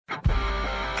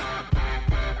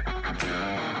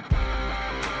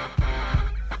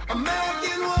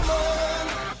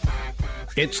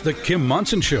It's the Kim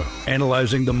Monson Show,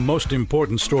 analyzing the most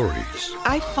important stories.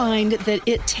 I find that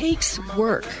it takes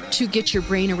work to get your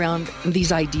brain around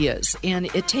these ideas, and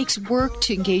it takes work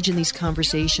to engage in these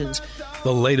conversations.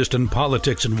 The latest in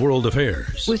politics and world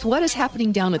affairs. With what is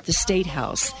happening down at the State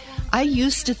House, I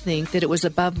used to think that it was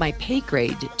above my pay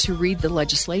grade to read the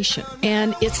legislation,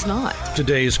 and it's not.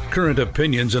 Today's current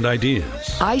opinions and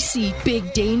ideas. I see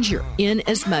big danger in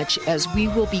as much as we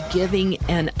will be giving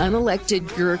an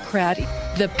unelected bureaucrat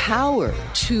the power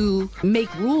to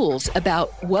make rules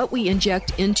about what we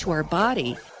inject into our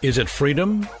body. Is it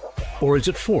freedom or is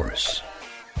it force?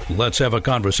 Let's have a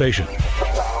conversation.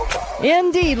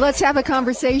 Indeed. Let's have a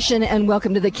conversation, and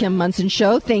welcome to the Kim Monson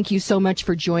Show. Thank you so much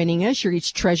for joining us. You're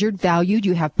each treasured, valued.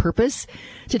 You have purpose.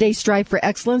 Today, strive for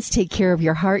excellence. Take care of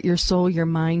your heart, your soul, your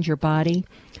mind, your body.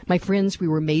 My friends, we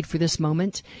were made for this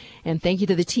moment. And thank you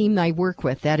to the team I work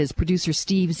with. That is producer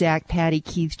Steve, Zach, Patty,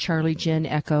 Keith, Charlie, Jen,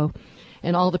 Echo,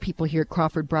 and all the people here at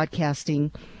Crawford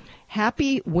Broadcasting.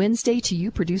 Happy Wednesday to you,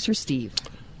 producer Steve.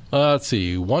 Let's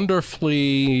see.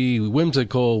 Wonderfully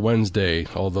whimsical Wednesday,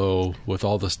 although with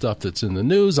all the stuff that's in the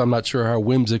news, I'm not sure how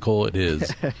whimsical it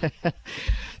is.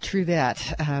 True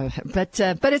that.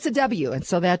 But it's a W, and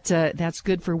so that's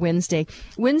good for Wednesday.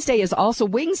 Wednesday is also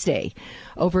Wings Day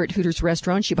over at Hooters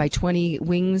Restaurants. You buy 20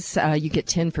 wings, you get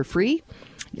 10 for free.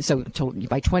 So you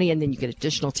buy 20 and then you get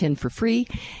additional 10 for free.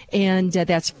 And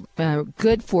that's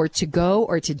good for to go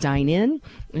or to dine in.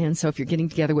 And so if you're getting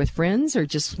together with friends or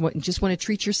just want to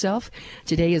treat yourself,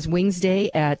 today is Wings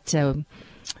Day at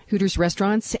Hooters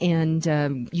Restaurants. And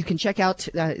you can check out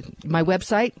my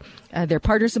website. They're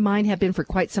partners of mine, have been for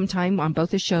quite some time on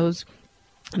both the shows.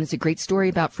 And it's a great story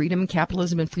about freedom,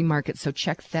 capitalism, and free markets. So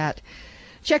check that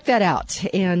out.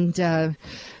 And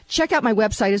check out my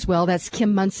website as well. That's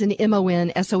Kim Monson,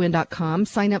 MONSON.com.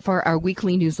 Sign up for our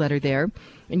weekly newsletter there.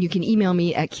 And you can email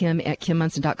me at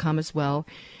kim@kimmonson.com as well.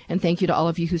 And thank you to all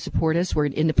of you who support us. We're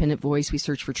an independent voice. We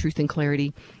search for truth and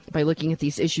clarity by looking at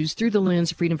these issues through the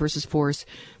lens of freedom versus force,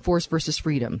 force versus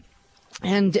freedom.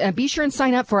 And be sure and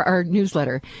sign up for our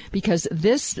newsletter, because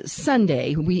this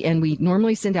Sunday, we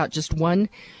normally send out just one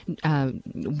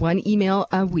email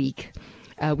a week.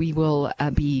 We will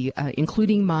be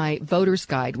including my voter's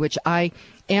guide, which I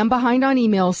am behind on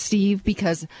emails, Steve,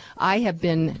 because I have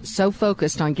been so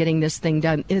focused on getting this thing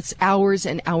done. It's hours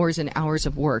and hours and hours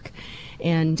of work.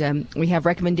 And we have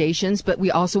recommendations, but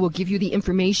we also will give you the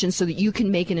information so that you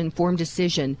can make an informed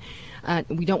decision.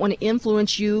 We don't want to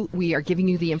influence you. We are giving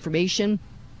you the information,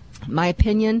 my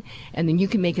opinion, and then you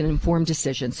can make an informed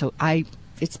decision. So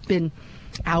it's been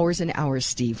hours and hours,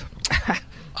 Steve.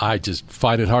 I just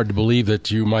find it hard to believe that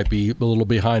you might be a little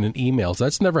behind in emails.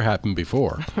 That's never happened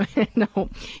before. No,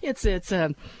 it's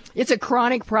a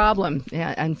chronic problem,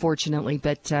 unfortunately.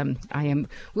 But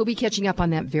we'll be catching up on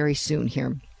that very soon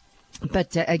here.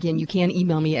 But again, you can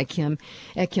email me at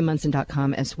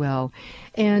kim@kimmonson.com as well.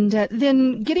 And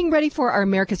then getting ready for our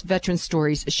America's Veteran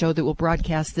Stories show that will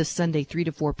broadcast this Sunday, 3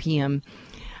 to 4 p.m.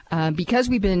 Because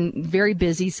we've been very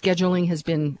busy, scheduling has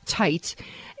been tight,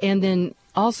 and then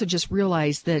also just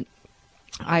realized that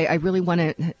I really want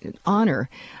to honor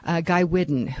Guy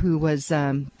Whidden, who was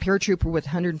paratrooper with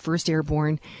 101st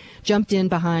Airborne, jumped in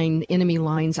behind enemy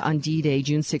lines on D-Day,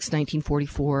 June 6,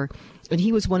 1944. And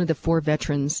he was one of the 4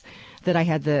 veterans that I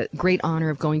had the great honor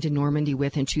of going to Normandy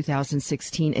with in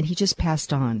 2016, and he just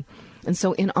passed on. And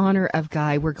so in honor of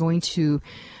Guy, we're going to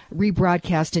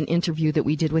rebroadcast an interview that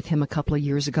we did with him a couple of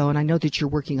years ago, and I know that you're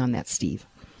working on that, Steve.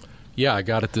 Yeah, I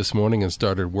got it this morning and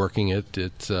started working it.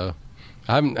 I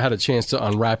haven't had a chance to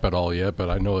unwrap it all yet, but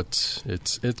I know it's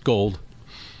gold.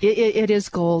 It is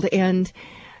gold, and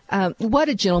what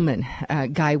a gentleman,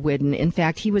 Guy Whidden. In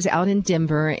fact, he was out in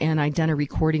Denver, and I'd done a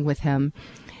recording with him,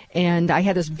 and I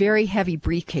had this very heavy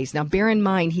briefcase. Now, bear in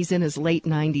mind, he's in his late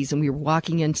 90s, and we were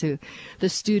walking into the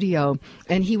studio,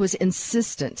 and he was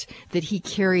insistent that he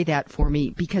carry that for me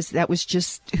because that was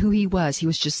just who he was. He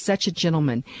was just such a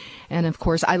gentleman. And, of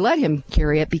course, I let him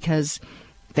carry it because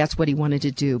that's what he wanted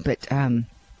to do. But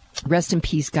rest in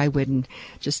peace, Guy Whidden,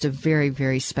 just a very,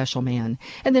 very special man.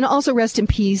 And then also rest in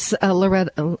peace,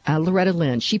 Loretta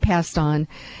Lynn. She passed on.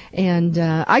 And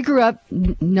I grew up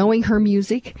knowing her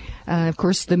music. Of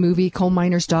course, the movie Coal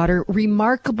Miner's Daughter,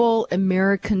 remarkable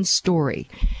American story.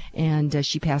 And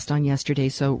she passed on yesterday.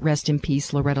 So rest in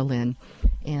peace, Loretta Lynn.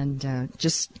 And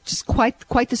just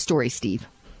quite the story, Steve.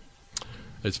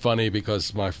 It's funny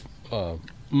because my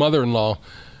mother-in-law,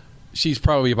 she's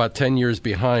probably about 10 years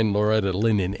behind Loretta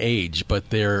Lynn in age, but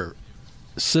their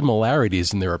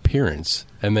similarities in their appearance.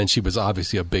 And then she was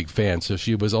obviously a big fan, so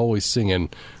she was always singing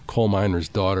Coal Miner's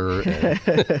Daughter.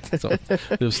 And so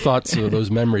those thoughts, those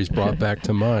memories brought back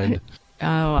to mind.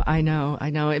 Oh, I know.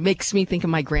 It makes me think of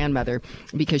my grandmother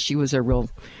because she was a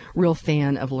real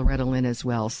fan of Loretta Lynn as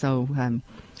well. So,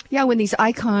 yeah, when these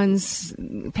icons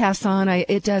pass on,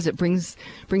 it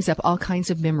brings up all kinds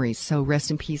of memories. So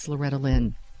rest in peace, Loretta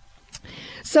Lynn.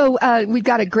 So we've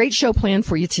got a great show planned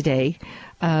for you today.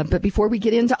 But before we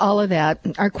get into all of that,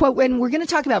 our quote, and we're going to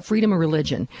talk about freedom of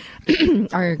religion.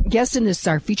 Our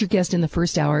featured guest in the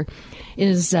first hour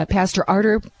is Pastor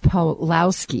Artur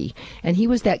Pawlowski. And he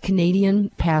was that Canadian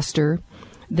pastor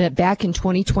that back in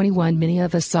 2021, many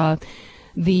of us saw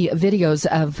the videos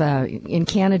of in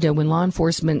Canada when law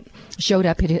enforcement showed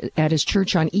up at his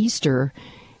church on Easter.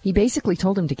 He basically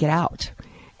told him to get out.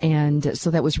 And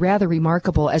so that was rather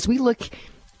remarkable. As we look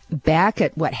back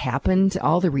at what happened,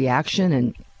 all the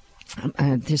reaction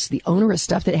and just the onerous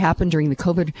stuff that happened during the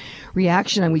COVID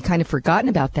reaction, and we kind of forgotten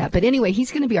about that. But anyway,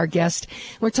 he's going to be our guest.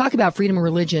 We're talking about freedom of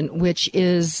religion, which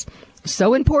is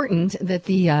so important that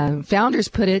the founders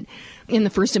put it in the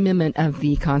First Amendment of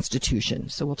the Constitution.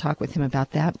 So we'll talk with him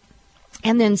about that.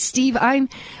 And then, Steve, I'm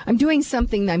doing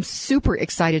something that I'm super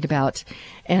excited about,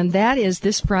 and that is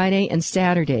this Friday and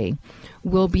Saturday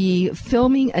we'll be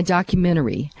filming a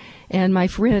documentary. And my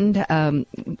friends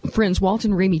Walt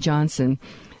and Ramey Johnson,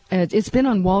 it's been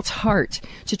on Walt's heart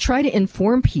to try to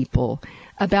inform people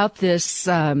about this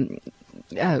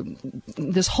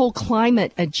this whole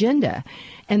climate agenda,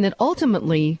 and that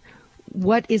ultimately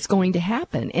what is going to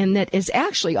happen, and that is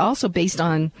actually also based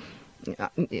on,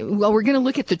 well, we're going to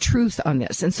look at the truth on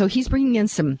this. And so he's bringing in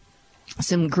some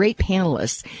great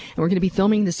panelists, and we're going to be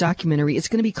filming this documentary. It's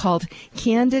going to be called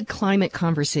Candid Climate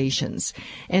Conversations.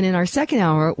 And in our second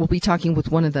hour, we'll be talking with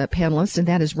one of the panelists, and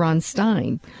that is Ron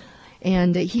Stein.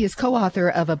 And he is co-author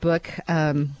of a book.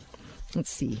 Let's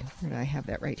see, where do I have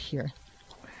that right here?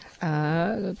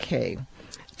 Okay.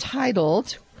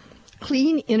 Titled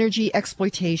Clean Energy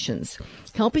Exploitations,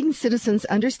 Helping Citizens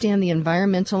Understand the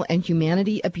Environmental and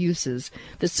Humanity Abuses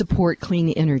that Support Clean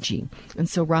Energy. And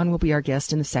so Ron will be our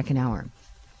guest in the second hour.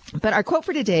 But our quote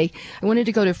for today, I wanted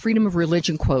to go to freedom of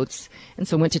religion quotes, and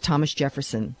so went to Thomas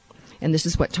Jefferson. And this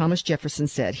is what Thomas Jefferson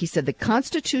said. He said, "The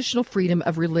constitutional freedom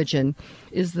of religion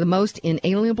is the most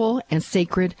inalienable and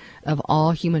sacred of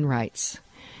all human rights."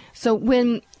 So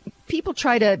when people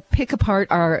try to pick apart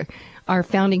our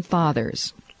founding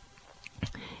fathers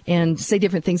and say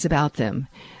different things about them,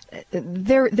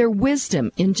 their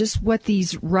wisdom in just what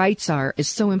these rights are is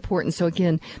so important. So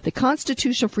again, the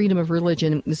constitutional freedom of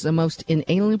religion is the most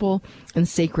inalienable and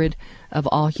sacred of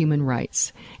all human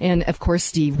rights. And of course,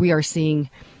 Steve, we are seeing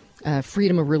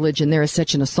freedom of religion. There is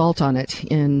such an assault on it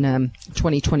in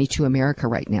 2022 America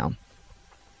right now.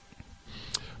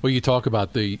 Well, you talk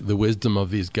about the wisdom of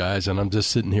these guys, and I'm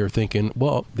just sitting here thinking,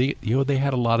 well, they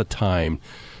had a lot of time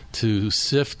to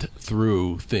sift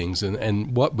through things,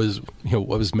 and what was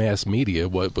mass media,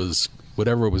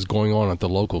 whatever was going on at the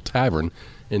local tavern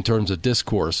in terms of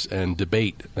discourse and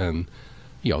debate, and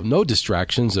no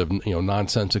distractions of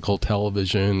nonsensical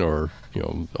television or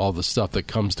all the stuff that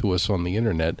comes to us on the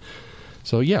internet.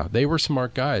 So yeah, they were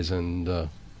smart guys, and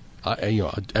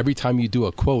every time you do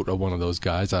a quote of one of those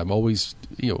guys, I'm always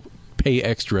pay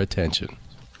extra attention.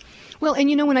 Well,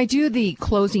 and when I do the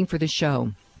closing for the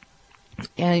show,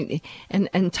 and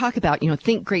talk about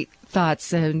think great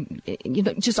thoughts and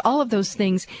just all of those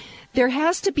things, there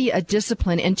has to be a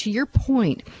discipline. And to your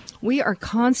point, we are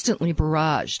constantly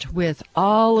barraged with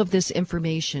all of this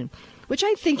information, which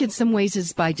I think in some ways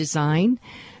is by design,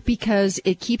 because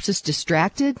it keeps us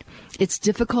distracted. It's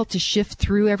difficult to shift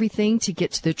through everything to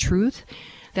get to the truth.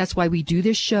 That's why we do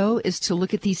this show, is to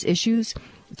look at these issues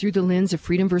through the lens of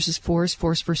freedom versus force,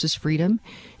 force versus freedom.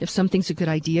 If something's a good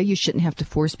idea, you shouldn't have to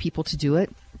force people to do it.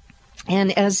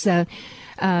 And as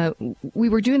we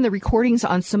were doing the recordings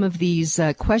on some of these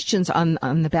questions on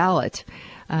the ballot,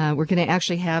 we're going to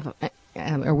actually have,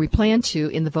 or we plan to,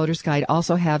 in the voter's guide,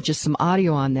 also have just some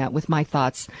audio on that with my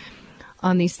thoughts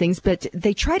on these things. But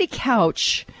they try to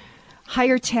couch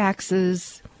higher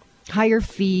taxes, higher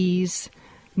fees,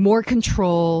 more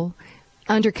control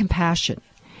under compassion.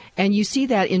 And you see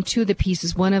that in two of the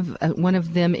pieces. One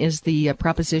of them is the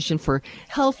proposition for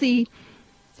healthy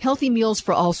meals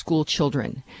for all school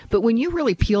children. But when you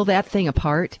really peel that thing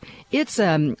apart, it's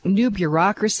new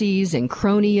bureaucracies and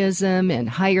cronyism and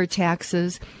higher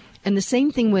taxes. And the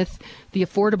same thing with the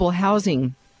affordable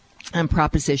housing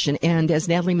proposition. And as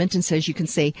Natalie Minton says, you can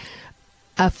say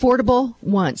affordable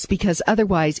once, because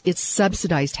otherwise it's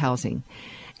subsidized housing.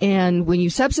 And when you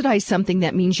subsidize something,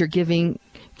 that means you're giving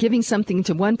something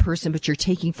to one person, but you're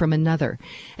taking from another.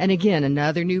 And again,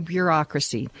 another new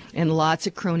bureaucracy and lots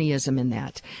of cronyism in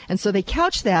that. And so they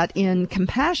couch that in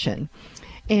compassion.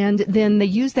 And then they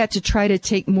use that to try to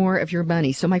take more of your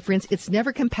money. So, my friends, it's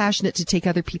never compassionate to take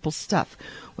other people's stuff,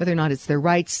 whether or not it's their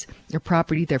rights, their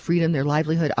property, their freedom, their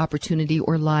livelihood, opportunity,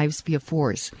 or lives via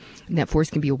force. And that force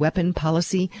can be a weapon,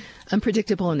 policy,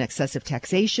 unpredictable and excessive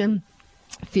taxation,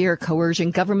 fear,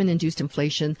 coercion, government-induced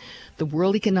inflation, the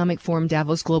World Economic Forum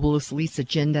Davos Globalist Elites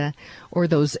agenda, or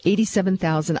those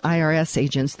 87,000 IRS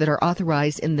agents that are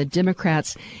authorized in the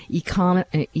Democrats'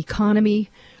 Economy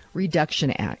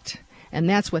Reduction Act. And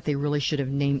that's what they really should have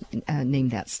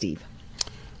named that, Steve.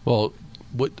 Well,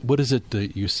 what is it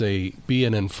that you say? Be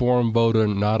an informed voter,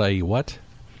 not a what?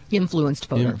 Influenced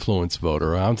voter. Influenced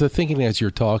voter. I'm thinking as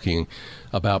you're talking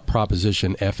about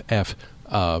Proposition FF.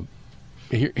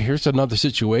 Here's another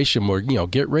situation where,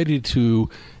 get ready to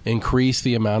increase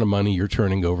the amount of money you're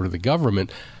turning over to the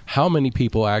government. How many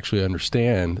people actually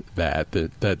understand that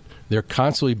they're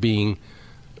constantly being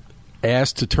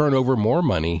asked to turn over more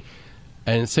money,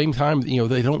 and at the same time,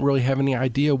 they don't really have any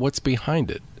idea what's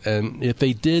behind it. And if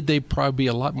they did, they'd probably be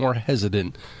a lot more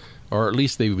hesitant, or at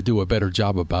least they would do a better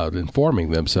job about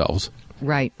informing themselves.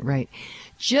 Right.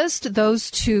 Just those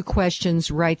two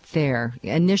questions right there,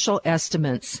 initial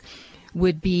estimates,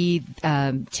 would be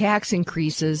tax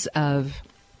increases of,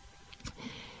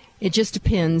 it just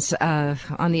depends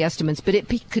on the estimates, but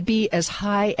it could be as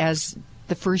high as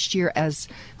the first year as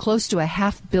close to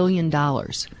 $500 million.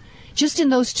 Just in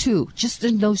those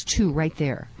two right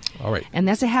there. All right. And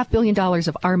that's $500 million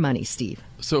of our money, Steve.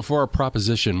 So for our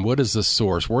proposition, what is the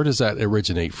source? Where does that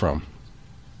originate from?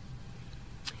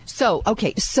 So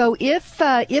if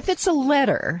it's a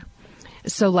letter,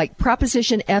 so like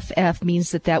Proposition FF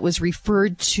means that was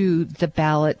referred to the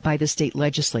ballot by the state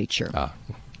legislature.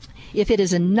 If it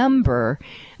is a number,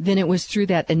 then it was through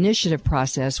that initiative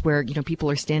process where, people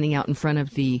are standing out in front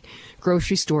of the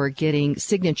grocery store getting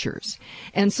signatures.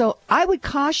 And so I would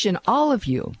caution all of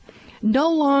you, no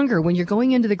longer when you're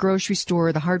going into the grocery store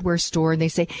or the hardware store and they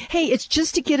say, hey, it's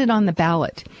just to get it on the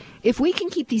ballot. If we can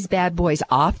keep these bad boys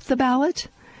off the ballot,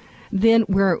 then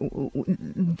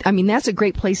that's a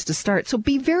great place to start. So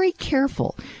be very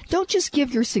careful. Don't just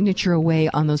give your signature away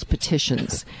on those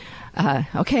petitions.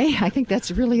 Okay, I think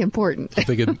that's really important. I'm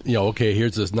thinking,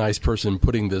 here's this nice person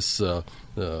putting this,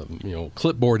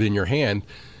 clipboard in your hand,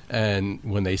 and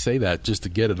when they say that, just to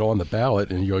get it on the ballot,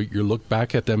 and you look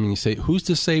back at them and you say, "Who's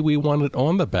to say we want it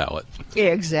on the ballot?"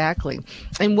 Exactly.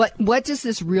 And what does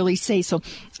this really say? So,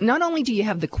 not only do you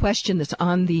have the question that's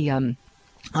on the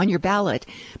on your ballot,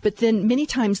 but then many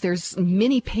times there's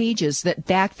many pages that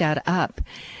back that up.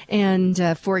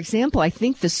 And for example, I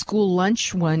think the school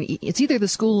lunch one, it's either the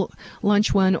school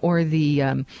lunch one or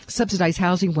the subsidized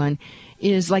housing one,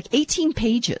 is like 18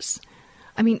 pages.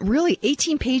 I mean, really,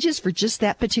 18 pages for just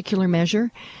that particular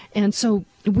measure. And so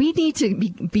we need to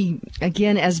be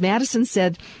again, as Madison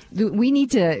said, we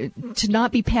need to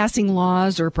not be passing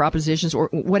laws or propositions or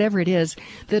whatever it is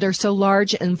that are so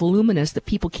large and voluminous that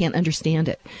people can't understand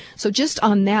it. So just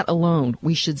on that alone,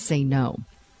 we should say no.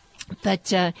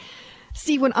 But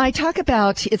see, when I talk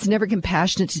about it's never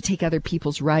compassionate to take other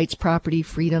people's rights, property,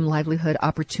 freedom, livelihood,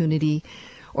 opportunity,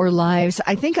 or lives,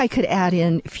 I think I could add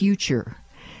in future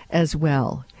as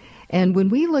well. And when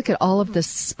we look at all of the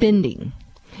spending,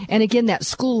 and again, that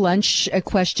school lunch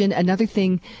question, another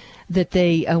thing that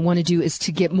they want to do is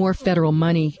to get more federal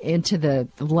money into the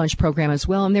lunch program as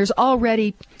well. And there's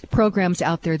already programs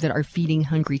out there that are feeding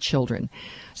hungry children.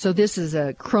 So this is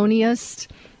a cronyist,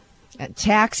 a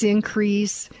tax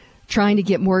increase, trying to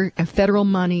get more federal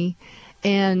money.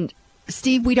 And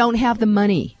Steve, we don't have the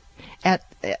money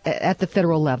at the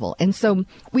federal level. And so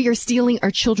we are stealing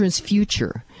our children's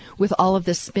future with all of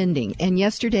this spending. And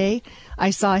yesterday I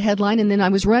saw a headline, and then I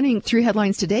was running through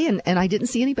headlines today, and I didn't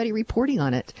see anybody reporting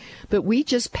on it. But we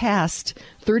just passed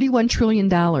 $31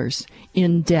 trillion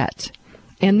in debt.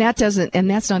 And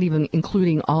that's not even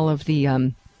including all of the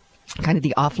kind of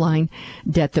the offline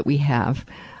debt that we have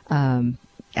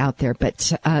out there.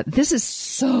 But this is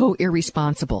so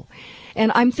irresponsible.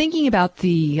 And I'm thinking about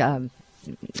the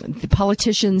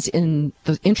politicians in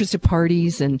the interested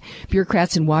parties and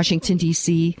bureaucrats in Washington,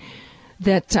 D.C.,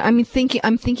 that I'm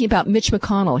thinking about Mitch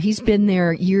McConnell. He's been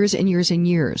there years and years and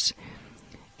years.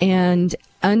 And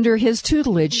under his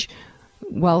tutelage,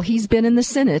 while he's been in the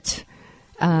Senate,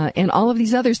 and all of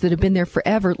these others that have been there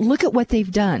forever, look at what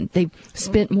they've done. They've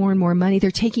spent more and more money.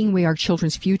 They're taking away our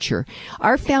children's future.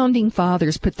 Our founding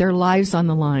fathers put their lives on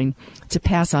the line to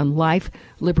pass on life,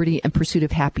 liberty, and pursuit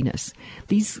of happiness.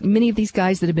 Many of these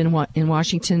guys that have been in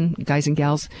Washington, guys and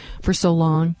gals, for so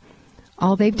long,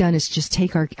 all they've done is just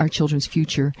take our children's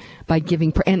future by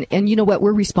giving. And you know what?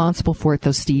 We're responsible for it,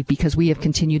 though, Steve, because we have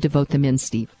continued to vote them in,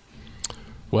 Steve.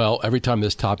 Well, every time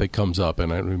this topic comes up,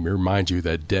 and I remind you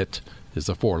that debt is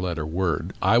a 4-letter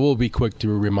word, I will be quick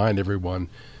to remind everyone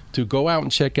to go out and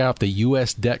check out the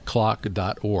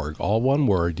usdebtclock.org, all one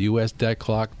word,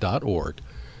 usdebtclock.org,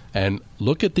 and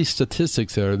look at the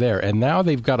statistics that are there. And now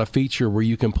they've got a feature where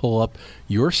you can pull up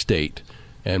your state.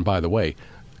 And by the way,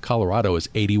 Colorado is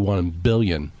 $81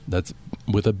 billion. That's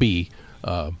with a B.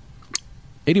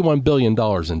 $81 billion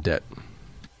in debt.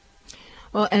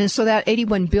 Well, and so that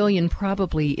 $81 billion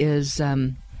probably is,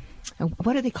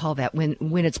 what do they call that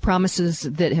when it's promises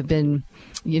that have been,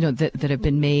 that have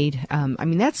been made? I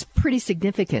mean, that's pretty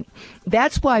significant.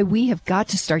 That's why we have got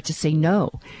to start to say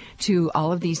no to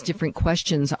all of these different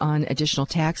questions on additional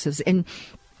taxes. And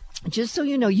just so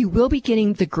you know, you will be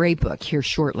getting the Gray Book here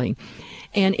shortly.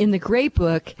 And in the Gray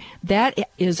Book, that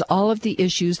is all of the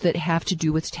issues that have to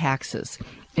do with taxes.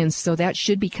 And so that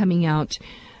should be coming out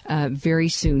very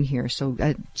soon here. So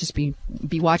just be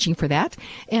watching for that.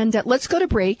 And let's go to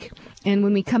break. And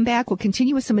when we come back, we'll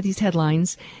continue with some of these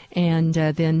headlines. And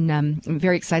then I'm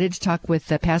very excited to talk with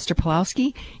Pastor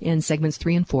Pawlowski in segments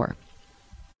 3 and 4.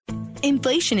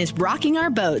 Inflation is rocking our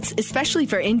boats, especially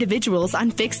for individuals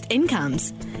on fixed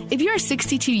incomes. If you are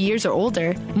 62 years or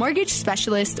older, mortgage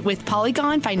specialist with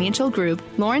Polygon Financial Group,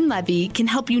 Lauren Levy, can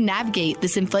help you navigate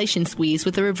this inflation squeeze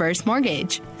with a reverse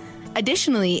mortgage.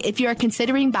 Additionally, if you are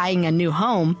considering buying a new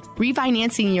home,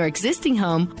 refinancing your existing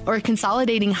home, or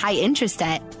consolidating high-interest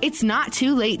debt, it's not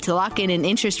too late to lock in an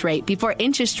interest rate before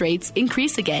interest rates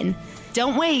increase again.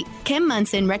 Don't wait. Kim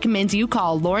Munson recommends you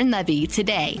call Lauren Levy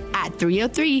today at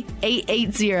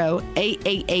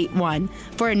 303-880-8881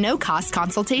 for a no-cost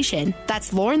consultation.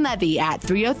 That's Lauren Levy at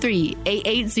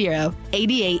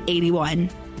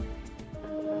 303-880-8881.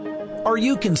 Are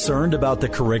you concerned about the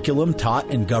curriculum taught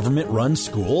in government-run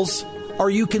schools?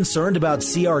 Are you concerned about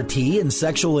CRT and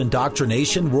sexual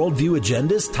indoctrination worldview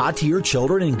agendas taught to your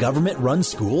children in government-run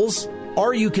schools?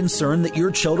 Are you concerned that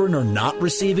your children are not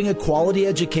receiving a quality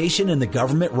education in the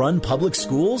government-run public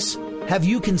schools? Have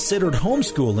you considered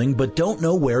homeschooling but don't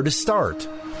know where to start?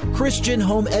 Christian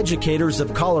Home Educators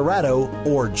of Colorado,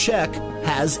 or CHEC,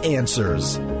 has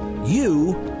answers.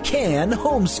 You can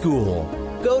homeschool.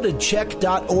 Go to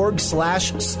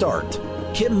check.org/start.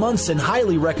 Kim Munson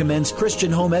highly recommends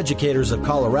Christian Home Educators of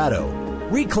Colorado.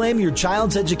 Reclaim your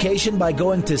child's education by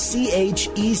going to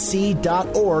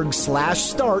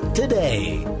chec.org/start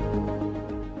today.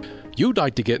 You'd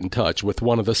like to get in touch with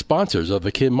one of the sponsors of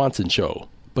the Kim Munson Show,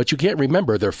 but you can't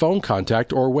remember their phone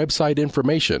contact or website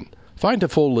information. Find a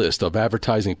full list of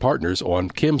advertising partners on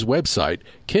Kim's website,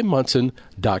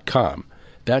 kimmunson.com.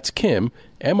 That's Kim,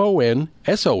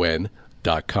 MONSON.com.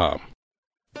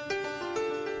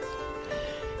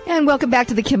 And welcome back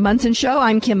to the Kim Munson Show.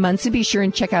 I'm Kim Munson. Be sure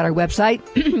and check out our website.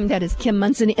 That is Kim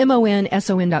Munson,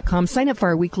 MONSON.com. Sign up for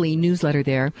our weekly newsletter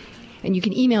there. And you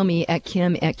can email me at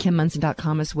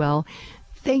kim@kimmunson.com as well.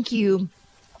 Thank you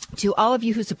to all of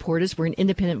you who support us. We're an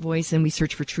independent voice, and we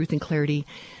search for truth and clarity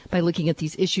by looking at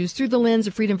these issues through the lens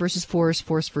of freedom versus force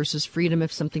versus freedom.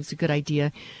 If something's a good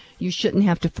idea, you shouldn't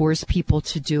have to force people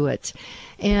to do it.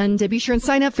 And be sure and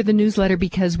sign up for the newsletter,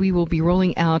 because we will be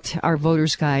rolling out our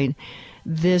voter's guide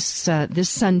this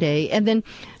Sunday. And then,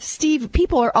 Steve,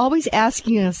 people are always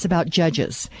asking us about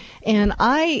judges, and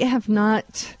I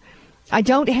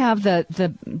don't have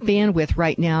the bandwidth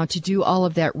right now to do all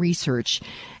of that research,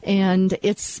 and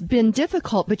it's been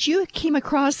difficult. But you came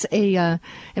across and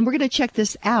we're going to check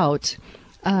this out,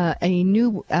 a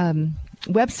new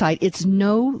website. It's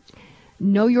Know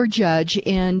Your Judge,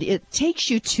 and it takes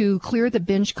you to Clear the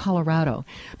Bench, Colorado.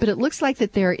 But it looks like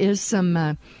that there is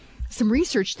some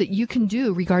research that you can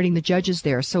do regarding the judges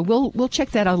there. So we'll check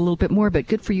that out a little bit more, but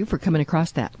good for you for coming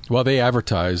across that. Well, they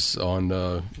advertise on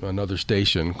another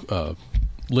station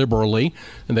liberally,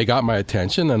 and they got my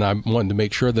attention, and I wanted to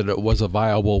make sure that it was a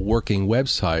viable working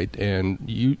website. And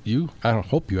I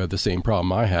hope you have the same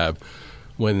problem I have.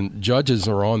 When judges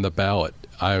are on the ballot,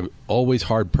 I'm always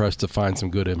hard-pressed to find some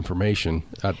good information,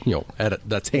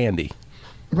 that's handy.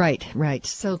 Right.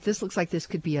 So this looks like this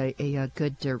could be a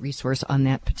good resource on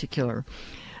that particular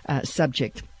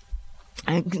subject.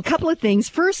 A couple of things.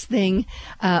 First thing,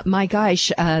 my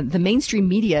gosh, the mainstream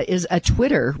media is a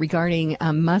Twitter regarding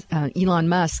Elon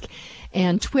Musk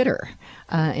and Twitter.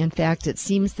 In fact, it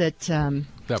seems that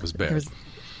that was bad.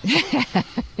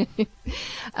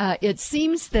 It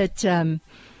seems that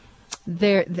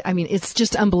it's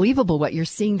just unbelievable what you're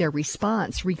seeing, their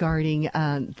response regarding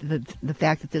the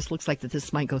fact that this looks like that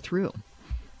this might go through.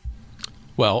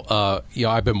 Well,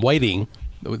 I've been waiting.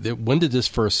 When did this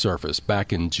first surface?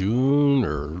 Back in June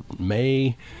or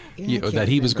May? That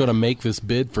he was going to make this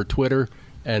bid for Twitter.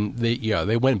 And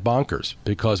they went bonkers.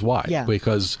 Because why? Yeah.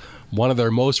 Because one of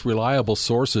their most reliable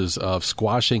sources of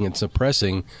squashing and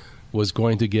suppressing was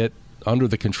going to get under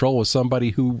the control of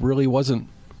somebody who really wasn't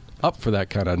up for that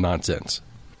kind of nonsense.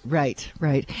 Right.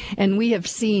 And we have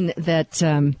seen that,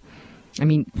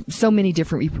 so many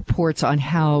different reports on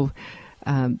how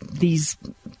these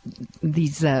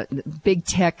big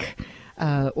tech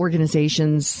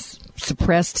organizations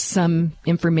suppressed some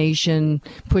information,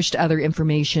 pushed other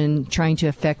information, trying to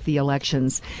affect the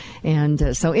elections.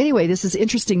 And so anyway, this is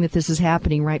interesting that this is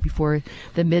happening right before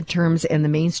the midterms, and the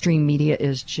mainstream media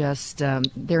is just,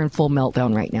 they're in full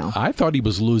meltdown right now. I thought he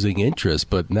was losing interest,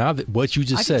 but now that what you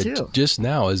just said just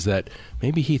now is that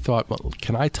maybe he thought, well,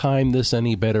 can I time this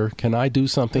any better? Can I do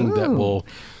something that will,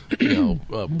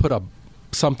 put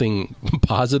something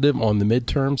positive on the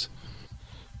midterms?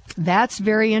 That's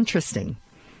very interesting.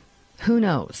 Who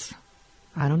knows?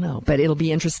 I don't know, but it'll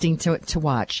be interesting to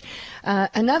watch.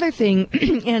 Another thing,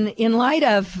 and in light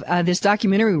of this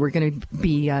documentary we're going to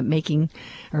be making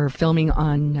or filming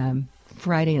on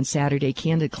Friday and Saturday,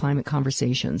 Candid Climate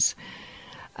Conversations,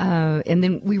 and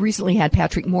then we recently had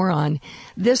Patrick Moore on.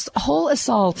 This whole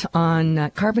assault on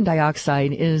carbon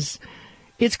dioxide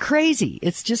it's crazy.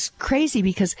 It's just crazy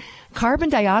because carbon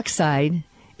dioxide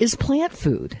is plant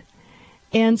food.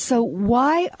 And so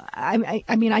why,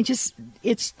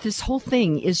 it's this whole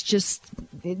thing is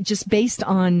just based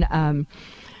on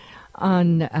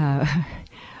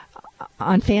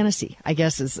fantasy, I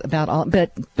guess is about all,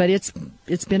 but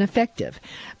it's been effective.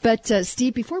 But,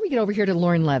 Steve, before we get over here to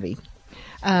Lauren Levy,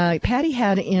 Patty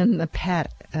had in the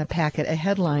packet a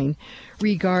headline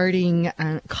regarding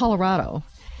Colorado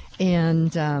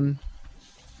and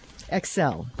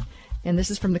Xcel. And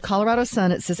this is from the Colorado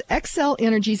Sun. It says, Xcel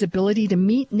Energy's ability to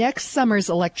meet next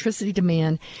summer's electricity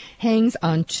demand hangs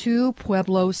on two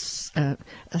Pueblo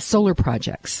solar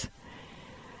projects.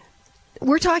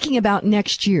 We're talking about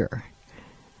next year.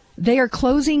 They are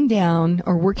closing down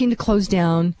or working to close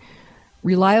down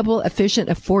reliable, efficient,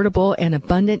 affordable, and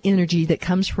abundant energy that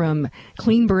comes from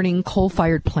clean-burning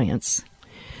coal-fired plants.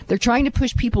 They're trying to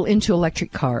push people into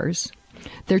electric cars.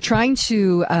 They're trying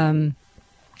to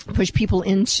push people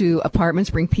into apartments,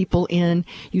 bring people in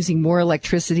using more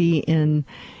electricity in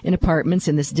apartments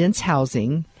in this dense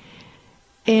housing.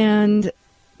 And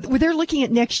they're looking at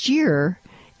next year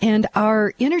and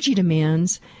our energy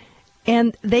demands,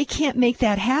 and they can't make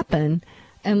that happen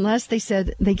unless they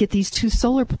said they get these two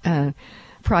solar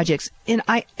projects. And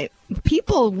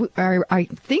people are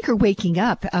waking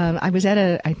up. I was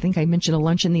at I think I mentioned a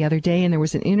luncheon the other day, and there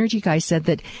was an energy guy said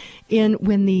that in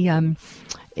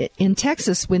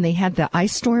Texas, when they had the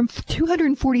ice storm,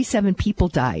 247 people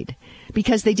died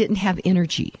because they didn't have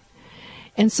energy.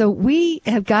 And so we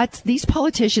have got these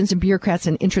politicians and bureaucrats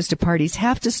and interested parties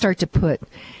have to start to put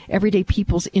everyday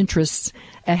people's interests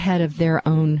ahead of their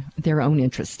own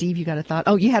interests. Steve, you got a thought?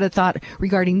 Oh, you had a thought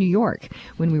regarding New York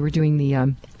when we were doing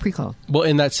the pre-call. Well,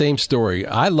 in that same story,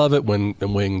 I love it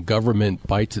when government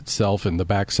bites itself in the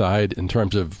backside in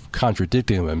terms of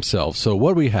contradicting themselves. So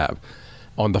what do we have?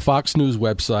 On the Fox News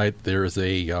website, there is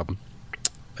a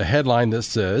headline that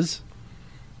says,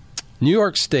 New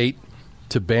York State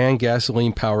to ban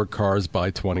gasoline-powered cars by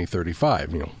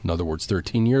 2035. In other words,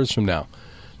 13 years from now.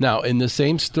 Now, in the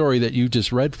same story that you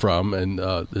just read from, and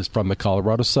is from the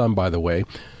Colorado Sun, by the way,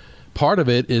 part of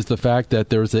it is the fact that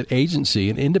there's an agency,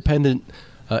 an independent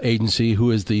agency,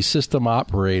 who is the system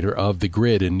operator of the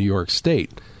grid in New York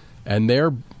State. And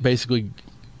they're basically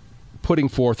putting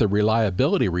forth a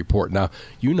reliability report. Now,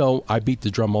 I beat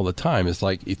the drum all the time. It's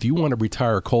like, if you want to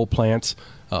retire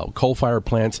coal-fired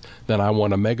plants, then I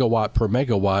want a megawatt per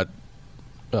megawatt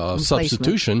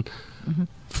substitution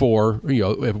for,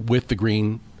 with the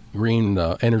green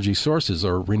energy sources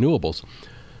or renewables.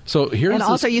 So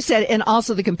here's you said, and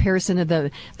also the comparison of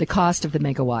the cost of the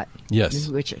megawatt. Yes.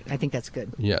 Which I think that's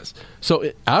good. Yes.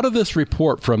 So out of this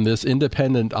report from this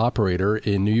independent operator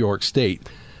in New York State,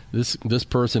 This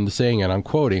person is saying, and I'm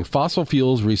quoting,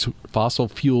 fossil-fueled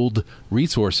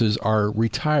resources are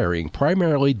retiring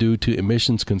primarily due to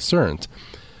emissions concerns.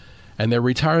 And they're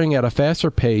retiring at a faster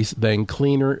pace than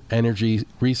cleaner energy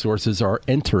resources are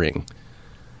entering.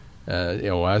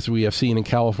 As we have seen in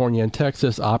California and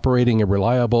Texas, operating a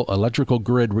reliable electrical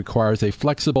grid requires a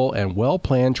flexible and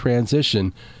well-planned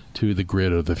transition to the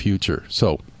grid of the future.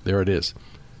 So there it is.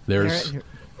 There it is.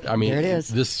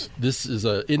 This is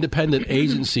an independent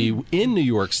agency in New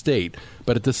York State,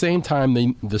 but at the same time,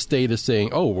 the state is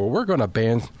saying, we're going to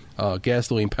ban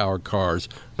gasoline-powered cars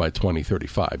by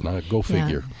 2035. Now, go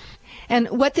figure. Yeah. And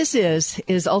what this is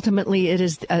ultimately it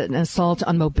is an assault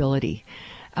on mobility.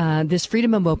 this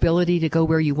freedom of mobility to go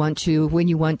where you want to, when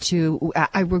you want to.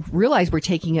 I realize we're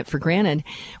taking it for granted.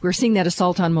 We're seeing that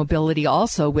assault on mobility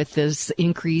also with this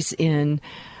increase in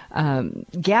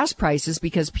gas prices,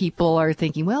 because people are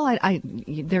thinking, well,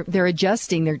 they're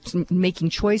adjusting, they're making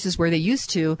choices where they used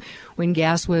to when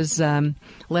gas was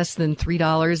less than $3,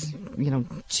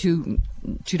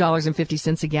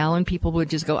 $2.50 a gallon. People would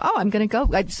just go, oh, I'm going to go.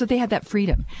 So they had that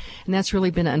freedom, and that's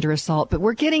really been under assault. But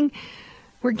we're getting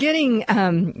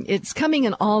it's coming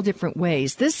in all different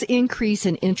ways. This increase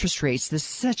in interest rates, this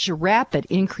such a rapid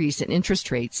increase in interest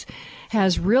rates,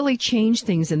 has really changed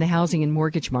things in the housing and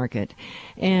mortgage market.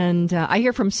 And I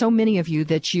hear from so many of you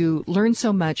that you learn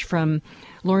so much from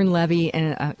Lauren Levy,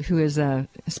 who is a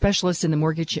specialist in the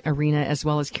mortgage arena, as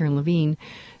well as Karen Levine,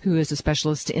 who is a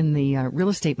specialist in the real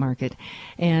estate market.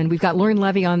 And we've got Lauren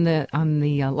Levy on the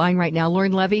line right now.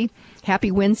 Lauren Levy, happy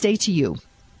Wednesday to you.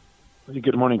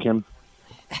 Good morning, Kim.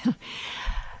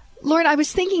 Lauren, I was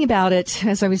thinking about it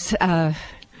as I was,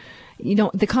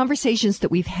 the conversations that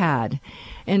we've had.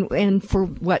 And for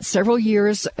several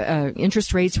years,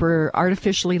 interest rates were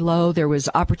artificially low. There was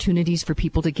opportunities for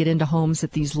people to get into homes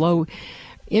at these low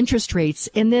interest rates.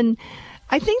 And then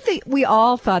I think that we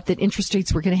all thought that interest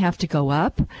rates were going to have to go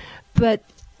up. But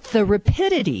the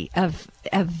rapidity of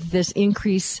this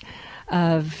increase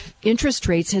of interest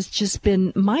rates has just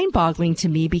been mind-boggling to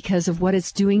me because of what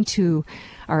it's doing to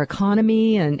our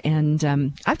economy. And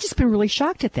I've just been really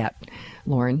shocked at that,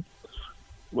 Lauren.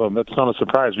 Well, that's not a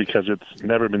surprise because it's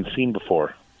never been seen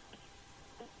before.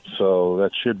 So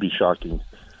that should be shocking.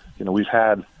 We've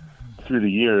had through the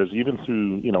years, even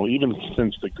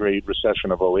since the Great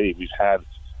Recession of 2008, we've had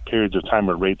periods of time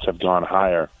where rates have gone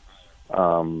higher.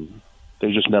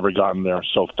 They've just never gotten there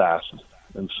so fast.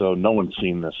 And so no one's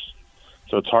seen this.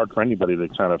 So it's hard for anybody to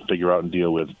kind of figure out and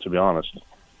deal with, to be honest.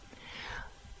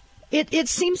 It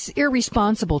seems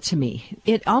irresponsible to me.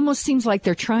 It almost seems like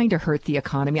they're trying to hurt the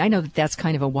economy. I know that that's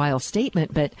kind of a wild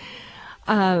statement, but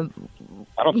I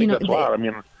don't think that's wild. I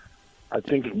mean, I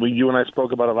think you and I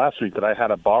spoke about it last week, that I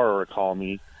had a borrower call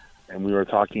me, and we were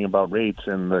talking about rates,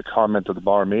 and the comment that the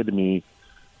borrower made to me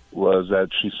was that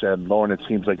she said, Lauren, it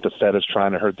seems like the Fed is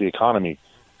trying to hurt the economy.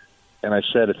 And I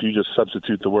said, if you just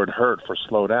substitute the word hurt for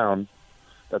slow down,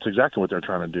 that's exactly what they're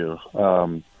trying to do.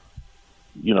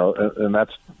 And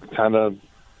that's kind of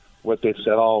what they've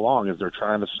said all along, is they're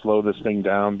trying to slow this thing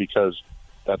down because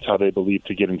that's how they believe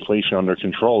to get inflation under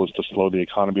control, is to slow the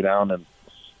economy down and,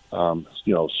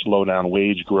 slow down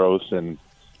wage growth. And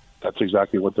that's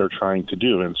exactly what they're trying to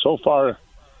do. And so far,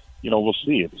 we'll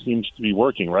see. It seems to be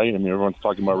working, right? I mean, everyone's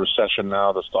talking about recession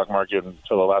now. The stock market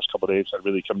until the last couple of days had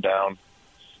really come down,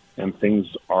 and things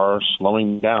are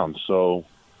slowing down. So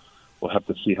we'll have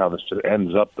to see how this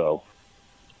ends up, though.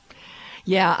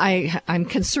 Yeah, I'm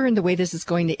concerned the way this is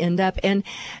going to end up. And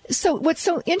so what's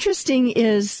so interesting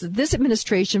is this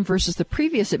administration versus the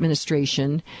previous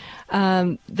administration.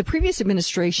 The previous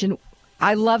administration,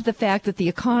 I love the fact that the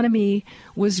economy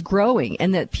was growing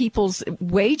and that people's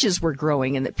wages were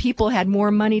growing and that people had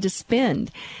more money to spend.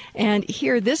 And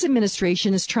here, this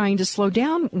administration is trying to slow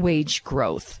down wage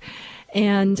growth.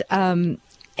 And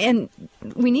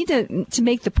we need to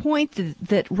make the point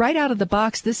that right out of the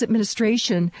box, this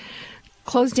administration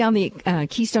closed down the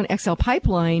Keystone XL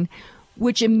pipeline,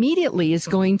 which immediately is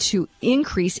going to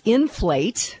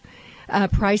inflate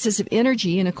prices of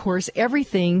energy. And of course,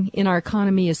 everything in our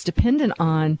economy is dependent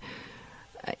on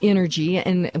energy.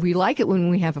 And we like it when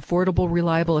we have affordable,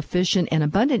 reliable, efficient, and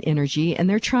abundant energy. And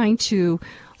they're trying to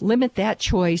limit that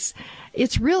choice.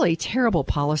 It's really terrible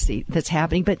policy that's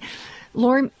happening. But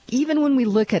Lauren, even when we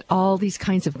look at all these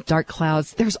kinds of dark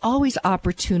clouds, there's always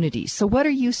opportunity. So what are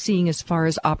you seeing as far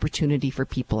as opportunity for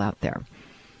people out there?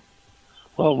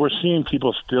 Well, we're seeing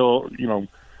people still,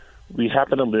 we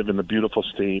happen to live in the beautiful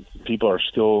state. People are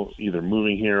still either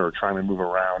moving here or trying to move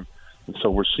around. And so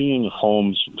we're seeing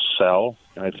homes sell.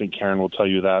 And I think Karen will tell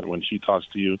you that when she talks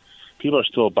to you. People are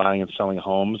still buying and selling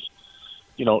homes.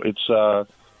 It's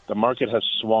the market has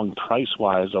swung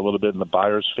price-wise a little bit in the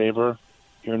buyer's favor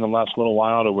here in the last little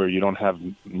while, to where you don't have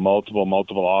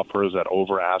multiple offers at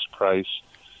over ask price.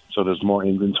 So there's more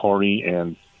inventory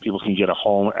and people can get a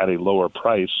home at a lower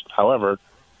price. However,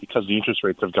 because the interest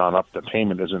rates have gone up, the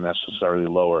payment isn't necessarily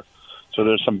lower. So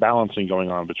there's some balancing going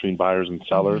on between buyers and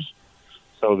sellers.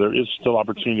 Mm-hmm. So there is still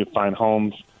opportunity to find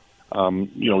homes.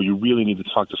 You really need to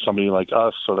talk to somebody like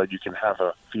us so that you can have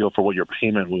a feel for what your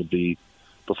payment will be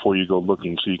before you go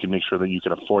looking, so you can make sure that you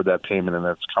can afford that payment and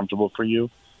that's comfortable for you.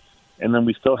 And then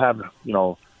we still have,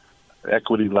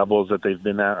 equity levels that they've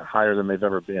been at higher than they've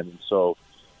ever been. And so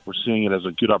we're seeing it as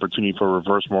a good opportunity for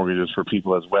reverse mortgages for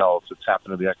people as well, to tap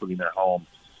into the equity in their home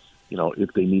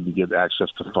if they need to get access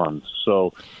to funds.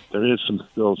 So there is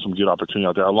still some good opportunity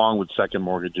out there, along with second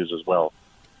mortgages as well,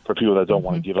 for people that don't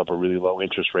want to give up a really low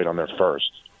interest rate on their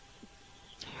first.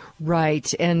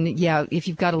 Right. And yeah, if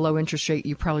you've got a low interest rate,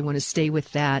 you probably want to stay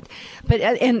with that. But,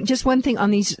 and just one thing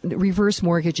on these reverse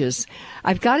mortgages,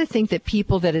 I've got to think that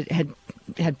people that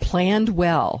had planned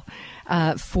well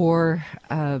for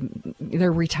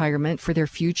their retirement, for their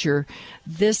future,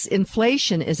 this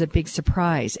inflation is a big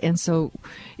surprise. And so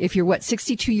if you're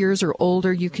 62 years or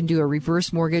older, you can do a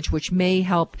reverse mortgage, which may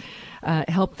help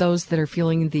those that are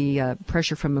feeling the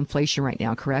pressure from inflation right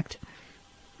now, correct?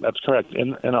 That's correct.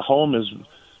 And a home is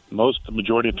the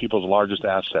majority of people's largest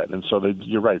asset. And so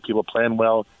you're right. People plan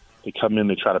well. They come in,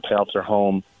 they try to pay off their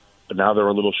home, but now they're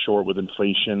a little short with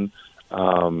inflation.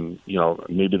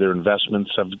 Maybe their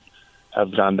investments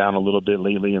have gone down a little bit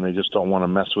lately, and they just don't want to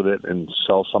mess with it and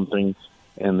sell something.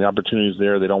 And the opportunity is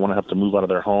there. They don't want to have to move out of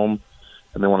their home,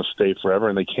 and they want to stay forever,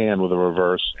 and they can with a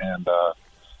reverse. And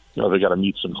they got to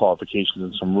meet some qualifications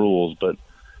and some rules, but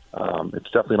it's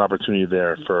definitely an opportunity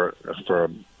there to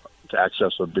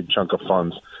access a big chunk of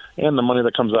funds. And the money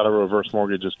that comes out of a reverse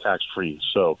mortgage is tax-free.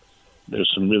 So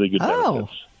there's some really good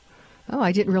benefits. Oh,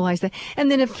 I didn't realize that. And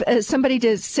then if somebody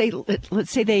does say,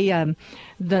 let's say they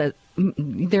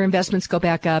their investments go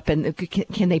back up, and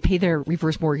can they pay their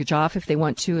reverse mortgage off if they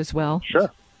want to as well?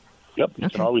 Sure. Yep. You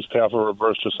can always pay off a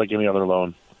reverse just like any other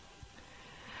loan.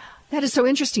 That is so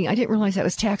interesting. I didn't realize that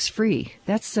was tax-free.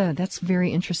 That's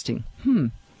very interesting.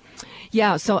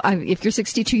 Yeah, so if you're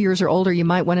 62 years or older, you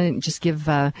might want to just give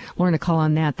Lauren a call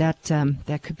on that.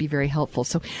 That could be very helpful.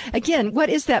 So, again, what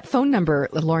is that phone number,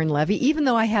 Lauren Levy? Even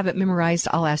though I have it memorized,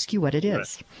 I'll ask you what it is.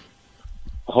 Right.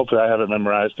 Hopefully I have it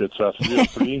memorized. It's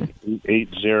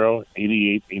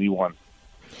 303-880-8881.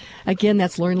 Again,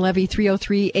 that's Lauren Levy,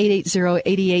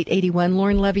 303-880-8881.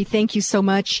 Lauren Levy, thank you so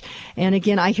much. And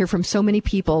again, I hear from so many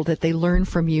people that they learn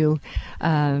from you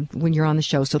when you're on the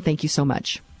show. So thank you so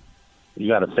much. You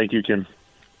got it. Thank you, Kim.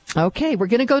 Okay, we're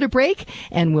going to go to break,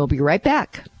 and we'll be right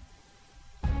back.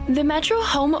 The Metro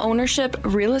home ownership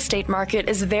real estate market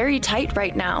is very tight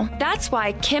right now. That's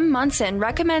why Kim Munson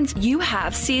recommends you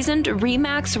have seasoned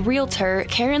RE/MAX realtor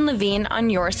Karen Levine on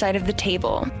your side of the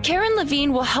table. Karen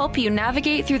Levine will help you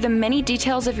navigate through the many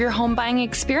details of your home buying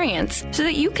experience so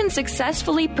that you can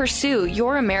successfully pursue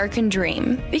your American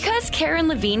dream. Because Karen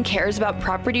Levine cares about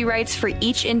property rights for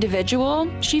each individual,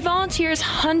 she volunteers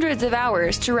hundreds of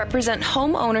hours to represent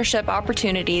home ownership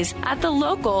opportunities at the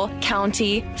local,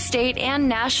 county, state, and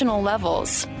national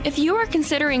levels. If you are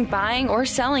considering buying or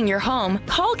selling your home,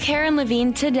 call Karen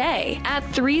Levine today at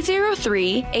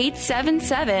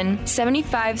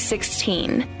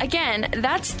 303-877-7516. Again,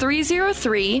 that's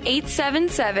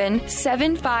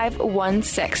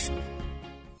 303-877-7516.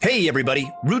 Hey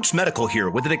everybody, Roots Medical here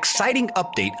with an exciting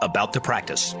update about the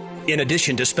practice. In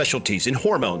addition to specialties in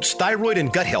hormones, thyroid,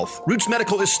 and gut health, Roots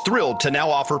Medical is thrilled to now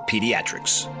offer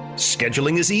pediatrics.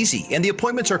 Scheduling is easy, and the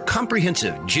appointments are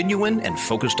comprehensive, genuine, and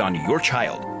focused on your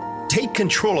child. Take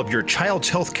control of your child's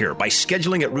health care by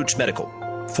scheduling at Roots Medical.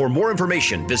 For more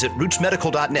information, visit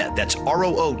rootsmedical.net. That's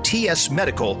ROOTS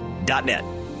medical.net.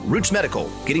 Roots Medical,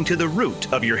 getting to the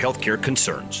root of your healthcare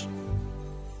concerns.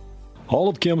 All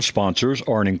of Kim's sponsors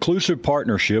are an inclusive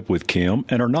partnership with Kim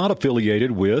and are not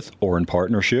affiliated with or in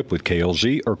partnership with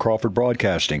KLZ or Crawford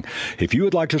Broadcasting. If you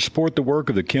would like to support the work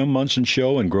of the Kim Munson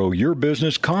Show and grow your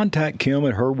business, contact Kim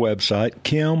at her website,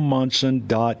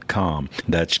 kimmunson.com.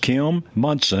 That's Kim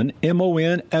Munson,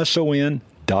 MONSON.com.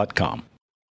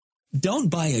 Don't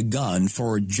buy a gun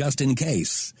for just in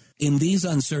case. In these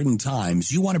uncertain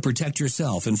times, you want to protect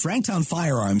yourself, and Franktown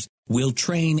Firearms will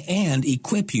train and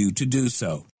equip you to do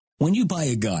so. When you buy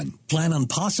a gun, plan on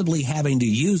possibly having to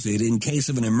use it in case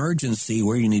of an emergency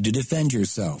where you need to defend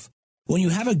yourself. When you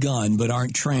have a gun but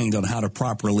aren't trained on how to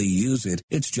properly use it,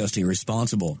 it's just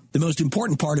irresponsible. The most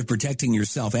important part of protecting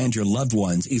yourself and your loved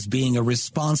ones is being a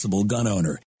responsible gun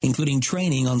owner, including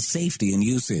training on safety and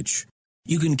usage.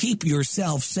 You can keep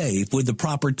yourself safe with the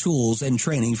proper tools and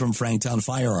training from Franktown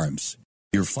Firearms.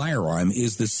 Your firearm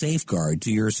is the safeguard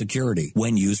to your security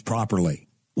when used properly.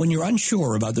 When you're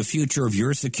unsure about the future of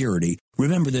your security,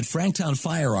 remember that Franktown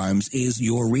Firearms is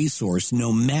your resource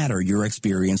no matter your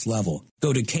experience level.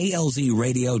 Go to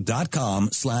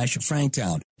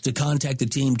klzradio.com/Franktown to contact the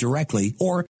team directly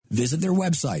or visit their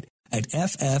website at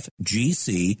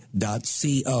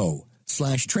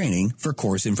ffgc.co/training for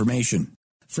course information.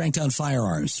 Franktown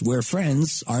Firearms, where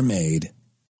friends are made.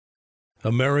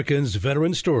 Americans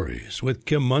Veteran Stories with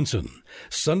Kim Munson,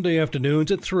 Sunday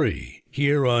afternoons at 3,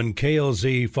 here on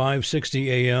KLZ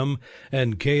 560 AM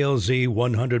and KLZ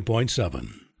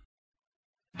 100.7.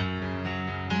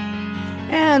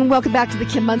 And welcome back to the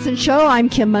Kim Munson Show. I'm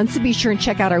Kim Munson. Be sure and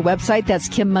check out our website. That's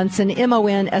Kim Munson,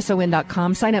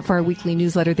 MONSON.com. Sign up for our weekly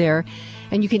newsletter there.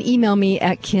 And you can email me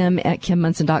at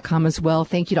kim@kimmunson.com as well.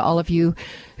 Thank you to all of you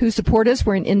who support us.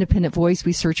 We're an independent voice.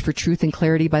 We search for truth and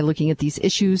clarity by looking at these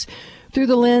issues through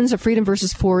the lens of freedom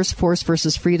versus force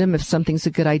versus freedom. If something's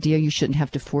a good idea, you shouldn't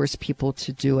have to force people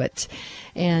to do it.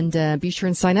 And be sure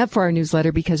and sign up for our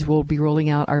newsletter, because we'll be rolling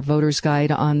out our voter's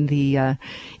guide on the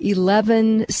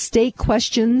 11 state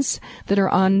questions that are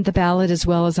on the ballot, as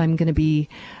well as I'm going to be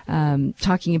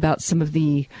talking about some of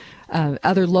the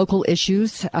other local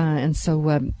issues. And so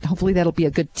hopefully that'll be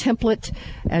a good template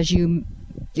as you,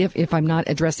 if I'm not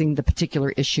addressing the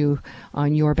particular issue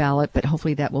on your ballot, but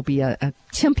hopefully that will be a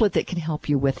template that can help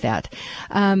you with that.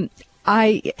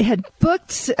 I had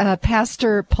booked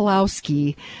Pastor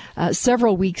Pulowski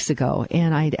several weeks ago,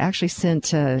 and I'd actually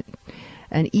sent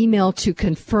an email to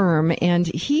confirm, and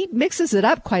he mixes it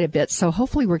up quite a bit. So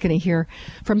hopefully we're going to hear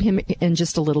from him in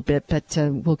just a little bit, but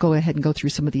we'll go ahead and go through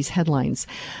some of these headlines.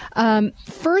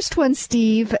 First one,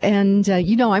 Steve, and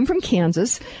I'm from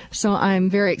Kansas, so I'm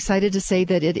very excited to say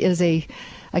that it is a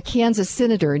Kansas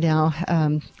senator. Now,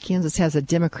 Kansas has a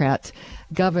Democrat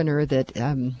governor that,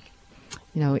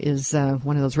 is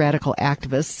one of those radical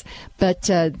activists, but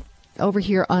over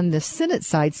here on the Senate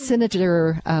side,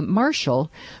 Senator Marshall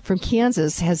from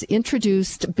Kansas has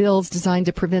introduced bills designed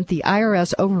to prevent the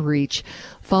IRS overreach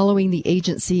following the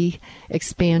agency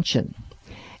expansion.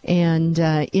 And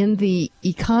in the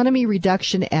Economy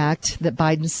Reduction Act that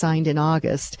Biden signed in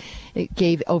August, it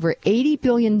gave over $80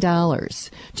 billion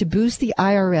to boost the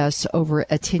IRS over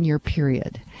a 10-year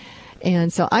period.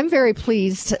 And so I'm very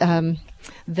pleased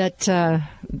that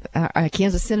a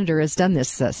Kansas senator has done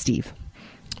this, Steve.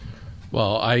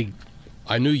 Well,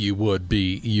 I knew you want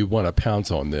to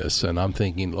pounce on this, and I'm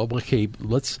thinking, okay,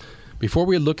 before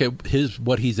we look at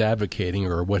what he's advocating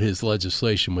or what his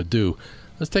legislation would do,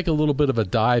 let's take a little bit of a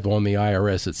dive on the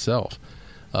IRS itself.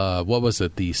 What was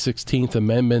it, the 16th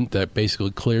Amendment that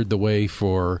basically cleared the way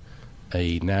for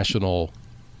a national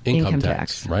income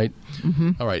tax, right?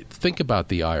 Mm-hmm. All right, think about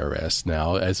the IRS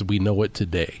now as we know it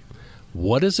today.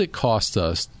 What does it cost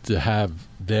us to have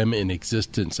them in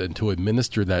existence and to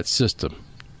administer that system?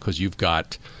 Because you've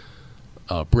got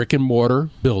brick and mortar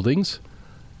buildings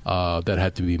that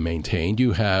have to be maintained.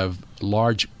 You have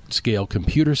large-scale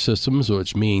computer systems,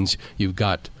 which means you've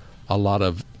got a lot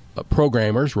of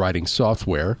programmers writing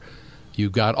software.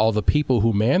 You've got all the people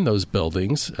who man those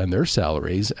buildings and their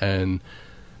salaries. And,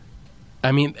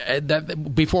 I mean,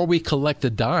 before we collect a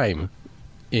dime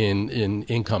in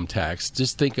income tax,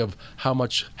 just think of how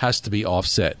much has to be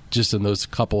offset just in those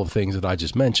couple of things that I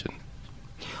just mentioned.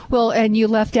 Well, and you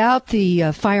left out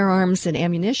the firearms and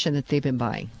ammunition that they've been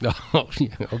buying. Oh,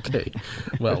 yeah, okay.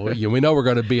 Well, we know we're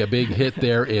going to be a big hit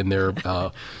there in their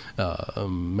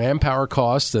manpower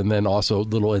costs, and then also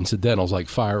little incidentals like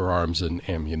firearms and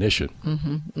ammunition.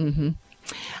 Mm-hmm,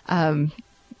 mm-hmm.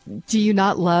 Do you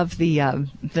not love the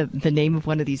name of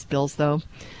one of these bills, though?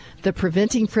 The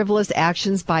Preventing Frivolous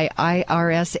Actions by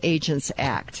IRS Agents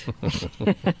Act.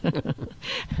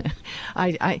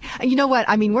 You know what?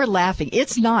 I mean, we're laughing.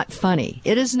 It's not funny.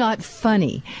 It is not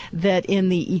funny that in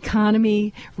the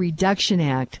Economy Reduction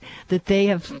Act that they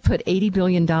have put $80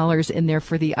 billion in there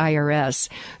for the IRS.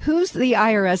 Who's the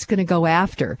IRS going to go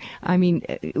after? I mean,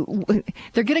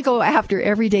 they're going to go after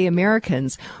everyday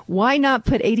Americans. Why not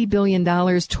put $80 billion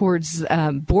towards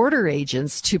border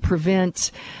agents to prevent...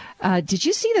 did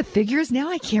you see the figures?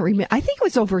 Now I can't remember. I think it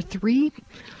was over 3.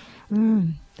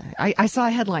 I saw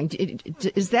a headline.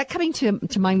 Is that coming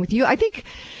to mind with you? I think,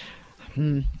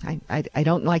 I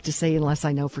don't like to say unless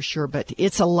I know for sure, but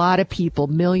it's a lot of people,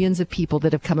 millions of people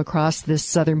that have come across this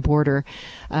southern border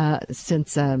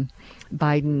since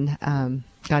Biden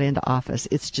got into office.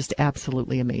 It's just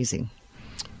absolutely amazing.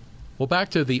 Well,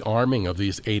 back to the arming of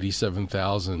these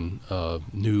 87,000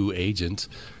 new agents.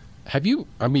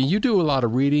 You do a lot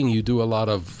of reading, you do a lot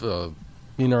of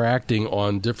interacting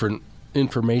on different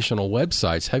informational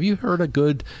websites. Have you heard a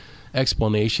good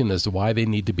explanation as to why they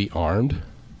need to be armed?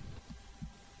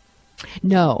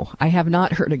 No, I have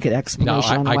not heard a good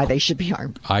explanation on why they should be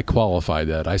armed. I qualify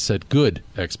that. I said good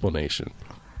explanation.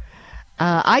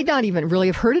 I not even really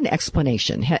have heard an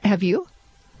explanation. Have you?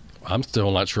 I'm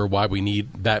still not sure why we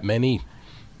need that many,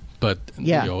 but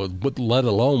yeah. Let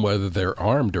alone whether they're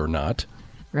armed or not.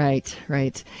 Right.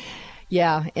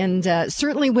 Yeah, and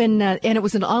certainly when, and it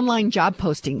was an online job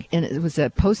posting, and it was a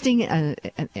posting,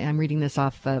 I'm reading this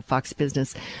off Fox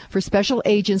Business, for special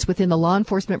agents within the law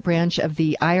enforcement branch of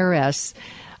the IRS,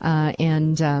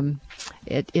 and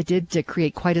it did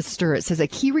create quite a stir. It says a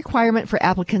key requirement for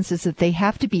applicants is that they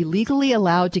have to be legally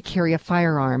allowed to carry a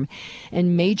firearm,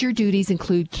 and major duties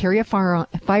include carry a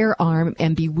firearm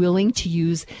and be willing to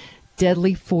use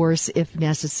deadly force if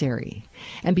necessary,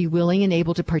 and be willing and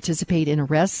able to participate in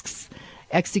arrests,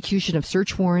 execution of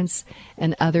search warrants,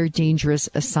 and other dangerous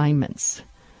assignments.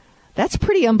 That's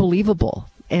pretty unbelievable.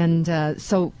 And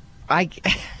so actually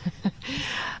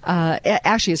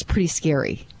it's pretty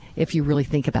scary if you really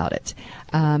think about it,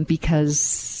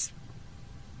 because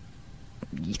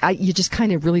you just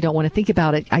kind of really don't want to think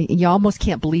about it. You almost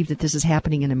can't believe that this is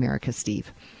happening in America,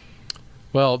 Steve.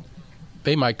 Well,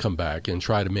 they might come back and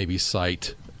try to maybe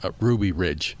cite Ruby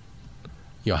Ridge,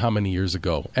 how many years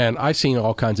ago. And I've seen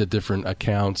all kinds of different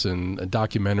accounts and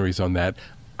documentaries on that.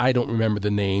 I don't remember the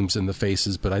names and the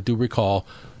faces, but I do recall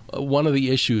one of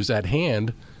the issues at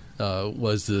hand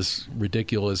was this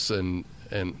ridiculous and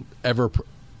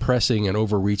ever-pressing and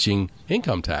overreaching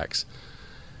income tax.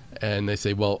 And they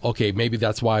say, well, okay, maybe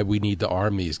that's why we need to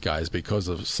arm these guys, because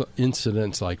of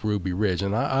incidents like Ruby Ridge.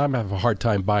 And I'm having a hard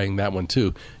time buying that one,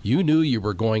 too. You knew you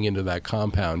were going into that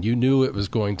compound. You knew it was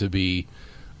going to be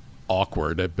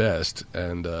awkward at best.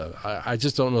 And I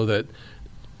just don't know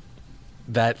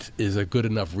that is a good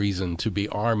enough reason to be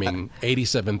arming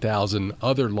 87,000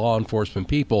 other law enforcement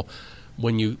people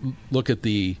when you look at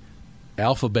the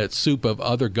alphabet soup of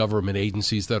other government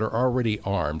agencies that are already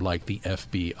armed, like the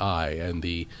FBI and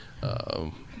the...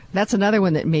 That's another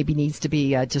one that maybe needs to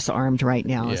be disarmed right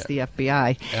now, is the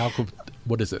FBI.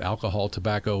 What is it? Alcohol,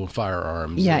 tobacco,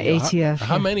 firearms. Yeah, ATF.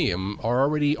 How many of them are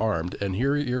already armed? And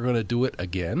here you're going to do it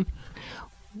again?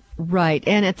 Right.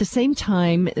 And at the same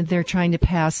time, they're trying to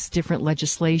pass different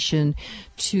legislation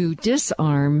to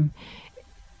disarm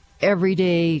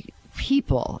everyday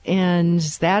people. And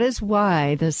that is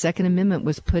why the Second Amendment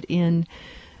was put in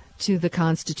to the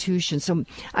Constitution. So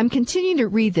I'm continuing to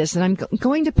read this, and I'm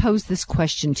going to pose this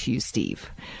question to you,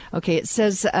 Steve. Okay, it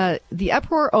says, the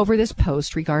uproar over this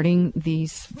post regarding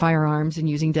these firearms and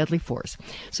using deadly force.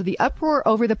 So the uproar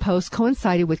over the post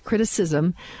coincided with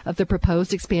criticism of the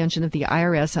proposed expansion of the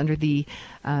IRS under the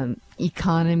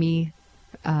Economy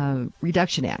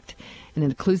Reduction Act. And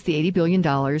it includes the $80 billion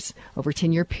over a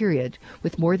 10-year period,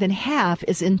 with more than half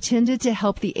is intended to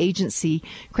help the agency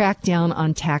crack down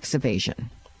on tax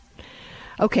evasion.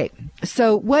 Okay,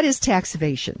 so what is tax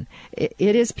evasion? It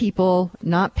is people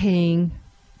not paying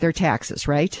their taxes,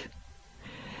 right?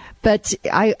 But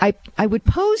I would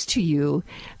pose to you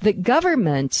that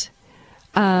government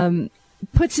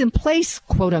puts in place,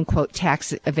 quote unquote,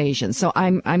 tax evasion. So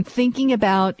I'm thinking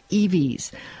about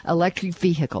EVs, electric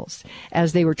vehicles.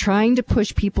 As they were trying to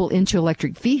push people into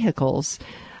electric vehicles,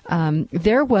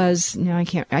 there was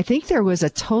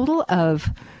a total of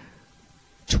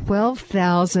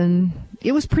 12,000.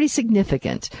 It was pretty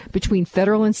significant between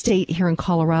federal and state here in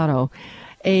Colorado,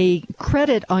 a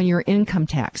credit on your income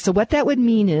tax. So what that would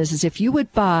mean is if you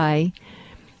would buy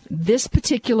this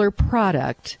particular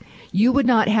product, you would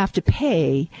not have to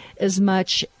pay as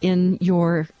much in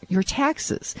your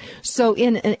taxes. So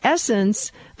in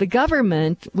essence, the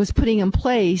government was putting in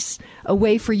place a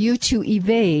way for you to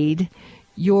evade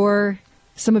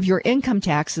some of your income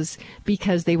taxes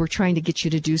because they were trying to get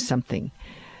you to do something.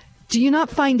 Do you not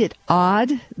find it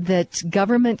odd that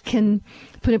government can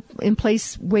put in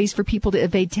place ways for people to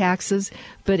evade taxes,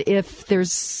 but if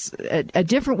there's a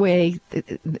different way,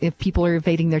 if people are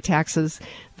evading their taxes,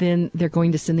 then they're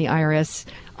going to send the IRS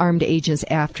armed agents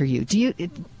after you? Do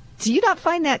you not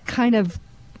find that kind of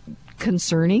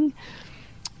concerning?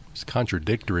 It's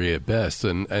contradictory at best,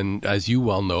 and as you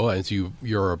well know, as you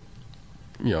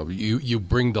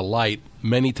bring to light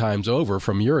many times over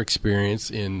from your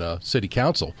experience in city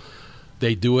council.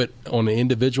 They do it on an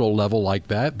individual level like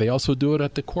that. They also do it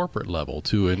at the corporate level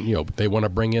too. And they want to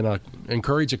bring in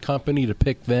encourage a company to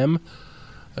pick them.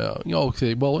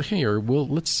 Okay, well here,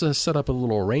 let's set up a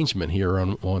little arrangement here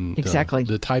on exactly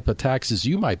the type of taxes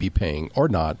you might be paying or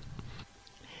not.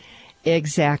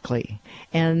 Exactly.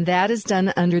 And that is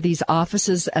done under these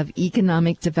offices of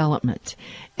economic development.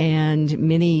 And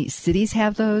many cities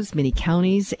have those, many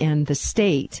counties, and the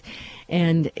state.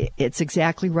 And it's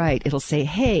exactly right. It'll say,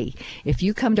 hey, if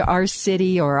you come to our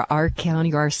city or our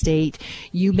county or our state,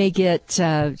 you may get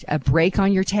a break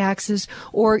on your taxes,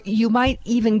 or you might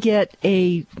even get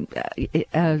a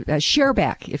share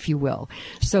back, if you will.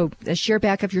 So a share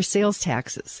back of your sales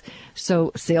taxes.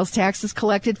 So sales taxes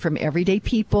collected from everyday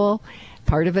people.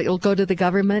 Part of it will go to the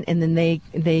government, and then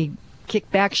they kick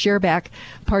back, share back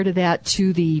part of that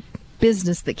to the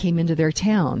business that came into their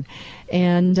town.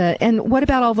 And what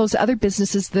about all those other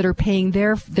businesses that are paying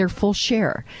their full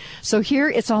share? So here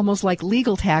it's almost like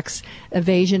legal tax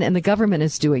evasion, and the government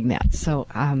is doing that. So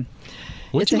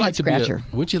it's a head scratcher.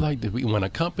 Would you like to be, when a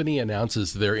company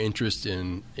announces their interest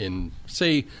in,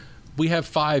 say, we have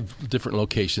 5 different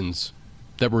locations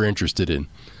that we're interested in,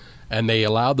 and they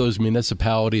allow those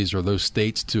municipalities or those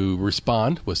states to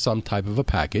respond with some type of a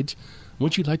package,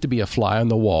 wouldn't you like to be a fly on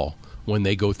the wall when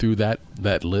they go through that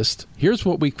list? Here's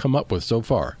what we've come up with so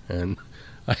far, and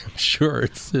I'm sure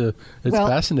it's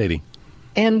fascinating.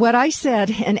 And what I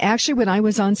said, and actually when I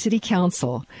was on city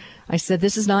council, I said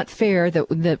this is not fair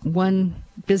that one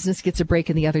business gets a break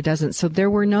and the other doesn't. So there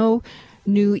were no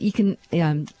new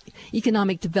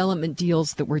economic development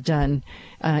deals that were done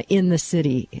in the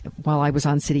city while I was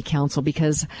on city council,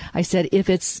 because I said if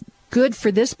it's good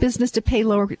for this business to pay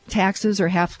lower taxes or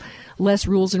have less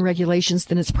rules and regulations,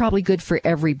 then it's probably good for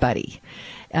everybody.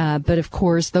 But of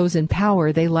course, those in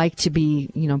power, they like to be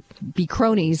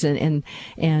cronies and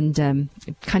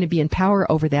kind of be in power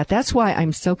over that. That's why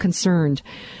I'm so concerned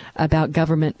about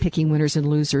government picking winners and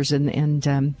losers.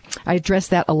 And I address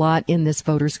that a lot in this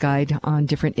voter's guide on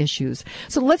different issues.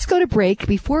 So let's go to break.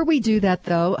 Before we do that,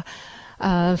 though,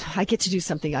 I get to do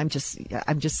something I'm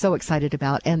just so excited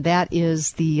about, and that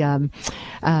is the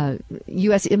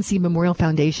USMC Memorial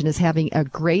Foundation is having a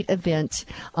great event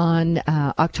on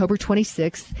October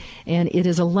 26th, and it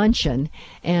is a luncheon,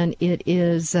 and it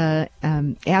is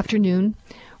afternoon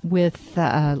with,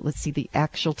 let's see the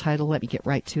actual title. Let me get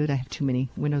right to it. I have too many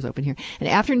windows open here. An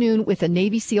afternoon with a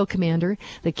Navy SEAL commander.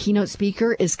 The keynote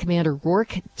speaker is Commander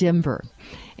Rourke Denver,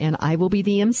 and I will be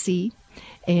the MC.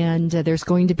 And there's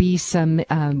going to be some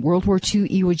World War II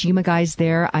Iwo Jima guys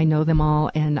there. I know them all,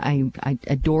 and I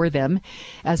adore them,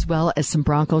 as well as some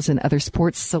Broncos and other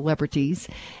sports celebrities.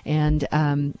 And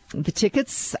the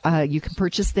tickets, you can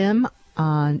purchase them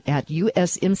at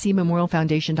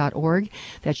usmcmemorialfoundation.org.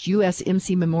 That's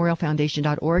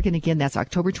usmcmemorialfoundation.org. And again, that's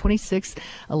October 26th,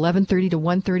 11:30 to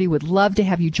 1:30. Would love to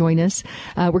have you join us.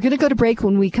 We're going to go to break.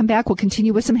 When we come back, we'll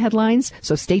continue with some headlines,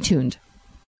 so stay tuned.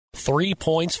 3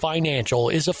 Points Financial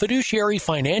is a fiduciary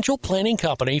financial planning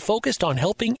company focused on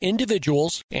helping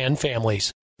individuals and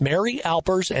families. Mary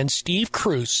Alpers and Steve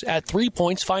Cruz at 3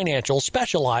 Points Financial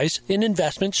specialize in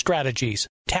investment strategies,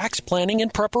 tax planning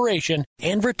and preparation,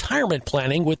 and retirement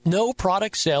planning with no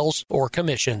product sales or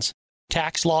commissions.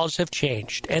 Tax laws have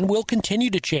changed and will continue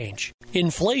to change.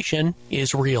 Inflation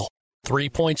is real. 3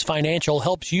 Points Financial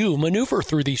helps you maneuver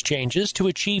through these changes to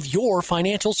achieve your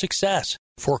financial success.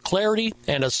 For clarity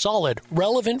and a solid,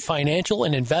 relevant financial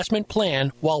and investment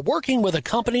plan while working with a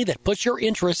company that puts your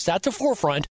interests at the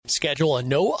forefront, schedule a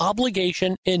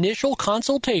no-obligation initial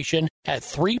consultation at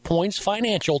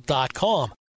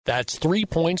 3pointsfinancial.com. That's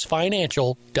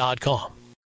 3pointsfinancial.com.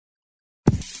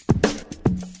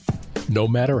 No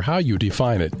matter how you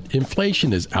define it,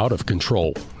 inflation is out of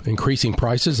control. Increasing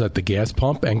prices at the gas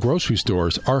pump and grocery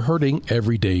stores are hurting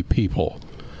everyday people.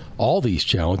 All these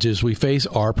challenges we face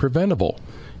are preventable.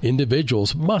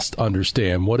 Individuals must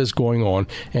understand what is going on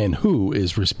and who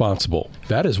is responsible.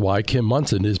 That is why Kim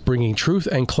Munson is bringing truth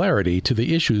and clarity to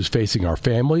the issues facing our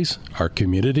families, our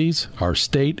communities, our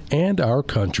state, and our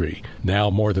country.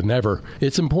 Now more than ever,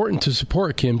 it's important to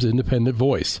support Kim's independent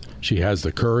voice. She has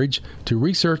the courage to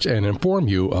research and inform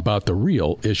you about the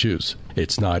real issues.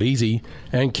 It's not easy,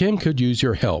 and Kim could use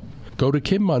your help. Go to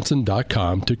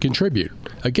KimMunson.com to contribute.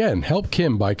 Again, help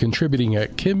Kim by contributing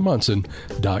at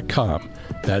KimMunson.com.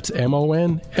 That's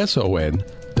MONSON.com.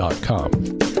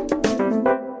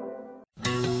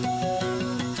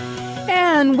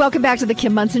 And welcome back to the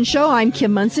Kim Munson Show. I'm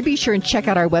Kim Munson. Be sure and check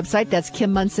out our website. That's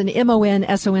Kim Munson,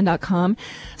 MONSON.com.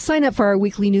 Sign up for our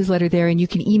weekly newsletter there, and you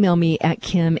can email me at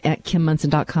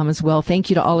kim@kimmunson.com as well. Thank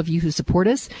you to all of you who support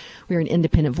us. We're an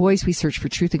independent voice. We search for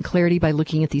truth and clarity by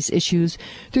looking at these issues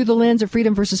through the lens of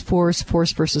freedom versus force,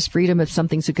 force versus freedom. If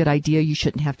something's a good idea, you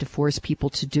shouldn't have to force people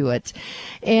to do it.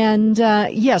 And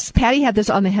yes, Patty had this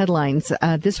on the headlines.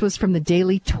 This was from the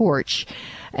Daily Torch.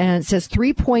 And it says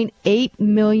 3.8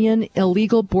 million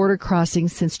illegal border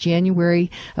crossings since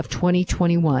January of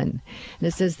 2021. And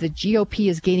it says the GOP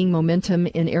is gaining momentum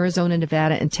in Arizona,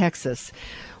 Nevada, and Texas.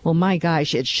 Well, my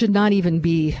gosh, it should not even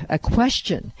be a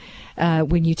question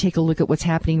when you take a look at what's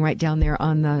happening right down there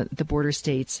on the border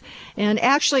states. And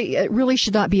actually, it really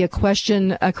should not be a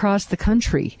question across the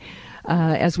country.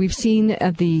 As we've seen,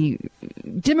 the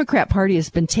Democrat Party has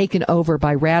been taken over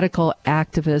by radical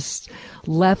activists,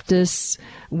 leftists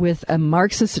with a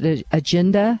Marxist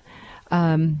agenda.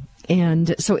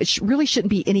 And so it really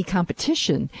shouldn't be any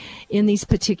competition in these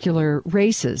particular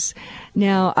races.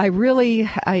 Now, I really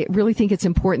think it's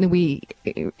important that we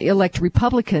elect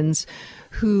Republicans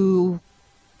who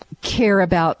care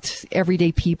about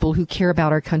everyday people, who care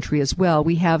about our country as well.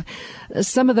 We have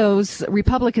some of those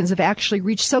Republicans have actually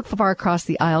reached so far across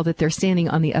the aisle that they're standing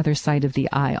on the other side of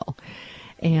the aisle.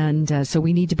 And so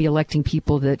we need to be electing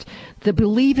people that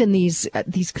believe in these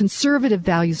conservative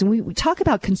values. And we talk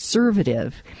about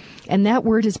conservative, and that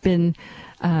word has been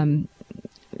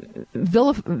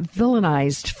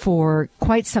villainized for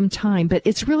quite some time, but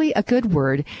it's really a good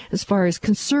word as far as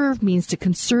conserve means to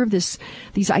conserve these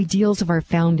ideals of our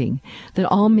founding, that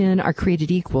all men are created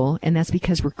equal, and that's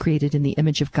because we're created in the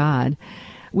image of God,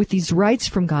 with these rights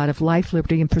from God of life,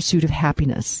 liberty, and pursuit of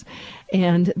happiness.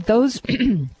 And those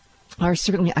are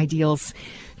certainly ideals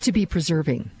to be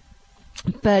preserving.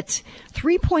 But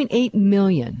 3.8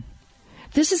 million,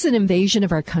 this is an invasion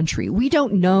of our country. We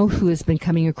don't know who has been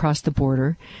coming across the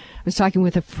border. I was talking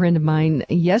with a friend of mine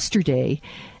yesterday,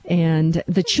 and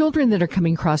the children that are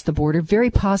coming across the border very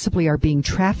possibly are being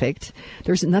trafficked.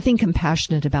 There's nothing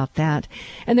compassionate about that.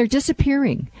 And they're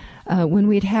disappearing. When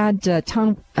we had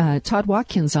Todd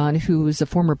Watkins on, who was a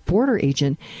former border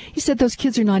agent, he said those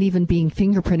kids are not even being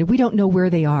fingerprinted. We don't know where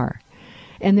they are.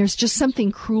 And there's just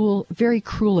something cruel, very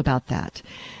cruel about that.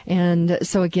 And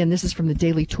so, again, this is from the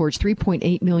Daily Torch,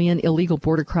 3.8 million illegal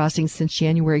border crossings since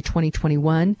January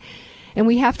 2021. And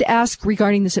we have to ask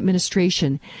regarding this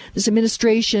administration. This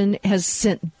administration has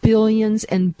sent billions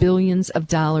and billions of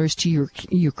dollars to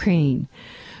Ukraine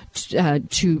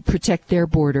to protect their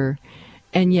border.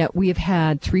 And yet we have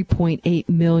had 3.8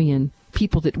 million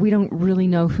people that we don't really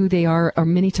know who they are or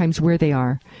many times where they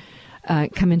are.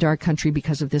 Come into our country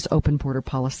because of this open border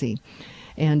policy.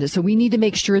 And so we need to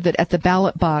make sure that at the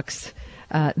ballot box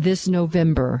this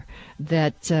November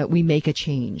that we make a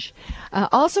change.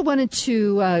 Also wanted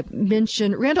to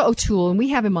mention Randall O'Toole, and we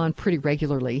have him on pretty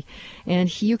regularly.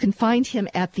 And you can find him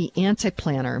at the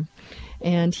Anti-Planner.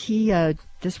 And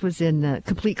this was in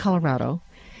Complete, Colorado.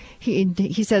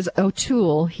 He says,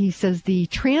 O'Toole, he says, the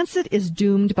transit is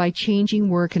doomed by changing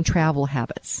work and travel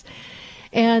habits.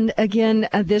 And again,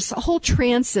 this whole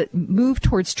move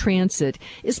towards transit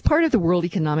is part of the World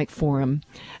Economic Forum.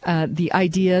 The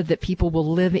idea that people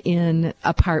will live in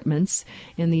apartments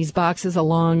in these boxes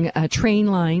along train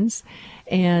lines,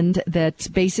 and that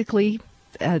basically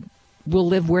we'll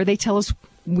live where they tell us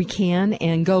we can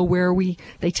and go where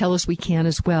they tell us we can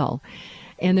as well.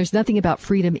 And there's nothing about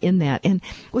freedom in that. And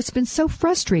what's been so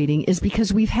frustrating is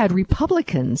because we've had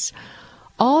Republicans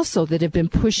also that have been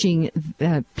pushing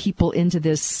people into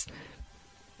this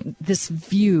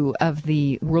view of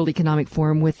the World Economic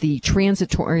Forum with the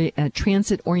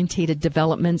transit-orientated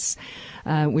developments,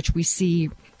 which we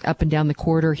see up and down the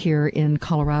corridor here in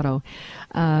Colorado.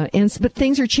 But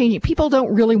things are changing. People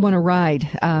don't really want to ride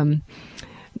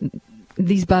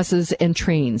these buses and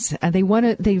trains. They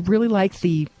really like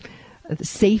the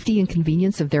safety and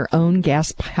convenience of their own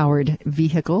gas-powered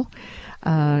vehicle.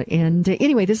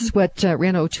 Anyway, this is what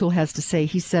Randall O'Toole has to say.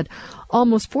 He said,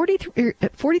 almost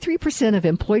 43% of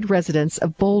employed residents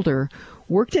of Boulder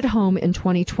worked at home in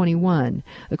 2021,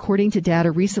 according to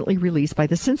data recently released by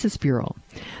the Census Bureau.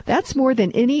 That's more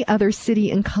than any other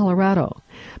city in Colorado.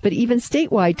 But even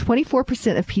statewide,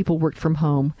 24% of people worked from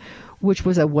home, which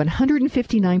was a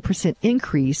 159%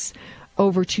 increase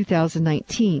over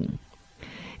 2019.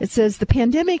 It says the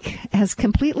pandemic has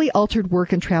completely altered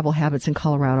work and travel habits in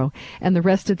Colorado and the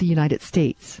rest of the United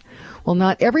States. While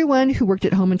not everyone who worked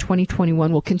at home in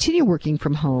 2021 will continue working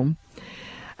from home,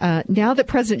 now that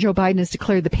President Joe Biden has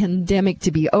declared the pandemic to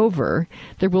be over,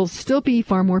 there will still be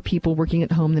far more people working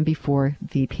at home than before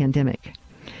the pandemic.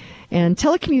 And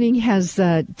telecommuting has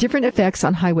different effects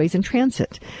on highways and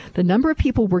transit. The number of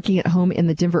people working at home in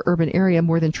the Denver urban area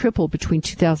more than tripled between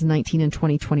 2019 and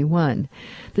 2021.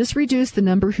 This reduced the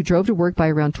number who drove to work by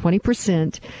around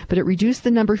 20%, but it reduced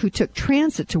the number who took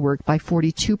transit to work by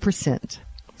 42%.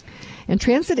 And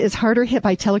transit is harder hit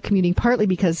by telecommuting partly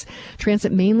because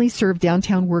transit mainly served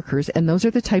downtown workers, and those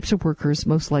are the types of workers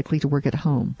most likely to work at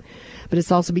home. But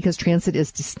it's also because transit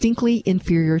is distinctly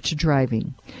inferior to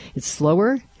driving. It's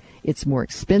slower. It's more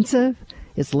expensive,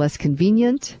 it's less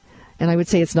convenient, and I would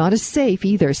say it's not as safe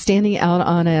either. Standing out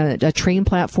on a train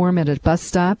platform at a bus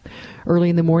stop early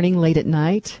in the morning, late at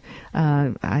night,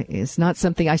 it's not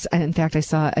something in fact, I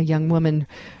saw a young woman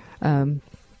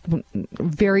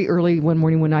very early one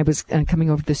morning when I was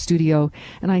coming over to the studio,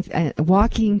 and I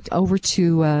walking over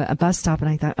to a bus stop, and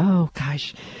I thought, oh,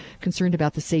 gosh, concerned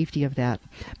about the safety of that.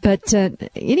 But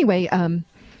anyway,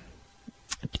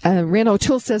 Randall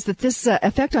O'Toole says that this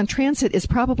effect on transit is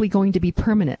probably going to be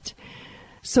permanent.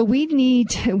 So we need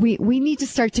to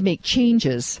start to make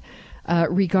changes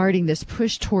regarding this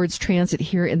push towards transit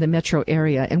here in the metro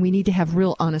area, and we need to have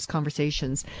real honest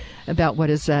conversations about what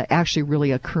is actually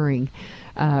really occurring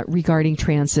regarding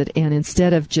transit. And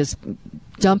instead of just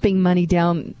dumping money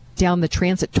down the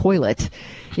transit toilet,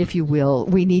 if you will,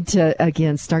 we need to,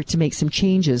 again, start to make some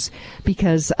changes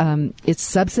because it's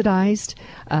subsidized.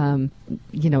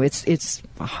 It's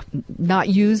not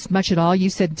used much at all. You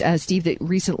said, Steve, that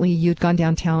recently you'd gone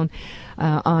downtown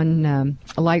on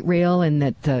a light rail and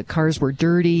that the cars were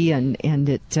dirty and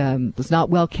it was not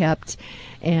well kept.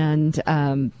 And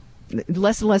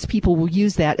less and less people will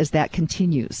use that as that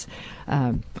continues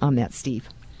on that, Steve.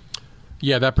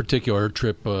 Yeah, that particular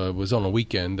trip was on a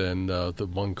weekend, and the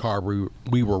one car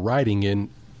we were riding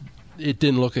in, it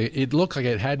looked like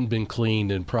it hadn't been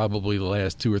cleaned in probably the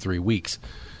last 2 or 3 weeks,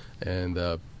 and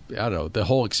I don't know, the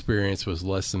whole experience was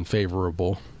less than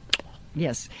favorable.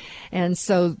 Yes, and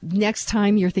so next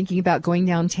time you're thinking about going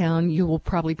downtown, you will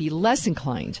probably be less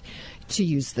inclined to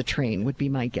use the train, would be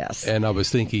my guess. And I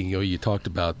was thinking, you talked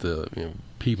about the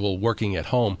people working at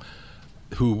home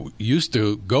who used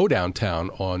to go downtown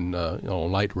on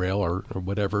light rail or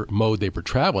whatever mode they were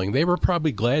traveling. They were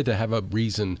probably glad to have a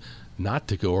reason not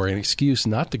to go or an excuse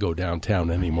not to go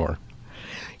downtown anymore.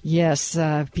 Yes,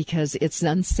 because it's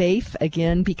unsafe,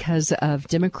 again, because of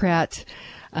Democrat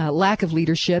lack of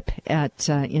leadership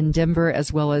in Denver,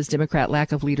 as well as Democrat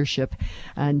lack of leadership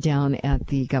down at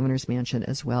the governor's mansion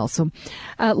as well. So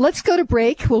let's go to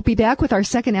break. We'll be back with our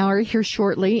second hour here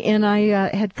shortly. And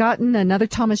I had gotten another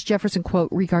Thomas Jefferson quote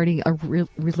regarding a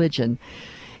religion.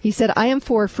 He said, "I am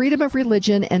for freedom of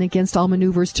religion and against all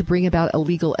maneuvers to bring about a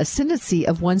legal ascendancy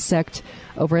of one sect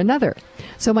over another."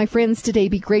 So, my friends, today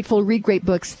be grateful, read great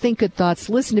books, think good thoughts,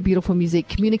 listen to beautiful music,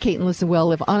 communicate and listen well,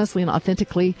 live honestly and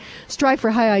authentically, strive for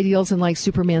high ideals, and like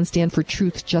Superman, stand for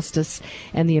truth, justice,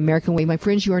 and the American way. My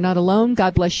friends, you are not alone.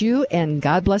 God bless you, and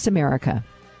God bless America.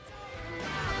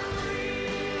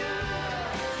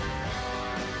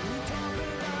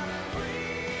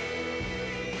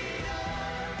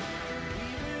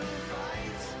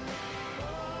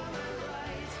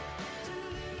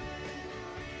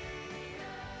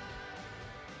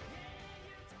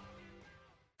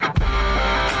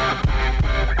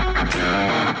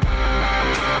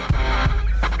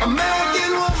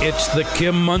 It's the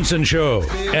Kim Munson Show,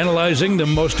 analyzing the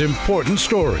most important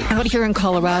story. Out here in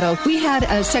Colorado, we had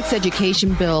a sex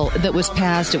education bill that was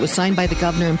passed. It was signed by the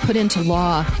governor and put into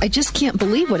law. I just can't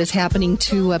believe what is happening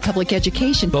to public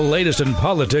education. The latest in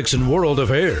politics and world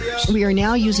affairs. We are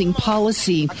now using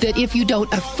policy that if you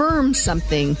don't affirm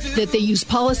something, that they use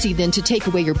policy then to take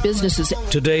away your businesses.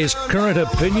 Today's current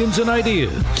opinions and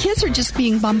ideas. Kids are just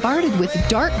being bombarded with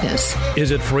darkness.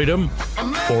 Is it freedom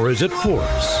or is it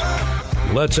force?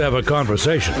 Let's have a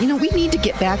conversation. We need to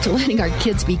get back to letting our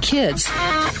kids be kids.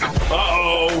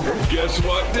 Uh-oh. Guess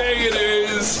what day it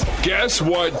is? Guess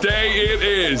what day it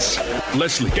is?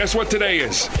 Leslie, guess what today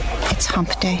is? It's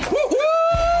hump day. Woo-hoo!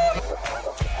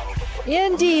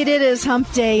 Indeed, it is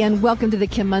hump day, and welcome to the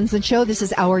Kim Munson Show. This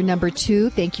is hour number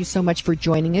 2. Thank you so much for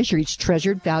joining us. You're each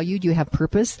treasured, valued. You have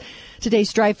purpose. Today,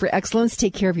 strive for excellence.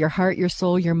 Take care of your heart, your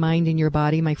soul, your mind, and your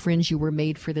body. My friends, you were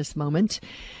made for this moment.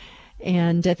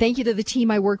 And thank you to the team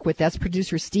I work with. That's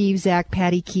producer Steve, Zach,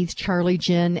 Patty, Keith, Charlie,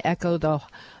 Jen, Echo, the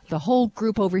whole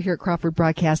group over here at Crawford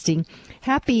Broadcasting.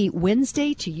 Happy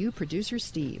Wednesday to you, producer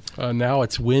Steve. Now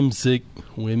it's whimsic.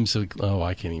 Oh,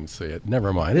 I can't even say it.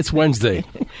 Never mind. It's Wednesday.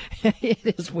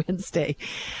 It is Wednesday.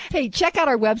 Hey, check out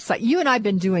our website. You and I have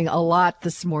been doing a lot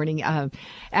this morning.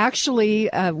 Actually,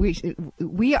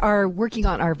 we are working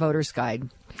on our voter's guide.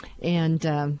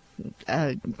 And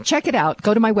check it out.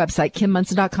 Go to my website,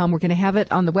 KimMunson.com. We're going to have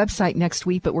it on the website next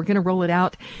week, but we're going to roll it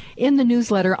out in the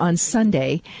newsletter on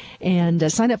Sunday.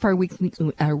 And sign up for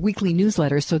our weekly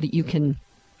newsletter so that you can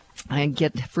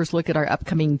get first look at our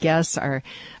upcoming guests, our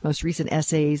most recent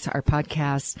essays, our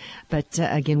podcasts. But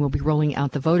again, we'll be rolling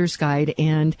out the voter's guide.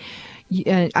 And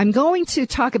I'm going to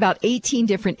talk about 18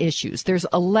 different issues. There's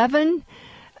 11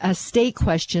 state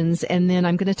questions, and then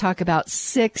I'm going to talk about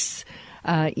 6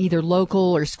 either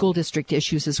local or school district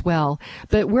issues as well.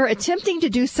 But we're attempting to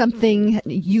do something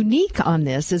unique on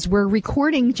this, as we're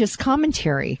recording just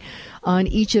commentary on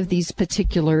each of these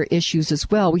particular issues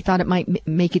as well. We thought it might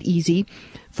make it easy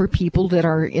for people that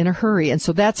are in a hurry. And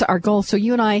so that's our goal. So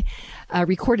you and I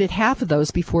recorded half of those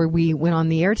before we went on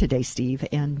the air today, Steve,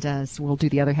 and so we'll do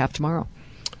the other half tomorrow.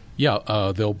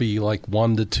 Yeah, they'll be like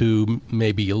 1 to 2,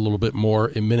 maybe a little bit more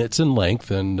in minutes in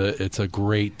length, and it's a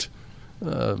great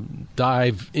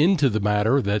dive into the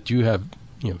matter that you have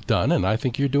done, and I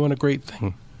think you're doing a great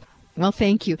thing. Well,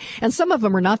 thank you. And some of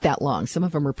them are not that long. Some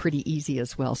of them are pretty easy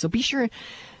as well. So be sure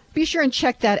and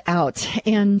check that out.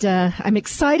 And I'm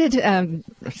excited.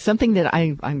 Something that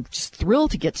I'm just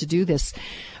thrilled to get to do this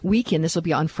weekend. This will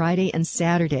be on Friday and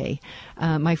Saturday.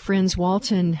 My friends Walt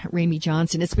and Ramey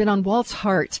Johnson, it's been on Walt's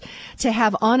heart to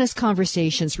have honest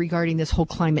conversations regarding this whole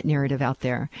climate narrative out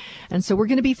there. And so we're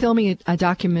going to be filming a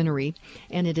documentary,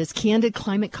 and it is Candid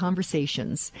Climate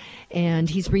Conversations. And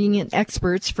he's bringing in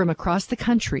experts from across the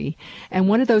country. And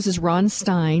one of those is Ron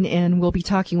Stein, and we'll be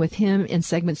talking with him in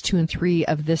segments 2 and 3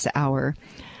 of this hour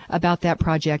about that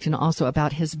project and also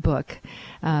about his book.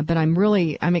 But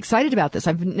I'm excited about this.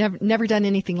 I've never done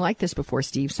anything like this before,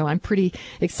 Steve. So I'm pretty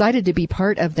excited to be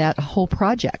part of that whole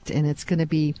project. And it's going to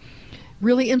be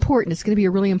really important. It's going to be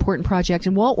a really important project.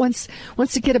 And Walt wants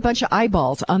to get a bunch of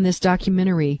eyeballs on this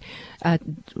documentary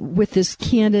with this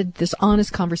candid, this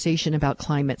honest conversation about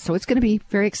climate. So it's going to be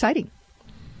very exciting.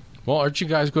 Well, aren't you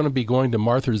guys going to be going to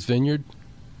Martha's Vineyard?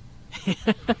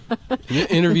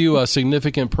 Interview a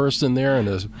significant person there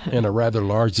in a rather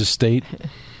large estate.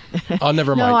 Oh,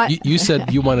 never mind. You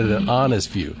said you wanted an honest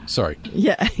view. Sorry.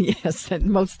 Yeah, yes,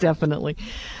 most definitely.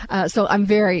 So I'm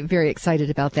very, very excited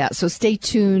about that. So stay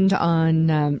tuned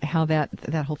on how that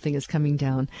whole thing is coming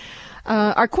down.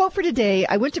 Our quote for today,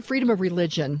 I went to Freedom of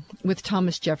Religion with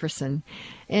Thomas Jefferson,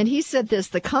 and he said this: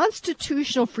 the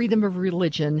constitutional freedom of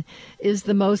religion is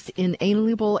the most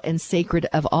inalienable and sacred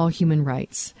of all human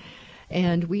rights.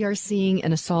 And we are seeing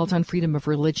an assault on freedom of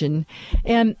religion.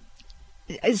 And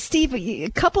Steve, a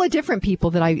couple of different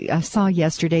people that I saw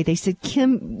yesterday, they said,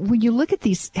 Kim, when you look at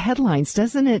these headlines,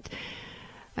 doesn't it,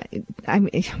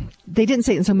 they didn't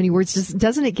say it in so many words,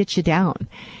 doesn't it get you down?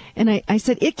 And I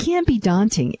said, it can be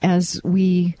daunting as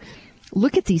we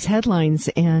look at these headlines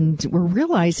and we're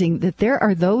realizing that there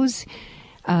are those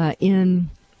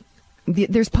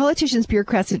there's politicians,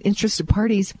 bureaucrats, and interested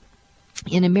parties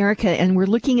in America, and we're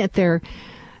looking at their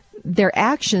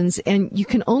actions, and you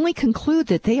can only conclude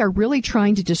that they are really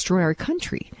trying to destroy our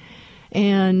country.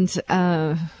 And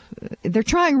they're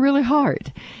trying really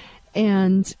hard.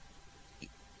 And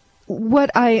what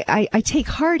I take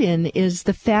heart in is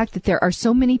the fact that there are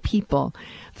so many people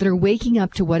that are waking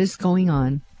up to what is going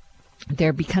on.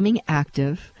 They're becoming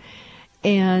active.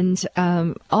 And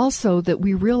also that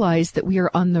we realize that we are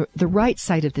on the right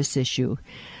side of this issue.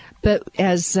 But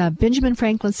as Benjamin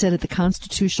Franklin said at the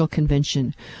Constitutional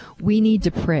Convention, we need to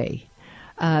pray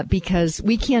because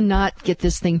we cannot get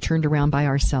this thing turned around by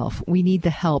ourselves. We need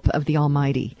the help of the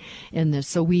Almighty in this.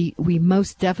 So we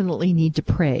most definitely need to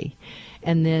pray.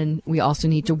 And then we also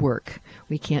need to work.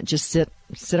 We can't just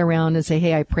sit around and say,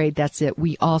 hey, I prayed, that's it.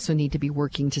 We also need to be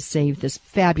working to save this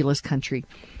fabulous country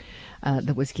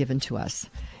that was given to us.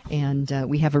 And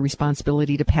we have a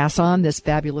responsibility to pass on this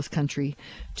fabulous country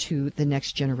to the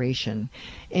next generation.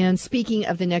 And speaking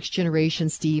of the next generation,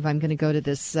 Steve, I'm going to go to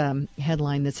this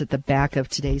headline that's at the back of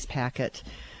today's packet.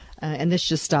 And this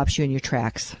just stops you in your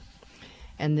tracks.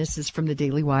 And this is from the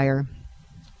Daily Wire.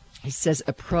 It says,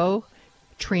 a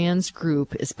pro-trans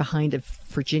group is behind a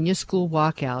Virginia school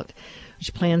walkout,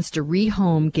 which plans to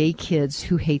rehome gay kids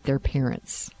who hate their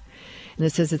parents. And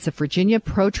it says it's a Virginia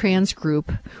pro-trans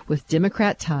group with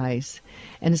Democrat ties.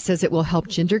 And it says it will help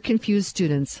gender-confused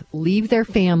students leave their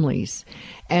families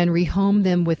and rehome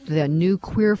them with the new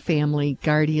queer family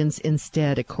guardians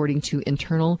instead, according to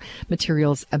internal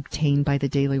materials obtained by the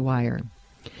Daily Wire.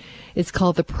 It's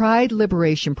called the Pride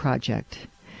Liberation Project.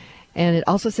 And it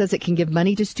also says it can give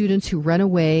money to students who run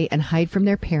away and hide from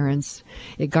their parents.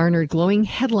 It garnered glowing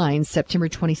headlines September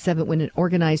 27 when it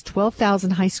organized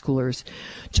 12,000 high schoolers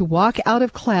to walk out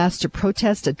of class to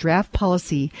protest a draft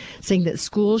policy saying that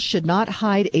schools should not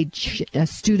hide a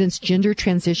student's gender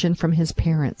transition from his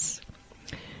parents.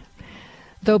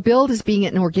 Though billed as being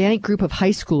an organic group of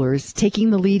high schoolers, taking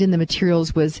the lead in the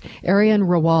materials was Ariane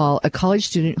Rawal, a college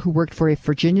student who worked for a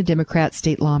Virginia Democrat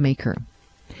state lawmaker.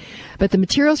 But the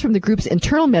materials from the group's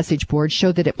internal message board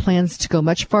show that it plans to go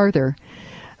much further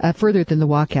than the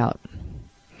walkout.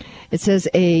 It says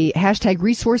a hashtag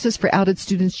resources for outed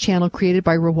students channel created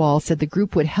by Rawal said the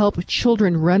group would help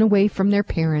children run away from their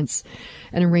parents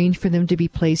and arrange for them to be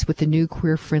placed with the new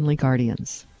queer-friendly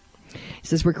guardians. It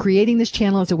says we're creating this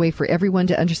channel as a way for everyone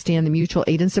to understand the mutual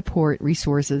aid and support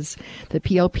resources that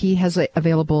PLP has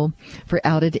available for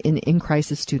outed and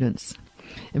in-crisis students.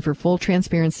 And for full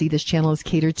transparency, this channel is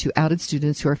catered to outed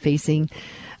students who are facing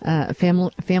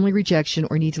family rejection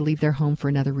or need to leave their home for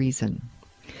another reason.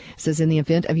 It says in the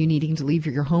event of you needing to leave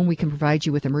your home, we can provide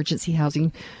you with emergency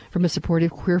housing from a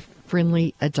supportive,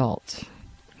 queer-friendly adult.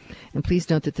 And please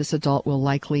note that this adult will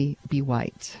likely be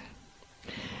white.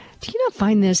 Do you not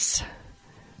find this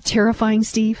terrifying,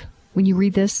 Steve, when you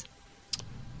read this?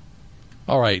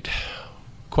 All right.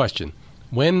 Question.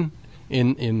 When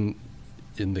in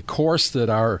the course that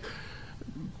our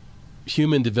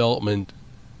human development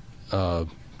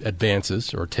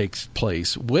advances or takes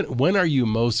place, when are you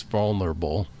most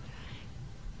vulnerable?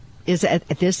 Is at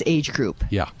this age group.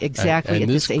 Yeah. Exactly, and at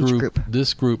this age group.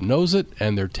 This group knows it,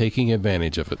 and they're taking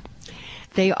advantage of it.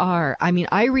 They are. I mean,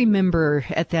 I remember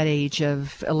at that age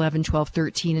of 11, 12,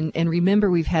 13, and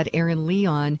remember we've had Erin Lee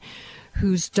on,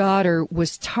 whose daughter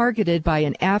was targeted by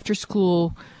an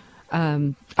after-school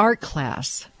art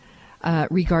class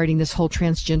regarding this whole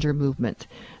transgender movement.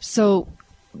 So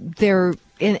they're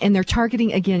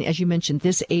targeting, again, as you mentioned,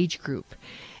 this age group.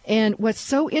 And what's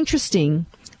so interesting,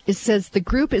 it says the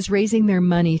group is raising their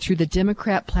money through the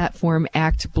Democrat platform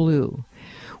Act Blue,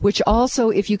 which also,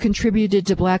 if you contributed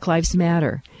to Black Lives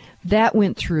Matter, that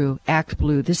went through Act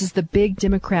Blue. This is the big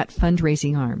Democrat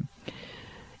fundraising arm.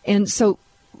 And so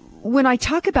when I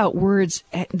talk about words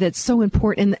that's so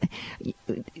important,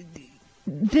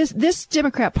 this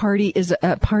Democrat Party is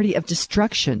a party of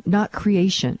destruction, not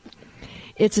creation.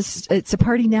 It's a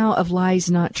party now of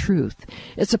lies, not truth.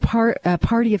 It's a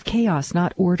party of chaos,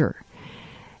 not order.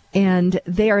 And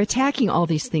they are attacking all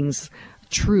these things,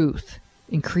 truth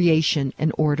and creation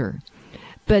and order.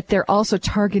 But they're also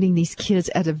targeting these kids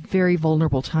at a very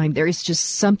vulnerable time. There is just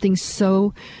something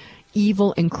so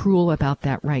evil and cruel about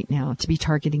that right now, to be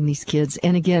targeting these kids.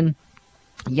 And again,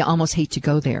 you almost hate to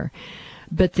go there.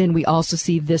 But then we also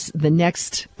see the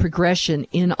next progression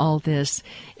in all this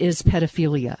is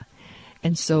pedophilia.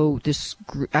 And so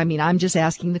I'm just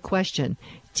asking the question,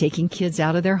 taking kids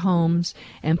out of their homes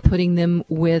and putting them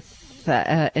with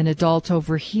an adult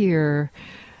over here.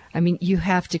 I mean, you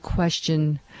have to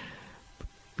question,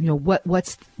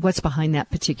 what's behind that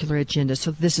particular agenda.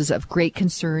 So this is of great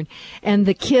concern. And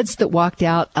the kids that walked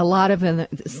out,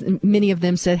 many of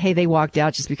them said, hey, they walked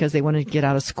out just because they wanted to get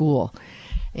out of school.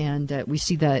 And we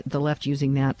see the left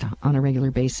using that on a regular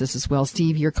basis as well.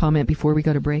 Steve, your comment before we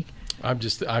go to break? I'm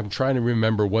trying to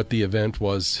remember what the event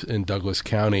was in Douglas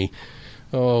County,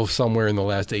 somewhere in the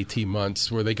last 18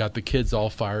 months, where they got the kids all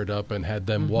fired up and had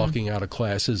them walking out of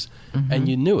classes. And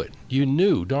you knew it. You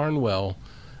knew darn well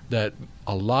that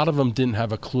a lot of them didn't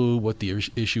have a clue what the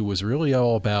issue was really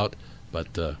all about.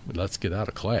 But let's get out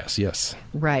of class, yes.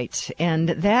 Right. And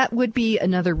that would be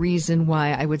another reason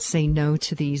why I would say no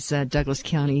to these Douglas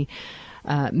County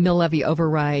mill levy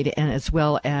override, and as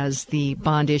well as the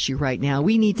bond issue right now.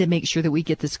 We need to make sure that we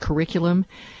get this curriculum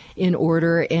in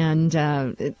order, and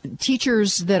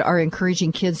teachers that are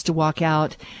encouraging kids to walk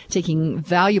out, taking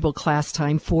valuable class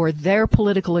time for their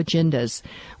political agendas.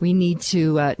 We need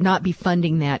to not be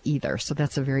funding that either. So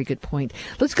that's a very good point.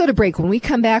 Let's go to break. When we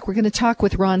come back, we're going to talk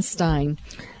with Ron Stein.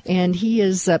 And he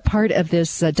is part of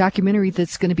this documentary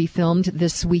that's going to be filmed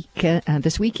this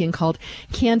weekend called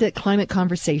Candid Climate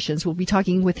Conversations. We'll be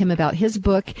talking with him about his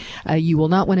book. You will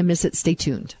not want to miss it. Stay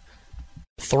tuned.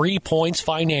 3 Points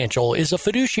Financial is a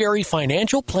fiduciary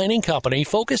financial planning company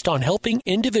focused on helping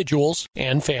individuals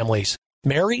and families.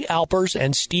 Mary Alpers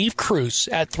and Steve Cruz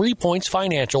at 3 Points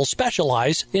Financial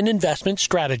specialize in investment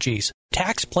strategies,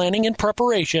 tax planning and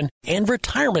preparation, and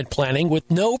retirement planning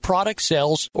with no product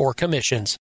sales or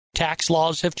commissions. Tax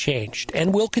laws have changed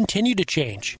and will continue to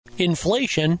change.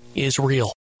 Inflation is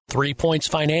real. 3 Points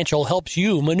Financial helps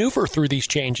you maneuver through these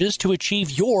changes to achieve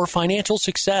your financial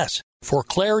success. For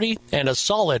clarity and a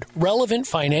solid, relevant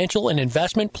financial and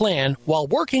investment plan while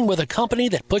working with a company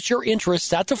that puts your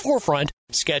interests at the forefront,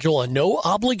 schedule a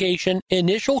no-obligation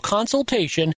initial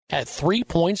consultation at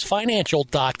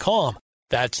 3pointsfinancial.com.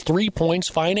 That's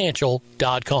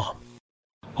 3pointsfinancial.com.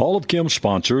 All of Kim's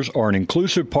sponsors are an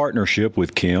inclusive partnership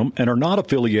with Kim and are not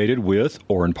affiliated with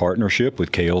or in partnership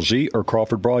with KLZ or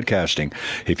Crawford Broadcasting.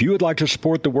 If you would like to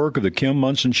support the work of the Kim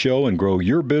Monson Show and grow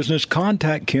your business,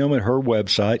 contact Kim at her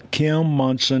website,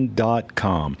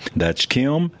 kimmonson.com. That's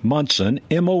Kim Monson,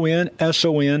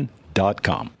 MONSON.com.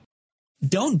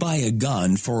 Don't buy a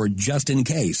gun for just in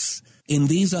case. In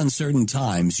these uncertain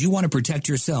times, you want to protect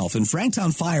yourself, and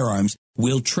Franktown Firearms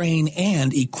will train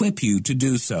and equip you to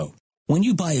do so. When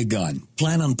you buy a gun,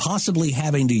 plan on possibly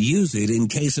having to use it in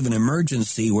case of an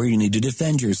emergency where you need to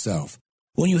defend yourself.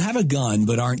 When you have a gun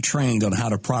but aren't trained on how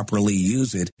to properly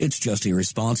use it, it's just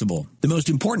irresponsible. The most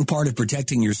important part of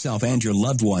protecting yourself and your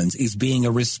loved ones is being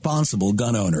a responsible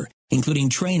gun owner, including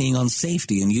training on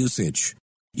safety and usage.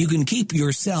 You can keep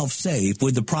yourself safe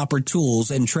with the proper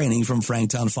tools and training from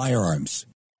Franktown Firearms.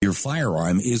 Your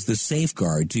firearm is the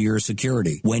safeguard to your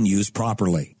security when used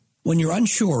properly. When you're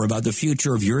unsure about the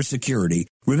future of your security,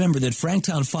 remember that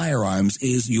Franktown Firearms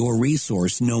is your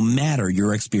resource no matter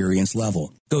your experience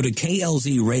level. Go to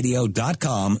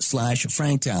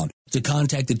klzradio.com/Franktown to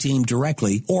contact the team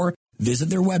directly or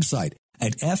visit their website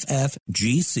at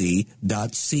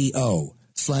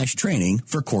ffgc.co/training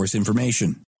for course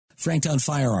information. Franktown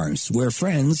Firearms, where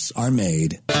friends are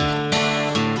made.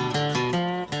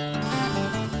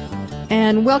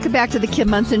 And welcome back to the Kim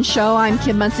Munson Show. I'm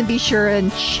Kim Munson. Be sure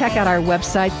and check out our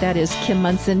website. That is Kim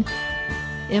Munson,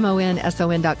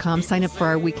 MONSON.com. Sign up for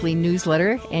our weekly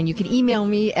newsletter. And you can email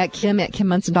me at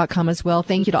kim@kimmunson.com as well.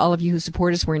 Thank you to all of you who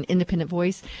support us. We're an independent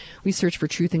voice. We search for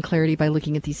truth and clarity by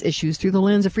looking at these issues through the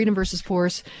lens of freedom versus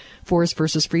force, force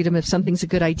versus freedom. If something's a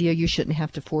good idea, you shouldn't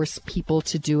have to force people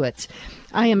to do it.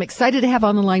 I am excited to have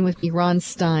on the line with me Ron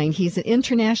Stein. He's an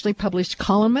internationally published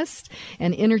columnist,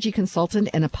 an energy consultant,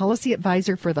 and a policy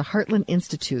advisor for the Heartland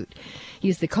Institute. He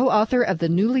is the co-author of the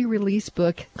newly released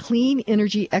book, Clean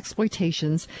Energy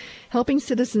Exploitations, helping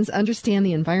citizens understand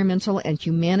the environmental and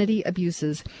humanity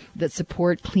abuses that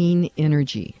support clean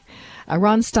energy.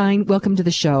 Ron Stein, welcome to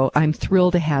the show. I'm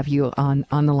thrilled to have you on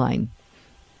the line.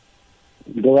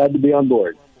 Glad to be on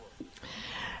board.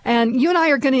 And you and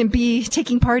I are going to be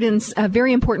taking part in a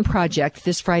very important project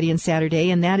this Friday and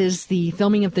Saturday, and that is the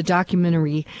filming of the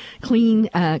documentary Clean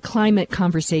Climate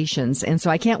Conversations. And so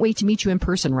I can't wait to meet you in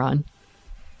person, Ron.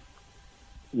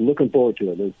 Looking forward to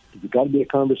it. There's got to be a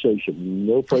conversation.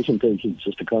 No presentation,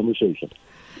 just a conversation.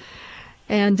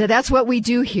 And that's what we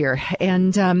do here.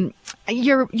 And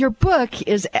your book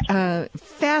is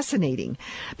fascinating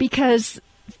because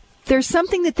there's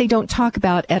something that they don't talk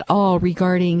about at all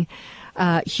regarding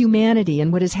humanity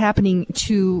and what is happening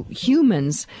to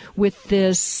humans with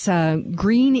this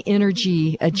green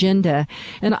energy agenda.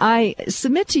 And I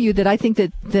submit to you that I think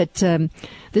that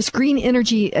this green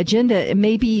energy agenda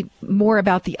may be more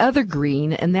about the other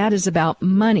green, and that is about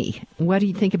money. What do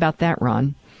you think about that,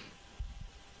 Ron?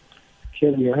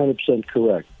 Kim, you're 100%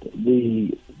 correct.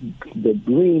 The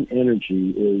green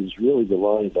energy is really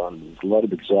reliant on a lot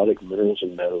of exotic minerals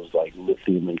and metals like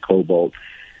lithium and cobalt,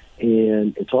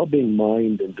 and it's all being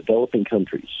mined in developing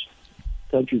countries.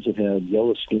 Countries that have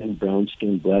yellow skin, brown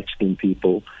skin, black skin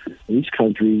people. These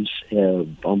countries have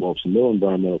almost no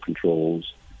environmental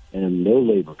controls and no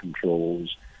labor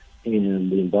controls,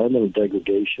 and the environmental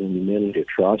degradation and humanity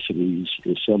atrocities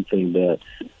is something that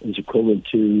is equivalent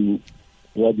to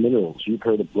blood minerals. You've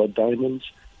heard of blood diamonds?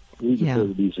 We've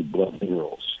heard of these as blood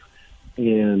minerals.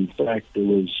 And in fact, it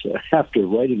was after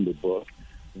writing the book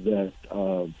that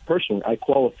personally I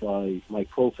qualify my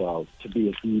profile to be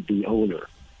an EV owner.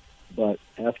 But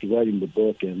after writing the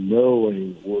book and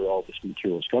knowing where all this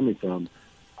material is coming from,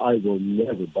 I will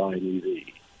never buy an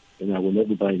EV. And I will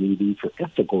never buy an EV for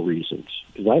ethical reasons,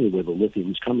 because I know where the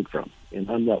lithium is coming from. And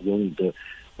I'm not willing to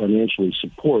financially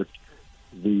support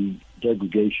the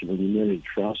degradation of humanity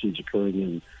atrocities occurring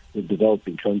in the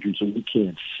developing countries that we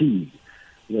can't see.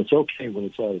 You know, it's okay when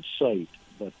it's out of sight,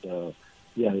 but to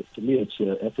me it's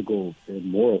an ethical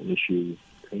and moral issue.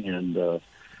 And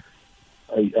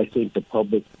I think the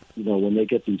public, when they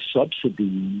get these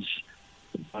subsidies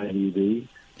to buy an EV,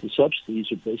 the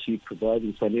subsidies are basically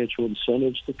providing financial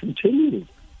incentives to continue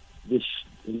this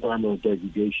environmental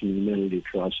degradation and humanity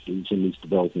atrocities in these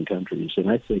developing countries. And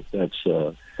I think that's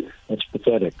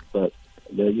pathetic. But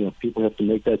people have to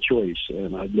make that choice,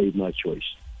 and I've made my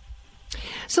choice.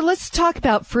 So let's talk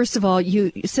about, first of all,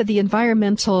 you said the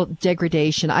environmental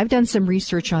degradation. I've done some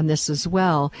research on this as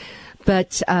well.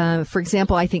 But, for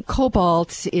example, I think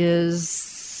cobalt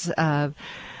is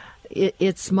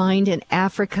it's mined in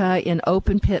Africa in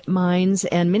open pit mines,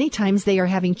 and many times they are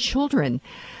having children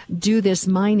do this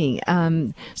mining.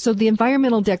 So the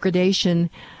environmental degradation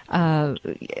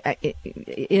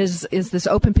is this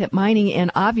open pit mining,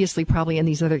 and obviously probably in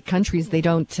these other countries they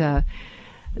don't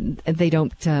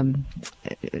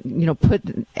put,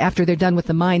 after they're done with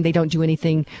the mine, they don't do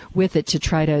anything with it to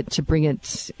try to bring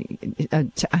it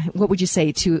what would you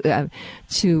say, to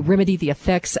remedy the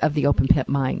effects of the open pit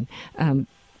mine.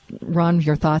 Ron,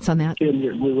 your thoughts on that? Kim,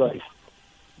 you're right.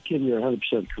 Kim, you're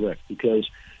 100% correct, because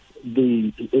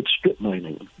it's strip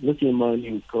mining, lithium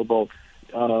mining, cobalt.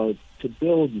 To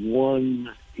build one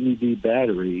EV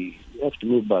battery, you have to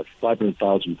move about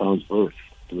 500,000 pounds of earth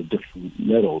to the different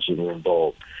metals that are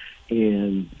involved.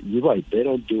 And you're right, they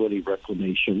don't do any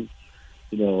reclamation.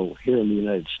 Here in the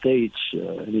United States,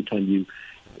 anytime you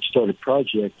start a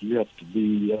project, you have to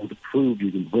be able to prove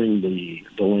you can bring the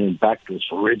land back to its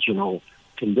original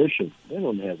condition. They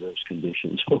don't have those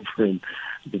conditions over in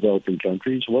developing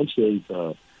countries. Once they've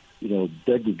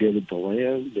degraded the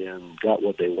land and got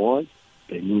what they want,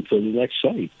 they move to the next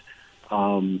site.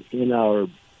 In our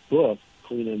book,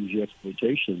 Clean Energy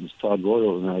Exploitations, Todd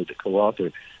Royal and I, the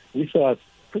co-author, we thought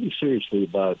pretty seriously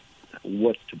about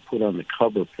what to put on the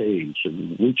cover page,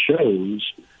 and we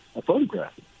chose a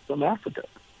photograph from Africa.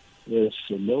 It's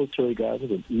a military guy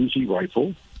with an Uzi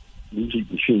rifle, Uzi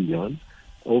machine gun,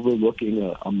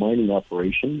 overlooking a mining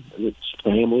operation. It's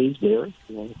families there,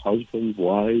 husbands,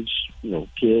 wives,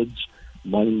 kids,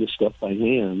 mining this stuff by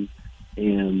hand,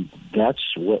 and that's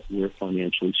what we're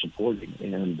financially supporting.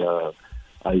 And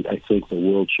I think the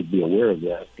world should be aware of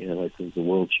that, and I think the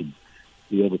world should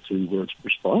be able to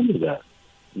respond to that.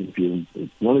 If you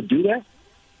want to do that,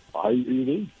 buy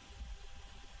EV.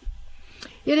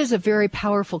 It is a very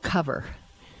powerful cover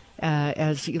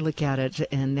as you look at it,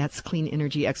 and that's Clean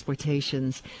Energy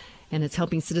Exploitations. And it's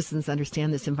helping citizens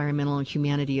understand this environmental and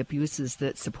humanity abuses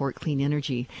that support clean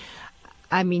energy.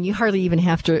 I mean, you hardly even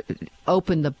have to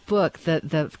open the book.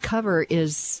 The cover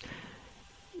is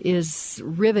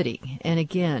riveting. And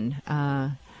again,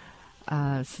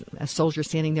 a soldier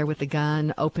standing there with a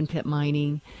gun, open pit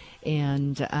mining,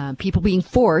 and people being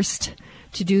forced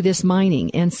to do this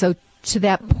mining. And so to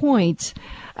that point,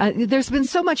 there's been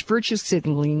so much virtue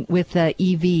signaling with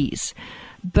EVs.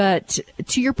 But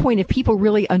to your point, if people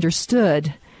really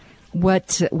understood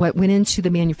what went into the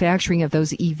manufacturing of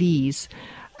those EVs,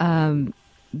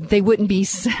 they wouldn't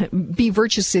be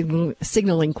virtue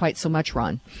signaling quite so much,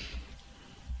 Ron.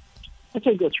 I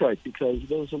think that's right, because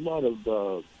there's a lot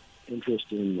of interest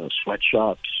in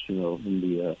sweatshops,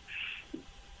 in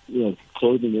the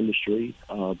clothing industry,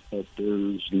 but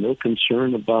there's no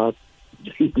concern about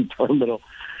the environmental,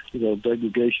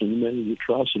 degradation and many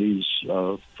atrocities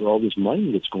for all this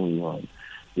mining that's going on.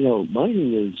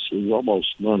 Mining is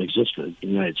almost non-existent in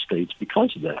the United States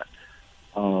because of that.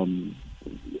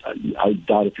 I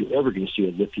doubt if you're ever going to see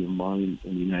a lithium mine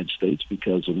in the United States,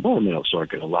 because environmentalists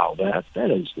aren't going to allow that. That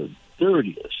is the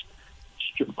dirtiest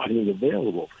strip mining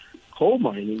available. Coal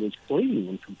mining is clean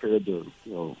when compared to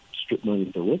strip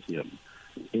mining for lithium,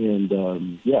 and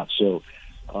so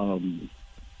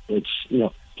it's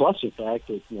plus the fact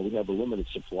that we have a limited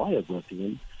supply of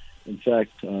lithium. In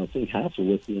fact, I think half of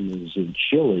lithium is in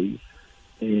Chile,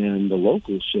 and the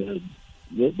locals said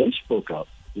that they spoke up,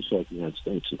 just like the United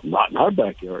States. It's not in our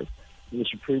backyard. And the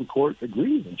Supreme Court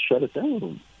agreed and shut it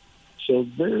down. So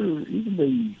even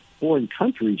the foreign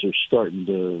countries are starting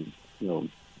to,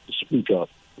 speak up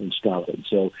and stop it.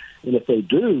 So, and if they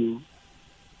do,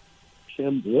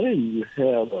 Tim, then you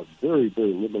have a very,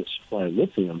 very limited supply of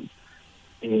lithium,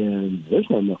 and there's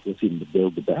not enough lithium to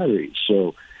build the batteries.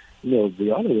 So,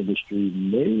 the auto industry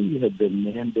may have been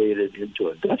mandated into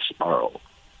a death spiral.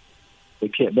 They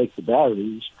can't make the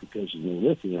batteries because of the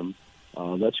lithium.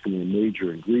 That's going to be a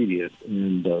major ingredient,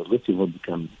 and lithium will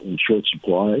become in short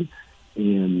supply.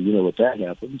 And what that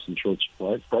happens in short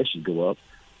supply, prices go up,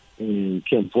 and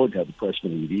can't afford to have the price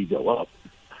of an EV go up.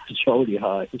 It's already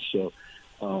high. So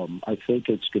I think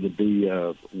it's going to be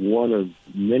one of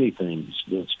many things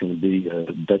that's going to be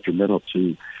detrimental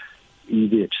to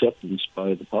EV acceptance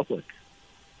by the public.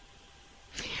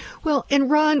 Well, and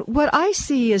Ron, what I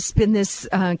see has been this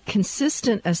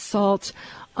consistent assault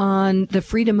on the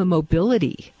freedom of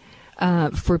mobility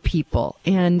for people.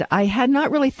 And I had not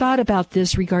really thought about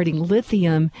this regarding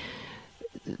lithium.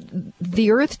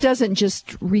 The earth doesn't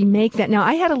just remake that. Now,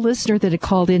 I had a listener that had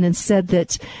called in and said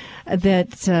that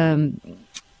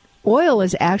oil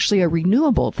is actually a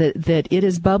renewable, that it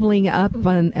is bubbling up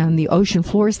on the ocean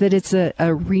floors, that it's a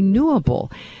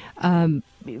renewable.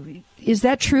 Is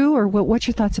that true, or what's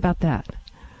your thoughts about that?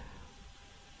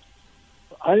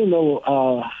 I don't know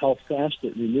how fast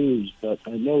it renews, but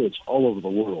I know it's all over the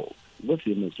world.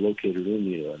 Lithium is located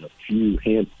only in a few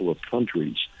handful of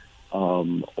countries.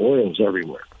 Oil is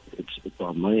everywhere. It's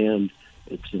on land.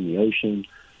 It's in the ocean.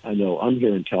 I know I'm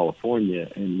here in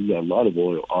California, and we got a lot of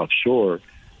oil offshore.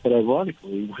 But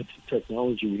ironically, with the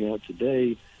technology we have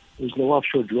today, there's no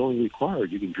offshore drilling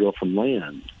required. You can drill from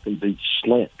land. They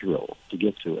slant drill to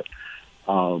get to it.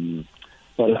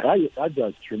 But I've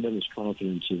got tremendous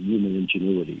confidence in human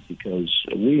ingenuity, because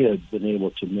we have been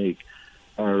able to make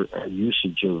our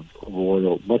usage of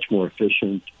oil much more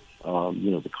efficient.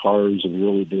 The cars in the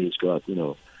early days got,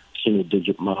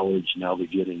 single-digit mileage. Now they're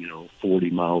getting, 40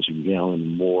 miles a gallon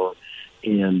and more.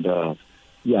 And,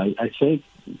 I think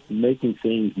making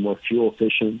things more fuel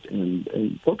efficient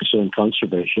and focusing on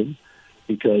conservation,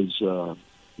 because, oil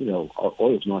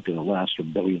is not going to last for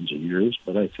billions of years,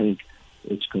 but I think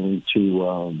it's going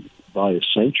to buy us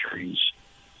centuries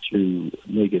to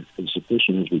make it as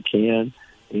efficient as we can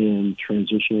and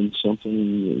transition into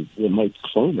something that might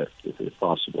clone it if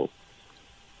possible.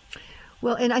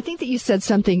 Well, and I think that you said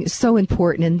something so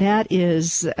important, and that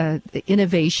is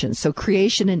innovation. So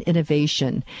creation and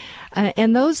innovation.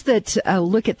 And those that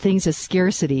look at things as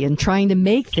scarcity and trying to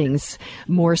make things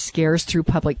more scarce through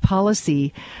public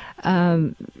policy,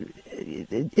 that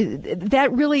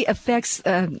really affects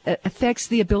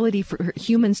the ability for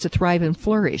humans to thrive and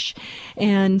flourish.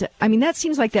 And I mean, that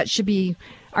seems like that should be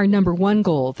our number one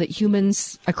goal, that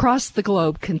humans across the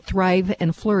globe can thrive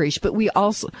and flourish. But we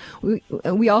also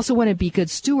want to be good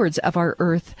stewards of our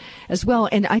earth as well.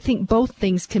 And I think both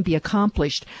things can be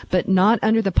accomplished, but not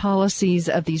under the policies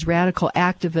of these radical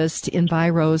activists,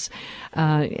 enviros,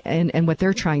 and what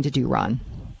they're trying to do, Ron.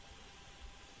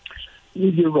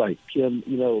 You're right, Kim.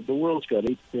 You know, the world's got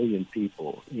 8 billion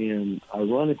people, and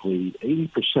ironically,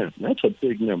 80%, that's a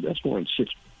big number. That's more than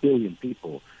 6 billion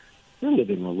people. They're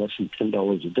living on less than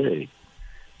 $10 a day.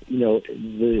 You know,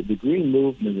 the green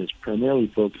movement is primarily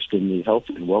focused in the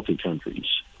healthy and wealthy countries,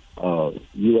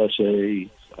 USA,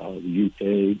 the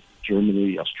UK,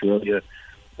 Germany, Australia.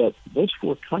 But those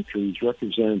 4 countries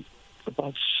represent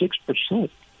about 6%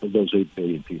 of those 8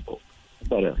 billion people,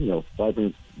 about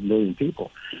 500 million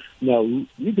people. Now,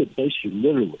 you could basically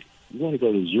literally, you want to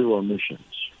go to zero emissions.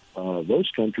 Those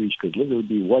countries could literally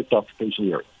be wiped off the face of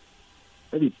the earth.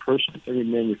 Every person, every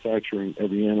manufacturing,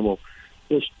 every animal,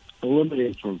 just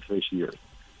eliminated from the face of the earth.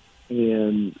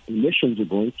 And emissions are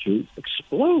going to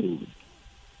explode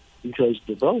because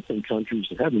developing countries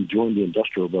that haven't joined the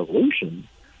Industrial Revolution,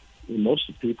 and most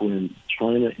of the people in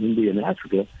China, India, and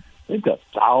Africa, they've got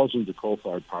thousands of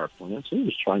coal-fired power plants. They're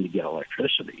just trying to get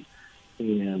electricity.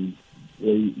 And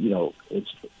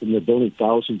they're building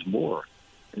thousands more.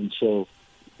 And so,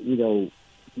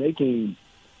 making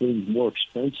things more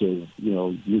expensive,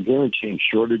 you're guaranteeing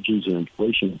shortages and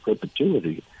inflation in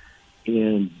perpetuity.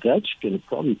 And that's going to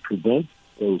probably prevent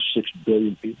those 6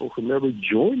 billion people from ever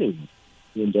joining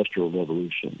the Industrial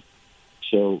Revolution.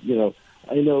 So,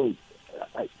 I know,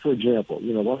 for example,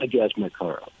 when I gas my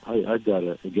car up, I've got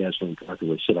a gasoline car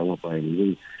because I said I won't buy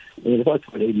any. And if I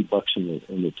put $80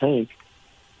 in the tank,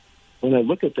 when I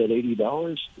look at that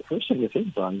 $80, the first thing I think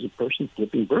about is a person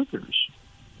flipping burgers.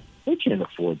 They can't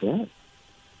afford that.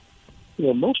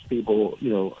 Most people,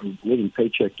 are living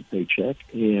paycheck to paycheck,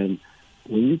 and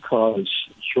when you cause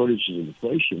shortages and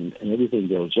inflation and everything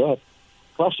goes up,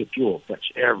 cost of fuel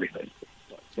affects everything.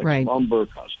 Affects right. Lumber,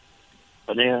 cost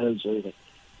of bananas, everything.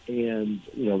 And,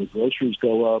 the groceries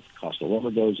go up, cost of lumber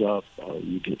goes up,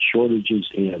 you get shortages,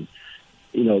 and,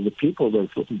 the people that are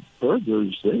flipping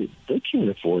burgers, they can't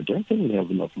afford that. They don't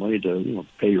have enough money to,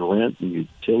 pay your rent and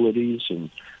utilities and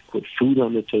put food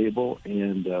on the table,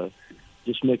 and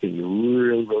just making it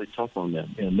really, really tough on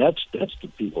them. And that's the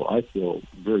people I feel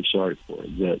very sorry for,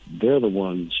 that they're the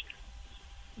ones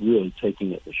really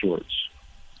taking it the shorts,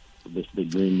 this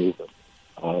big green movement,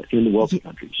 in the wealthy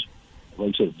countries.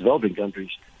 Like I said, developing countries,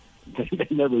 they may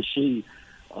never see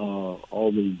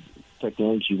all the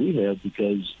technology we have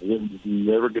because they're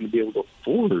never going to be able to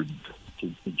afford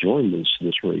to join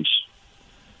this race.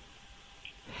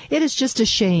 It is just a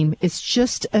shame. It's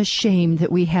just a shame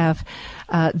that we have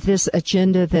this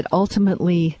agenda that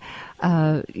ultimately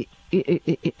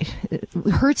it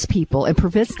hurts people and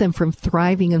prevents them from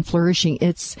thriving and flourishing.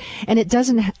 It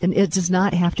does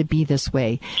not have to be this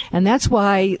way. And that's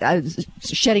why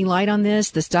shedding light on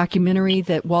this documentary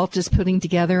that Walt is putting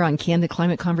together on Candid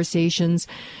Climate Conversations,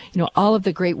 all of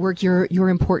the great work, your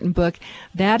important book,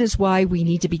 that is why we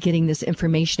need to be getting this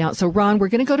information out. So Ron, we're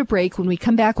going to go to break. When we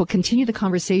come back, we'll continue the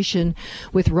conversation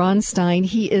with Ron Stein.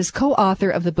 He is co-author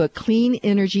of the book Clean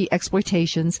Energy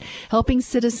Exploitations, helping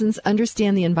citizens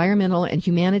understand the environmental and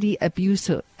humanity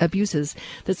abuses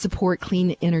that support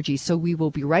clean energy. So we will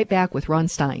be right back with Ron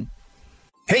Stein.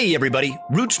 Hey everybody,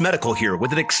 Roots Medical here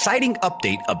with an exciting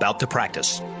update about the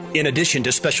practice. In addition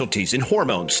to specialties in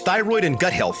hormones, thyroid, and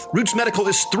gut health, Roots Medical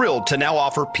is thrilled to now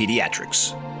offer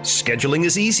pediatrics. Scheduling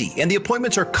is easy and the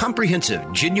appointments are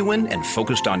comprehensive, genuine, and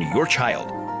focused on your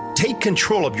child. Take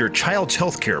control of your child's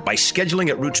health care by scheduling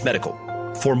at Roots Medical.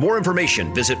 For more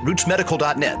information, visit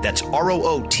rootsmedical.net. That's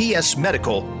ROOTS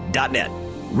medical.net.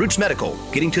 Roots Medical,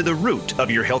 getting to the root of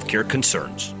your healthcare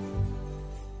concerns.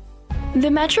 The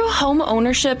Metro home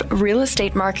ownership real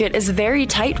estate market is very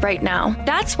tight right now.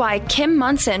 That's why Kim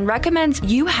Munson recommends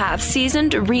you have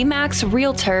seasoned RE/MAX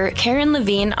realtor Karen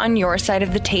Levine on your side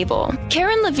of the table.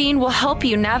 Karen Levine will help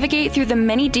you navigate through the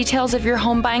many details of your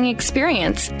home buying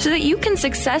experience so that you can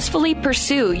successfully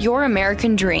pursue your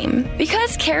American dream.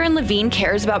 Because Karen Levine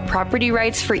cares about property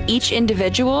rights for each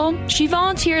individual, she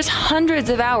volunteers hundreds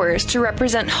of hours to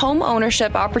represent home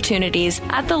ownership opportunities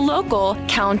at the local,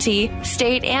 county,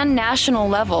 state, and national national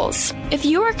levels. If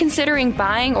you are considering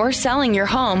buying or selling your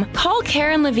home, call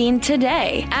Karen Levine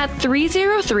today at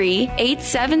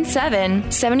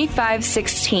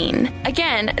 303-877-7516.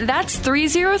 Again, that's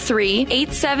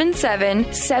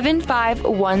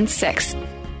 303-877-7516.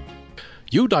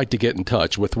 You'd like to get in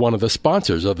touch with one of the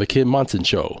sponsors of The Kim Monson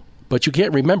Show, but you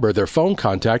can't remember their phone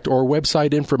contact or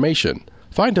website information.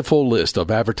 Find a full list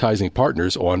of advertising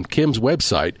partners on Kim's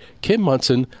website,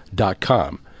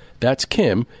 kimmonson.com. That's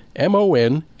Kim,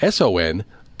 MONSON.com.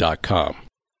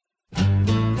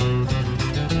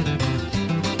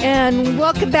 And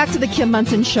welcome back to the Kim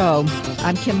Monson Show.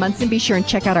 I'm Kim Monson. Be sure and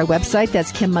check out our website.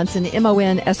 That's Kim Monson,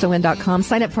 MONSON.com.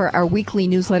 Sign up for our weekly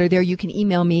newsletter there. You can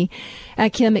email me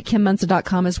at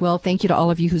kim@kimmonson.com as well. Thank you to all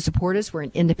of you who support us. We're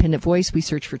an independent voice. We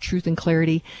search for truth and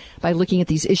clarity by looking at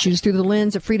these issues through the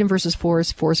lens of freedom versus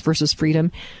force, force versus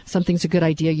freedom. Something's a good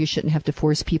idea. You shouldn't have to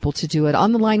force people to do it.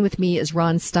 On the line with me is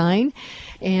Ron Stein,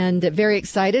 and very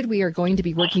excited. We are going to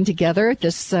be working together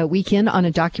this weekend on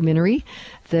a documentary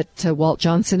that Walt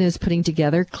Johnson is putting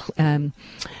together,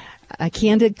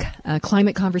 Candid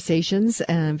Climate Conversations.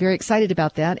 I'm very excited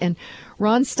about that. And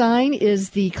Ron Stein is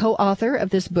the co-author of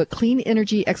this book, Clean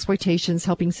Energy Exploitations,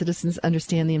 Helping Citizens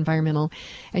Understand the Environmental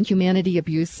and Humanity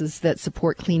Abuses that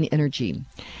Support Clean Energy.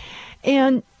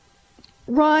 And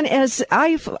Ron, as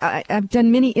I've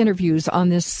done many interviews on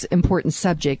this important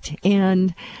subject,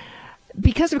 and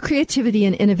because of creativity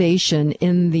and innovation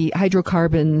in the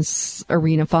hydrocarbons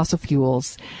arena, fossil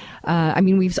fuels,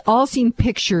 we've all seen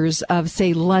pictures of,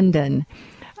 say, London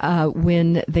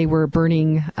when they were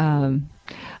burning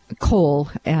coal.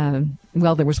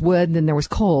 Well, there was wood, and then there was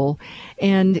coal,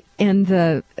 and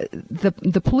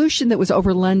the pollution that was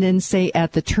over London, say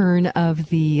at the turn of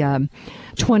the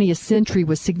 20th century,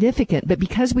 was significant. But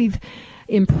because we've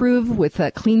improved with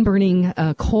clean burning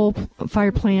coal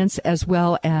fire plants as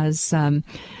well as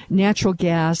natural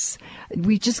gas,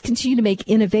 we just continue to make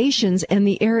innovations, and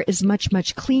the air is much,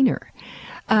 much cleaner.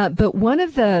 But one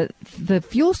of the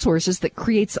fuel sources that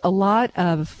creates a lot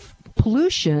of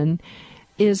pollution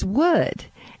is wood.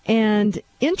 And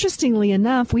interestingly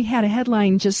enough, we had a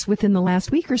headline just within the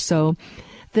last week or so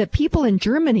that people in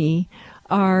Germany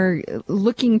are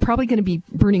probably going to be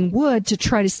burning wood to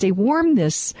try to stay warm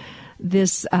this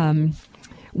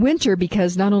winter,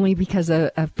 because not only because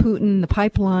of Putin, the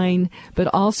pipeline, but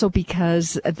also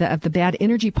because of the bad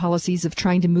energy policies of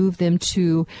trying to move them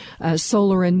to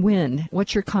solar and wind.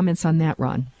 What's your comments on that,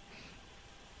 Ron?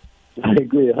 I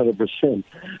agree 100%.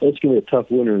 It's going to be a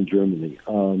tough winter in Germany.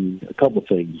 A couple of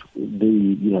things.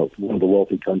 One of the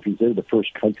wealthy countries, they're the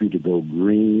first country to go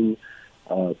green.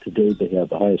 Today they have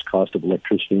the highest cost of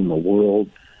electricity in the world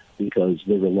because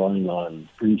they're relying on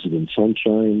freezing and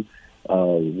sunshine.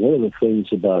 One of the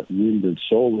things about wind and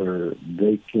solar,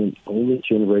 they can only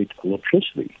generate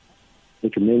electricity. They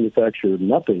can manufacture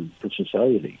nothing for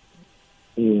society.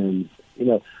 And,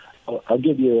 I'll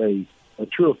give you a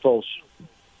true or false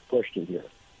question here.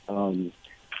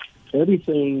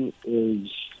 Everything is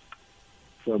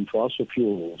from fossil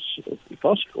fuels.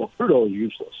 Crude oil is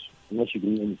useless unless you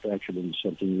can manufacture it into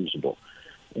something usable.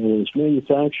 And when it's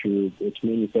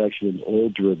manufactured in oil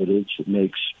derivatives. It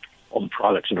makes all the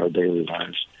products in our daily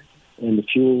lives. And the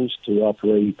fuels to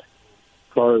operate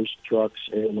cars, trucks,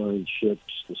 airlines,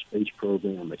 ships, the space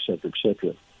program, et cetera, et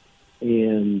cetera.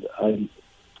 And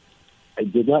I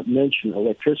did not mention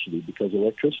electricity because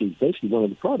electricity is basically one of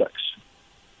the products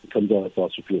that comes out of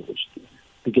fossil fuels.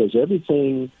 Because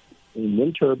everything in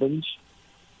wind turbines,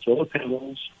 solar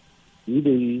panels,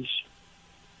 EVs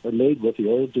are made with the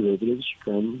oil derivatives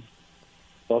from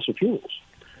fossil fuels.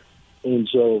 And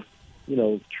so,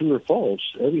 true or false,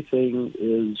 everything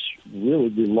is really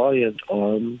reliant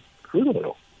on crude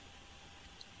oil.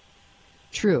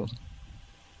 True.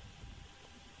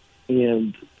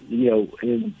 And,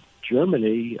 in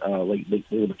Germany, they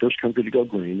were the first country to go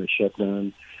green. They shut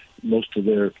down most of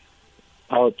their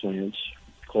power plants,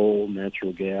 coal,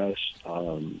 natural gas.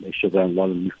 They shut down a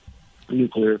lot of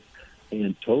nuclear,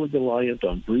 and totally reliant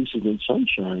on breezing and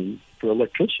sunshine for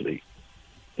electricity.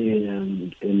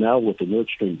 And now with the Nord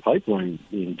Stream pipeline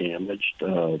being damaged,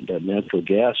 that natural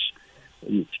gas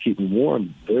to keep them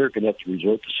warm, they're going to have to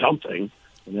resort to something,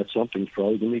 and that something's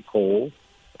probably going to be coal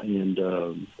and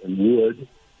wood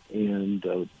and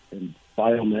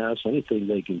biomass, anything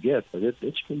they can get. But it's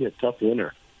going to be a tough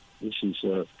winter. This is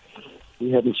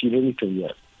we haven't seen anything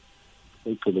yet. I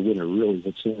think for the winter really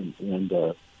hits in, and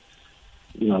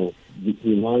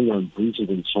relying on breezing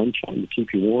and sunshine to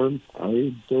keep you warm,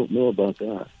 I don't know about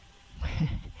that.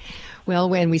 Well,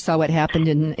 when we saw what happened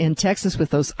in Texas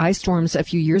with those ice storms a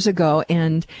few years ago,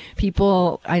 and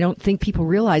I don't think people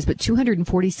realize, but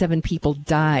 247 people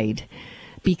died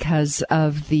because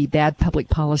of the bad public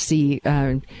policy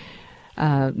that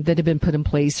had been put in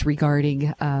place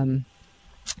regarding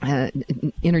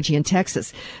energy in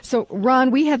Texas. So, Ron,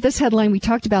 we have this headline. We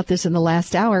talked about this in the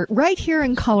last hour. Right here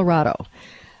in Colorado,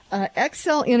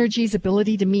 Xcel Energy's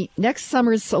ability to meet next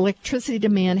summer's electricity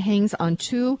demand hangs on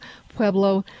 2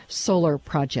 Pueblo solar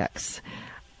projects.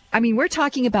 I mean, we're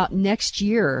talking about next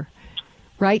year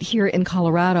right here in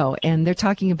Colorado, and they're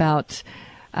talking about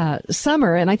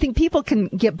summer. And I think people can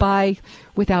get by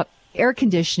without air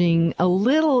conditioning a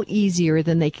little easier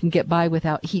than they can get by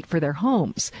without heat for their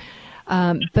homes.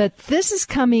 But this is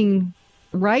coming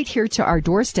right here to our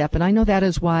doorstep, and I know that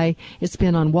is why it's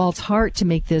been on Walt's heart to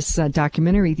make this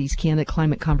documentary, these Candid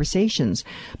Climate Conversations.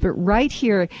 But right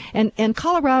here, and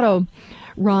Colorado,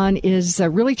 Ron, is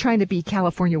really trying to be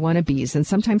California wannabes, and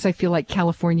sometimes I feel like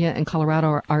California and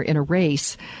Colorado are in a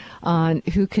race on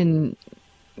who can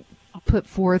put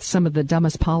forth some of the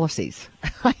dumbest policies.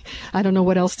 I don't know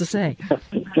what else to say.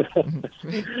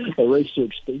 A race to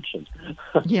extinction.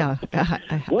 Yeah.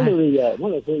 One of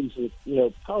the things that,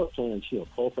 power plants,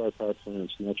 coal-fired power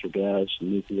plants, natural gas,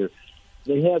 and nuclear,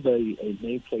 they have a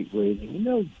nameplate rating, and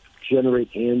they'll generate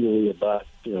annually about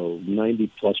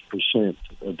 90+%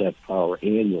 of that power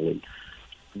annually.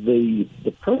 The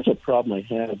personal problem I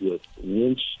have with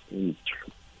wind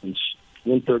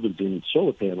turbines and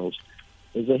solar panels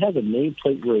is they have a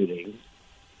nameplate rating,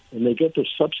 and they get their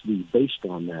subsidies based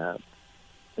on that,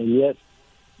 and yet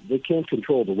they can't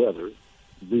control the weather,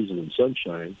 breezing and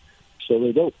sunshine, so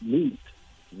they don't meet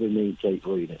the nameplate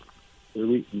rating. They're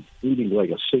reading like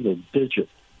a single digit,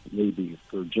 maybe,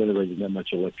 for generating that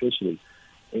much electricity.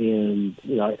 And,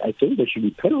 I think they should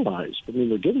be penalized. I mean,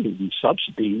 they're giving these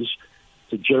subsidies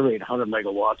to generate 100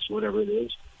 megawatts, whatever it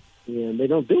is, and they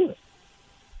don't do it.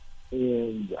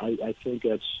 And I think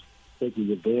that's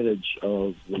taking advantage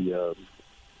of the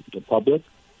public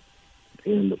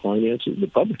and the finances. The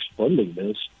public's funding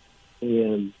this,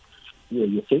 and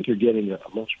you think you're getting a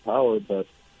much power, but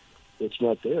it's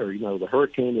not there. The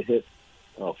hurricane that hit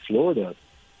Florida,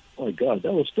 oh my God,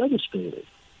 that was devastating.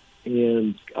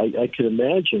 And I can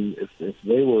imagine if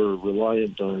they were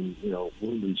reliant on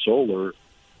wind and solar,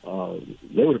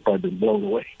 they would have probably been blown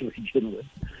away to begin with.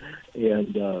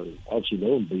 And obviously,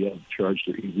 no one would be able to charge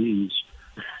their EVs.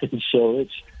 And so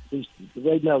it's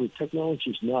right now the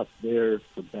technology is not there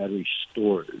for battery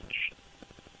storage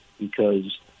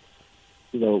because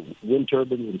wind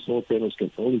turbines and solar panels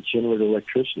can only generate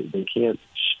electricity. They can't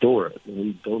store it, and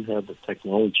we don't have the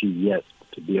technology yet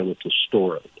to be able to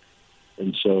store it.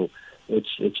 And so it's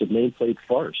a nameplate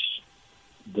farce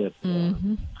that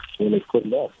when they put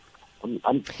it up, I'm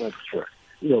not sure.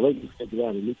 They can think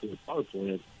about a nuclear power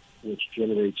plant which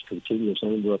generates continuous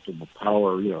uninterruptible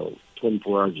power,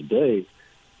 24 hours a day,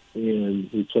 and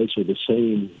replace with the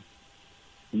same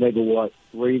megawatt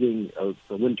rating of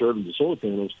the wind turbines and solar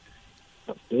panels,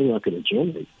 they're not going to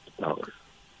generate the power.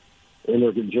 And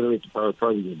they're going to generate the power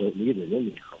probably they don't need it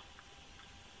anyhow.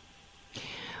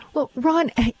 Well,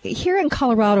 Ron, here in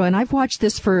Colorado, and I've watched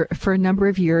this for a number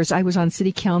of years. I was on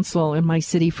city council in my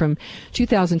city from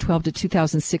 2012 to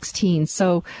 2016.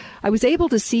 So I was able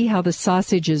to see how the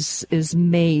sausage is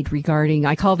made regarding,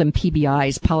 I call them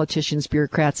PBIs, politicians,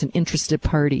 bureaucrats, and interested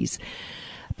parties.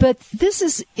 But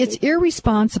it's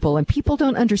irresponsible, and people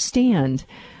don't understand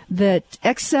that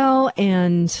Xcel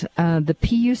and the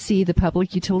PUC, the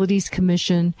Public Utilities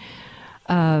Commission,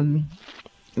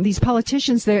 these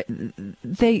politicians,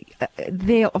 they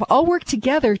all work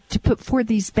together to put forward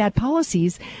these bad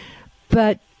policies.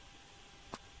 But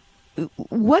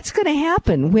what's going to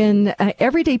happen when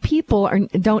everyday people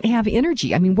don't have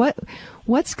energy? I mean,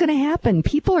 what's going to happen?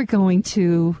 People are going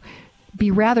to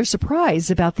be rather surprised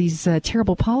about these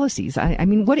terrible policies. I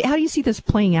mean, how do you see this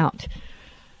playing out?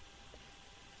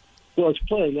 Well, it's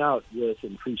playing out with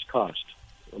increased cost.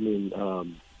 I mean,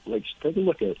 take a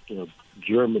look at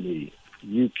Germany,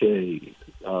 UK,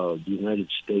 the United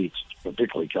States,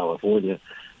 particularly California,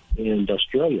 and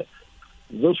Australia.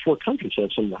 Those 4 countries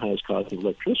have some of the highest cost of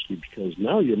electricity because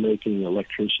now you're making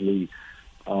electricity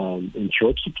in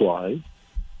short supply,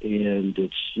 and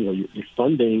it's you're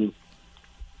funding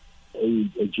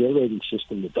a generating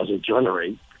system that doesn't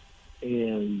generate,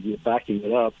 and you're backing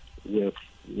it up with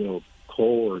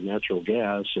coal or natural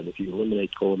gas. And if you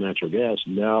eliminate coal and natural gas,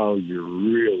 now you're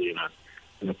really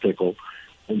in a pickle.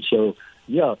 And so,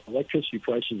 electricity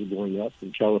prices are going up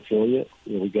in California.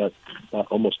 We got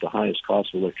almost the highest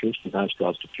cost of electricity, the highest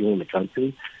cost of fuel in the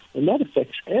country, and that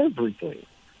affects everything.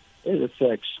 it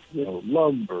affects,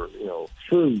 lumber,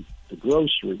 fruit, the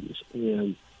groceries,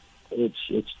 and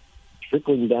it's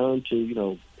trickling down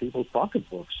to, people's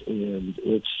pocketbooks, and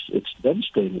it's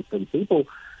devastating. And people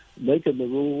making the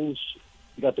rules,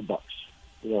 you got the bucks.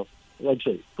 Like I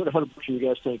say, put 100% in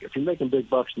your gas tank. If you're making big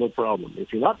bucks, no problem.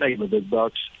 If you're not making the big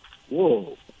bucks,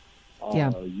 whoa,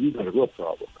 you got a real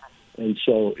problem. And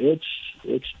so it's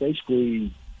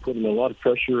basically putting a lot of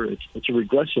pressure. It's a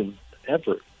regressive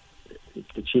effort.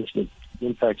 It's just that it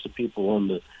impacts the people on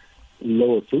the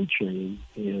lower food chain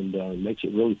and makes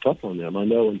it really tough on them. I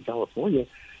know in California,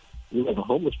 we have a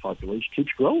homeless population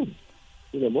keeps growing.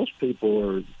 Most people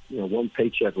are, one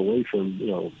paycheck away from,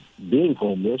 being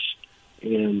homeless,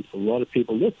 and a lot of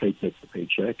people live paycheck to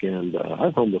paycheck, and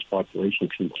our homeless population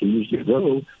continues to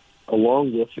grow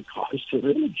along with the cost of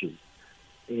energy.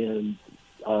 And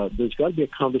there's got to be a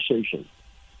conversation,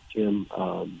 Tim.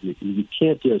 You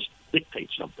can't just dictate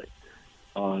something.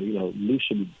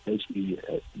 Newsom basically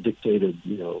dictated,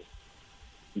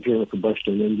 internal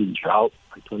combustion engines out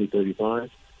by 2035,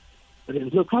 but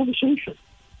there's no conversation.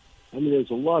 I mean,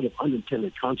 there's a lot of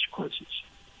unintended consequences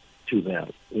to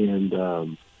that,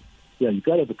 and you've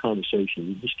got to have a conversation.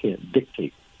 You just can't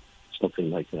dictate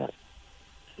something like that.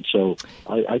 And so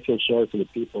I feel sorry for the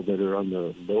people that are on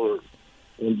the lower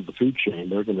end of the food chain.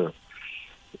 They're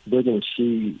gonna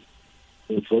see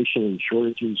inflation and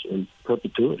shortages in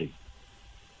perpetuity.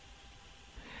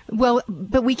 Well,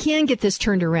 but we can get this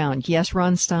turned around. Yes,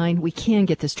 Ron Stein, we can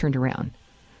get this turned around.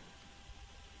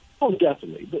 Oh,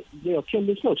 definitely. But, Kim,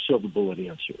 there's no silver bullet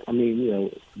answer. I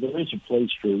mean, there is a place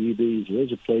for EVs. There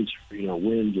is a place for,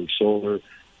 wind and solar.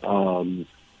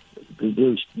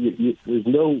 There's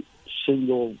no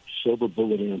single silver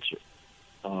bullet answer.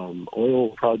 Oil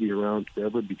will probably be around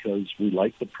forever because we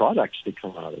like the products that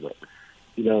come out of it.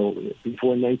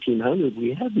 Before 1900,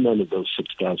 we had none of those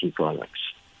 6,000 products.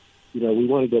 We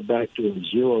want to go back to a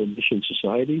zero-emission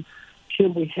society.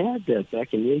 Kim, we had that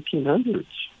back in the 1800s.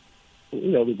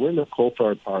 There were no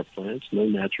coal-fired power plants, no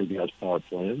natural gas power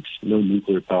plants, no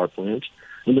nuclear power plants,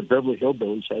 and the Beverly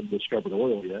Hillbillies hadn't discovered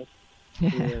oil yet.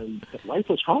 And life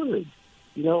was hard.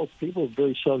 People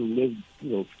very seldom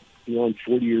lived, beyond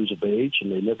 40 years of age,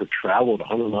 and they never traveled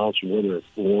 100 miles from where they were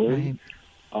born.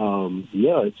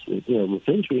 Right. The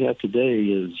things we have today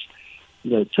is,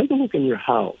 take a look in your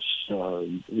house,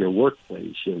 your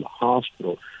workplace, in the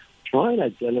hospital. Try and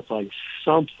identify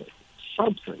something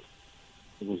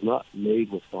that was not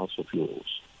made with fossil fuels.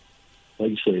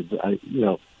 Like you say,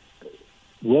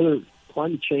 whether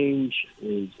climate change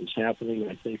is happening,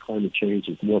 I think climate change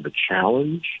is more of a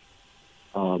challenge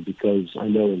because I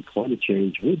know in climate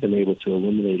change we've been able to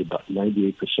eliminate about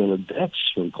 98% of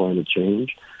deaths from climate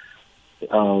change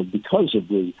because of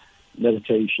the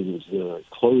medications, the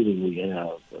clothing we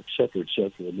have, et cetera, et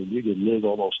cetera. I mean, you could live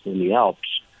almost in the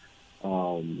Alps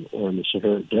or in the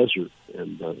Sahara Desert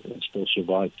and still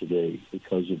survive today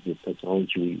because of the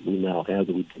technology we now have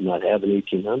that we did not have in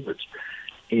 1800s.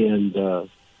 And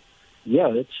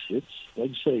it's like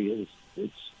you say,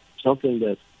 it's something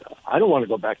that I don't want to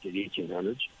go back to the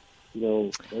 1800s.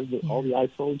 All the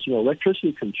iPhones,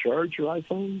 electricity can charge your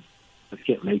iPhone, but it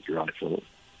can't make your iPhone.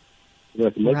 You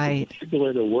have to make the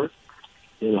defibrillator work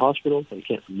in the hospital, but you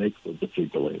can't make the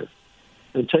defibrillator.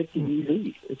 And take the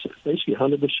EV. It's basically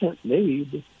 100%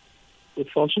 made with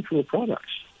fossil fuel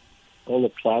products. All the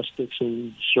plastics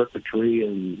and circuitry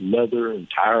and leather and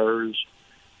tires,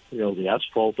 the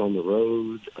asphalt on the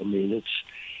road. I mean, it's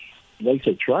like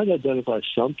they try to identify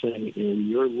something in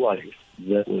your life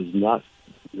that was not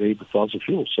made with fossil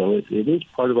fuel. So it is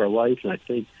part of our life, and I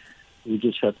think we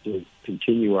just have to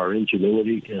continue our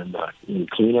ingenuity and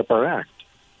clean up our act.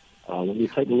 When you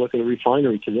take a look at a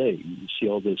refinery today, you see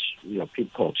all this,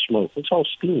 people call it smoke. It's all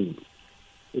steam.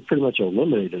 They pretty much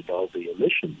eliminated all the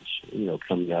emissions,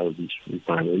 coming out of these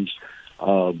refineries.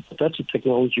 But that's a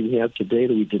technology we have today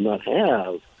that we did not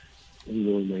have in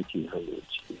the early 1900s.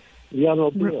 The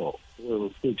automobile, were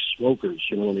big smokers,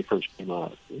 when they first came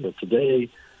out. Today,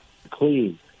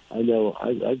 clean. I know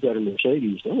I've got a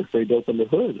Mercedes. I'm afraid to open the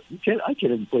hood. I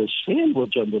can't even put a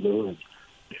sandwich under the hood.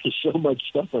 There's so much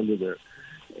stuff under there.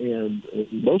 And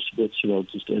most of it's,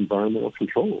 just environmental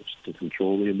controls to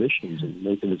control the emissions and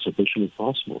make them as efficient as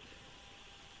possible.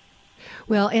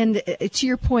 Well, and to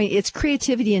your point, it's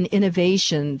creativity and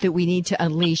innovation that we need to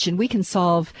unleash, and we can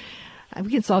solve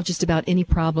just about any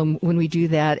problem when we do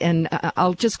that. And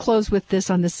I'll just close with this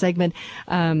on this segment.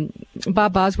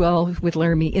 Bob Boswell with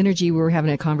Laramie Energy, we were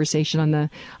having a conversation on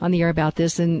the air about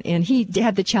this, and he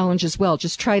had the challenge as well.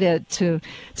 Just try to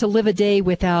live a day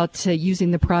without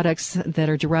using the products that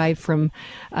are derived from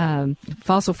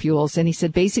fossil fuels. And he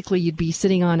said basically you'd be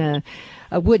sitting on a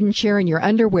wooden chair in your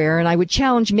underwear. And I would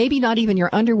challenge maybe not even your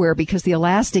underwear, because the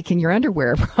elastic in your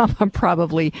underwear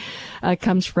probably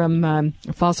comes from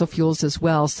fossil fuels as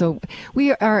well. So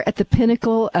we are at the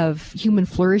pinnacle of human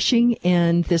flourishing,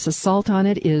 and this assault on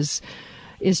it is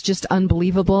just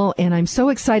unbelievable. And I'm so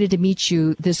excited to meet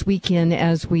you this weekend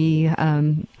as we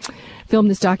film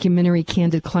this documentary,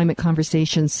 Candid Climate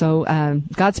Conversations. So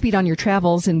Godspeed on your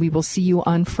travels, and we will see you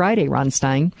on Friday, Ron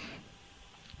Stein.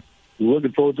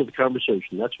 Looking forward to the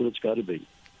conversation. That's what it's got to be.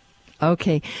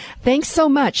 Okay. Thanks so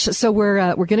much. So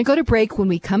we're going to go to break. When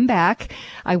we come back,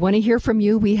 I want to hear from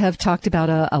you. We have talked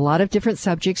about a lot of different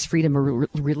subjects, freedom of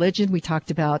religion. We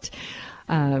talked about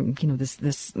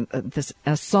this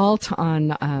assault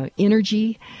on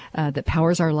energy that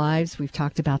powers our lives. We've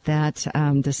talked about that.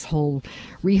 This whole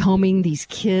rehoming these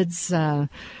kids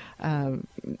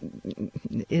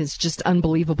is just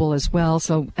unbelievable as well.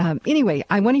 So anyway,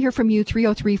 I want to hear from you.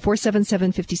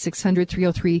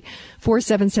 303-477-5600,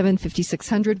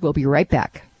 303-477-5600. We'll be right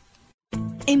back.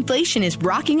 Inflation is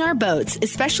rocking our boats,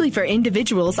 especially for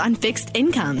individuals on fixed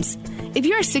incomes. If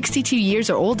you are 62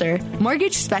 years or older,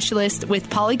 mortgage specialist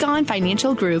with Polygon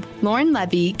Financial Group, Lauren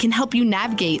Levy, can help you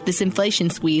navigate this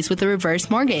inflation squeeze with a reverse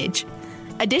mortgage.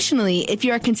 Additionally, if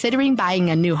you are considering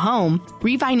buying a new home,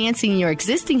 refinancing your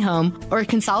existing home, or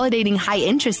consolidating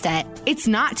high-interest debt, it's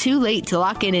not too late to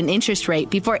lock in an interest rate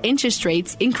before interest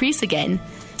rates increase again.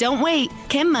 Don't wait.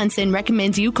 Kim Munson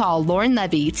recommends you call Lauren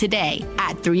Levy today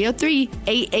at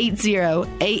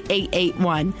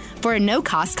 303-880-8881 for a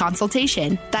no-cost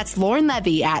consultation. That's Lauren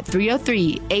Levy at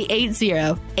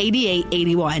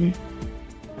 303-880-8881.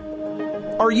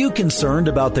 Are you concerned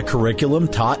about the curriculum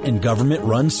taught in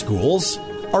government-run schools?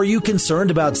 Are you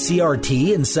concerned about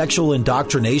CRT and sexual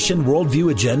indoctrination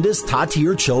worldview agendas taught to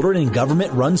your children in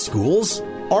government-run schools?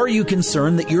 Are you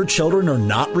concerned that your children are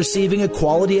not receiving a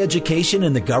quality education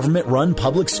in the government-run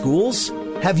public schools?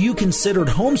 Have you considered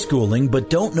homeschooling but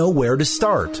don't know where to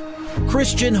start?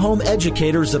 Christian Home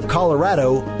Educators of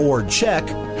Colorado, or CHEC,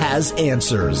 has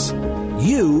answers.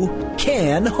 You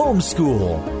can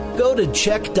homeschool. Go to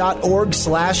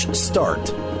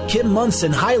check.org/start. Kim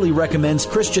Munson highly recommends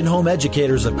Christian Home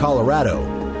Educators of Colorado.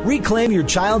 Reclaim your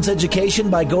child's education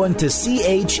by going to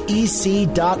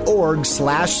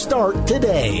chec.org/start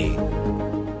today.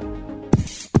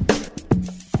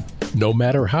 No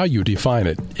matter how you define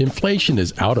it, inflation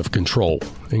is out of control.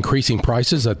 Increasing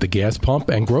prices at the gas pump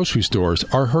and grocery stores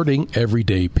are hurting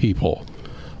everyday people.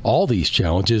 All these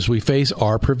challenges we face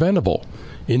are preventable.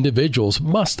 Individuals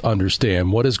must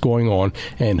understand what is going on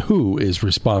and who is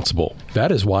responsible.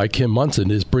 That is why Kim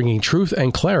Munson is bringing truth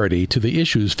and clarity to the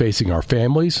issues facing our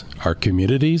families, our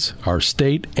communities, our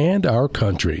state, and our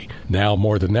country. Now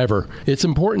more than ever, it's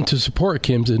important to support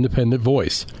Kim's independent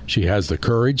voice. She has the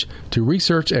courage to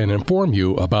research and inform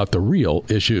you about the real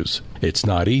issues. It's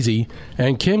not easy,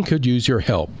 and Kim could use your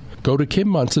help. Go to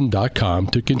KimMunson.com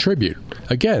to contribute.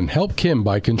 Again, help Kim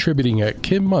by contributing at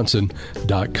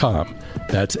KimMunson.com.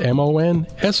 That's MONSON.com.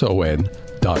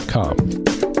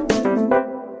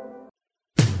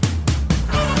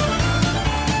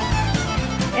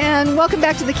 And welcome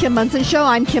back to the Kim Munson Show.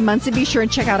 I'm Kim Munson. Be sure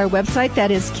and check out our website. That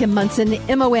is Kim Munson,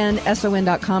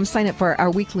 MONSON.com. Sign up for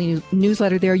our weekly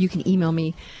newsletter there. You can email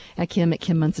me at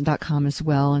Kim@KimMunson.com as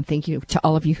well. And thank you to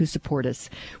all of you who support us.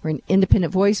 We're an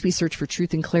independent voice. We search for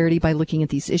truth and clarity by looking at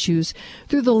these issues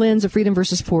through the lens of freedom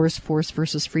versus force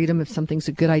versus freedom. If something's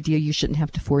a good idea, you shouldn't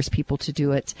have to force people to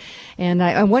do it. And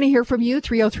I want to hear from you,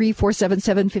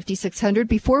 303-477-5600.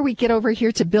 Before we get over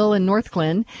here to Bill in North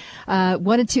Glen,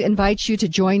 wanted to invite you to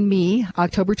join me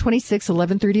October 26,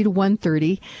 11:30 to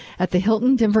 1:30 at the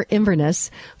Hilton Denver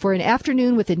Inverness for an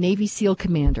afternoon with a Navy SEAL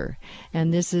commander.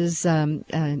 And this is an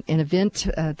event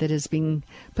that is being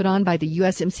put on by the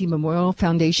USMC Memorial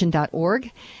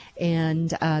Foundation.org. And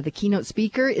the keynote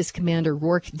speaker is Commander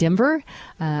Rourke Denver.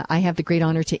 I have the great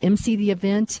honor to MC the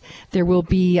event. There will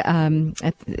be on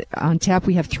tap,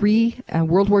 we have 3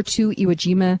 World War II Iwo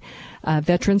Jima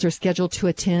veterans are scheduled to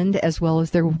attend, as well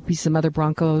as there will be some other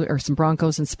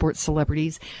Broncos and sports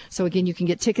celebrities. So again, you can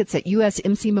get tickets at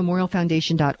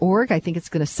USMCMemorialFoundation.org. I think it's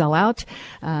going to sell out.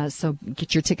 So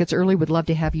get your tickets early. Would love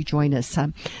to have you join us.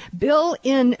 Bill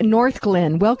in North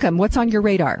Glen, welcome. What's on your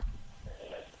radar?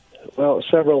 Well,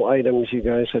 several items you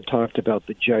guys had talked about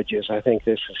the judges. I think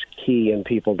this is key, and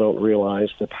people don't realize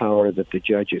the power that the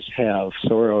judges have.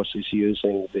 Soros is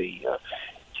using the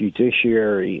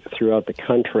judiciary throughout the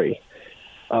country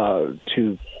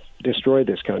to destroy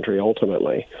this country,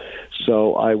 ultimately.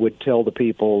 So I would tell the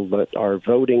people that are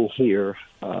voting here,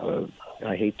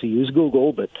 I hate to use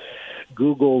Google, but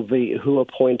Google who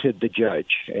appointed the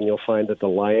judge, and you'll find that the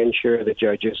lion's share of the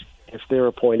judges if they're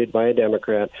appointed by a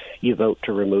Democrat, you vote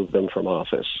to remove them from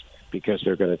office because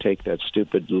they're going to take that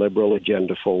stupid liberal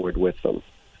agenda forward with them.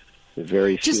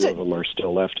 Very few of them are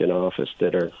still left in office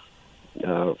that are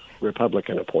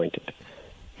Republican appointed.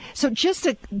 So just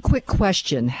a quick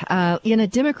question. In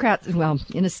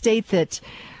a state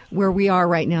where we are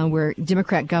right now, where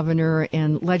Democrat governor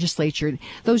and legislature,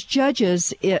 those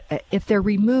judges, if they're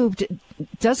removed,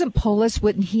 doesn't Polis,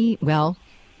 wouldn't he, well,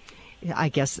 I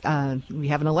guess we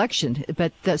have an election,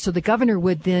 but so the governor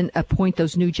would then appoint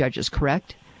those new judges,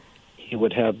 correct? He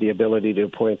would have the ability to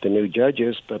appoint the new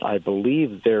judges, but I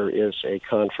believe there is a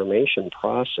confirmation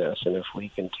process, and if we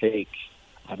can take,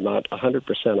 I'm not 100%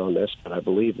 on this, but I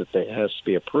believe that it has to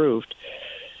be approved,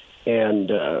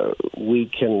 and we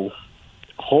can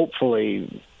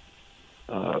hopefully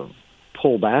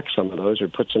pull back some of those or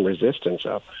put some resistance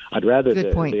up. I'd rather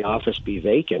the office be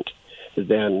vacant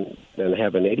than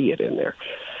have an idiot in there.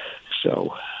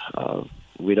 So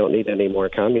we don't need any more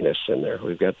communists in there.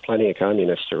 We've got plenty of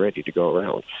communists ready to go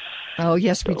around. Oh,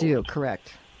 yes, we do.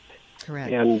 Correct.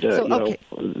 And,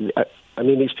 I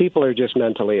mean, these people are just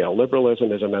mentally ill.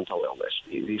 Liberalism is a mental illness.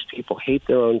 These people hate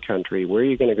their own country. Where are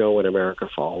you going to go when America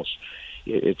falls?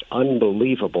 It's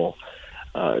unbelievable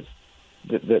that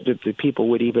the people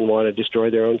would even want to destroy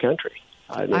their own country.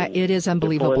 I mean, it is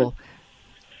unbelievable.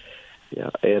 Yeah,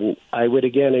 and I would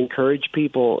again encourage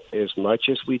people, as much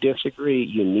as we disagree,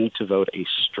 you need to vote a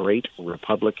straight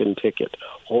Republican ticket.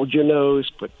 Hold your nose,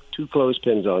 put 2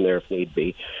 clothespins on there if need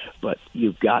be, but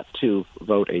you've got to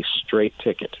vote a straight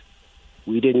ticket.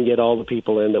 We didn't get all the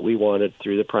people in that we wanted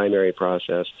through the primary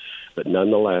process, but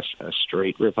nonetheless, a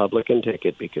straight Republican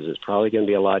ticket, because it's probably going to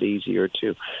be a lot easier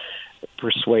to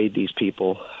persuade these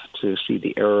people to see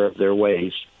the error of their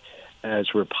ways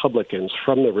as Republicans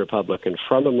from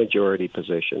a majority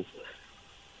position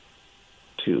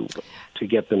to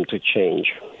get them to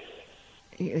change.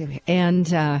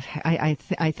 And I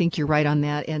think you're right on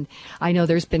that. And I know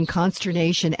there's been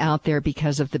consternation out there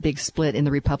because of the big split in the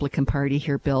Republican Party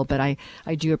here, Bill, but I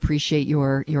do appreciate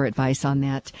your advice on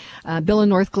that. Bill in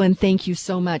North Glen, thank you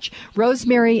so much.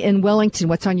 Rosemary in Wellington,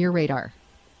 what's on your radar?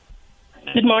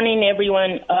 Good morning,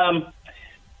 everyone.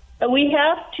 We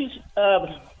have to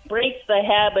break the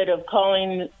habit of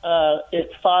calling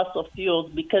it fossil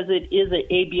fuels because it is an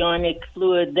avionic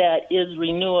fluid that is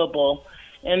renewable,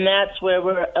 and that's where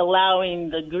we're allowing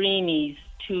the greenies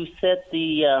to set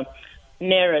the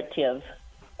narrative.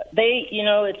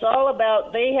 It's all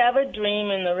about they have a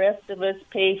dream and the rest of us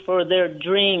pay for their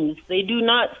dreams. They do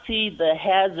not see the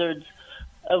hazards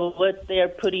of what they're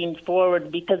putting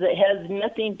forward because it has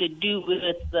nothing to do with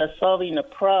solving a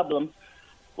problem.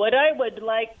 What I would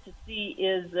like to see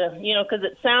is, because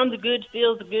it sounds good,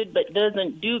 feels good, but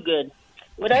doesn't do good.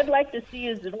 What I'd like to see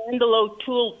is Randall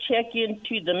O'Toole check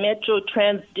into the Metro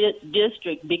Trans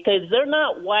District because they're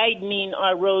not widening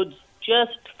our roads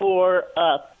just for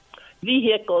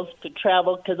vehicles to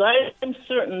travel, because I'm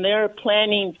certain they're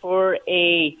planning for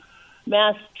a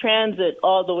mass transit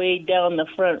all the way down the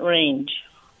Front Range.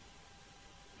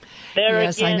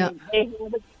 Yes, I know.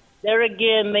 There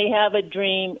again, they have a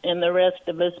dream, and the rest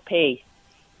of us pay.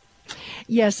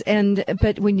 Yes,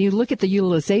 but when you look at the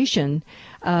utilization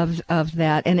of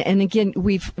that, and again,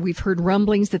 we've heard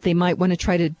rumblings that they might want to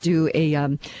try to do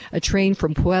a train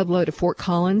from Pueblo to Fort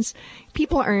Collins.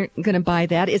 People aren't going to buy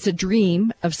that. It's a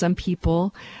dream of some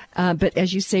people, but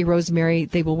as you say, Rosemary,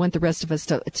 they will want the rest of us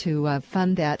to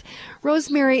fund that.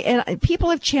 Rosemary, and people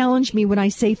have challenged me when I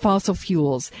say fossil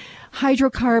fuels,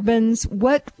 hydrocarbons.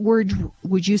 What word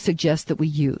would you suggest that we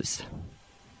use?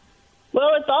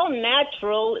 Well, it's all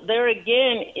natural. There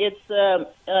again, it's an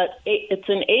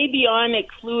avionic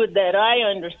fluid that I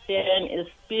understand is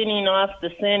spinning off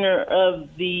the center of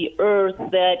the Earth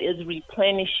that is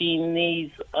replenishing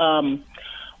these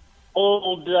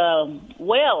old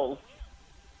wells.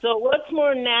 So what's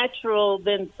more natural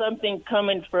than something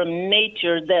coming from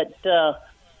nature that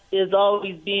is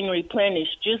always being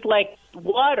replenished, just like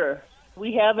water?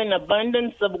 We have an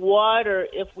abundance of water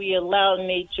if we allow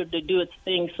nature to do its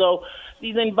thing. So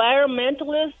these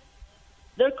environmentalists,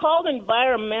 they're called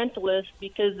environmentalists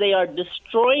because they are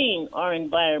destroying our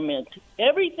environment.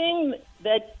 Everything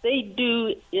that they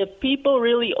do, if people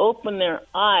really open their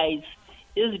eyes,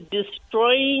 is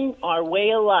destroying our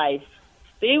way of life.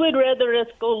 They would rather us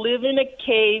go live in a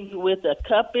cave with a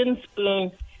cup and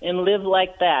spoon and live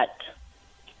like that.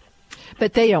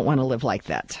 But they don't want to live like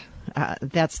that.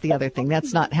 That's the other thing.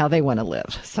 That's not how they want to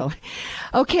live. So,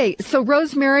 okay. So,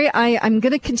 Rosemary, I'm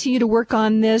going to continue to work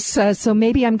on this. So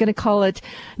maybe I'm going to call it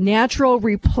natural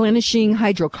replenishing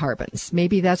hydrocarbons.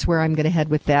 Maybe that's where I'm going to head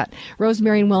with that.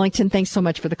 Rosemary in Wellington, thanks so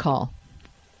much for the call.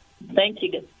 Thank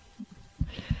you.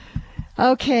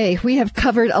 Okay, we have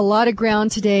covered a lot of ground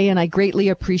today, and I greatly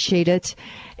appreciate it.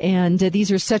 And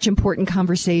these are such important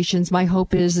conversations. My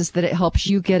hope is that it helps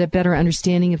you get a better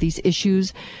understanding of these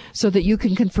issues so that you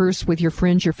can converse with your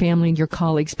friends, your family, and your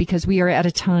colleagues, because we are at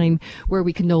a time where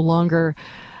we can no longer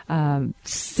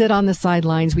sit on the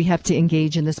sidelines. We have to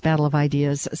engage in this battle of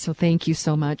ideas. So thank you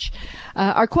so much.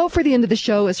 Our quote for the end of the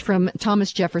show is from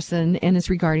Thomas Jefferson and is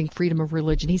regarding freedom of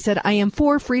religion. He said, "I am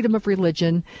for freedom of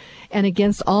religion and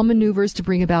against all maneuvers to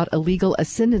bring about a legal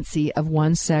ascendancy of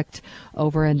one sect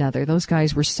over another." Those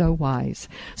guys were so wise.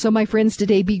 So my friends,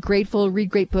 today, be grateful,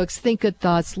 read great books, think good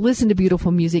thoughts, listen to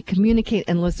beautiful music, communicate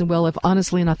and listen well, live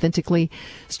honestly and authentically,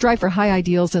 strive for high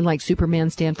ideals, and like Superman,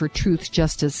 stand for truth,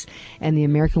 justice, and the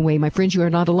American way. My friends, you are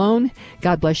not alone.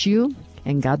 God bless you,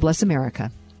 and God bless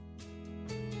America.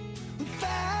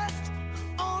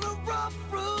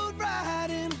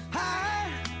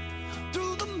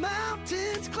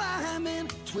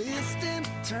 Twisting,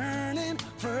 turning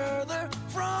further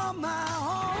from my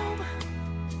home.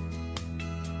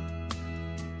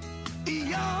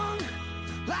 Young,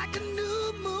 like a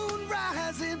new moon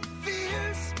rising,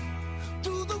 fierce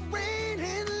through the rain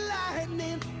and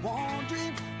lightning,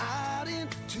 wandering out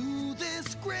into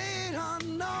this great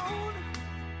unknown.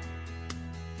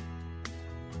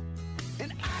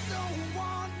 And I don't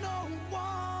want no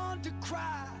one to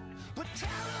cry, but tell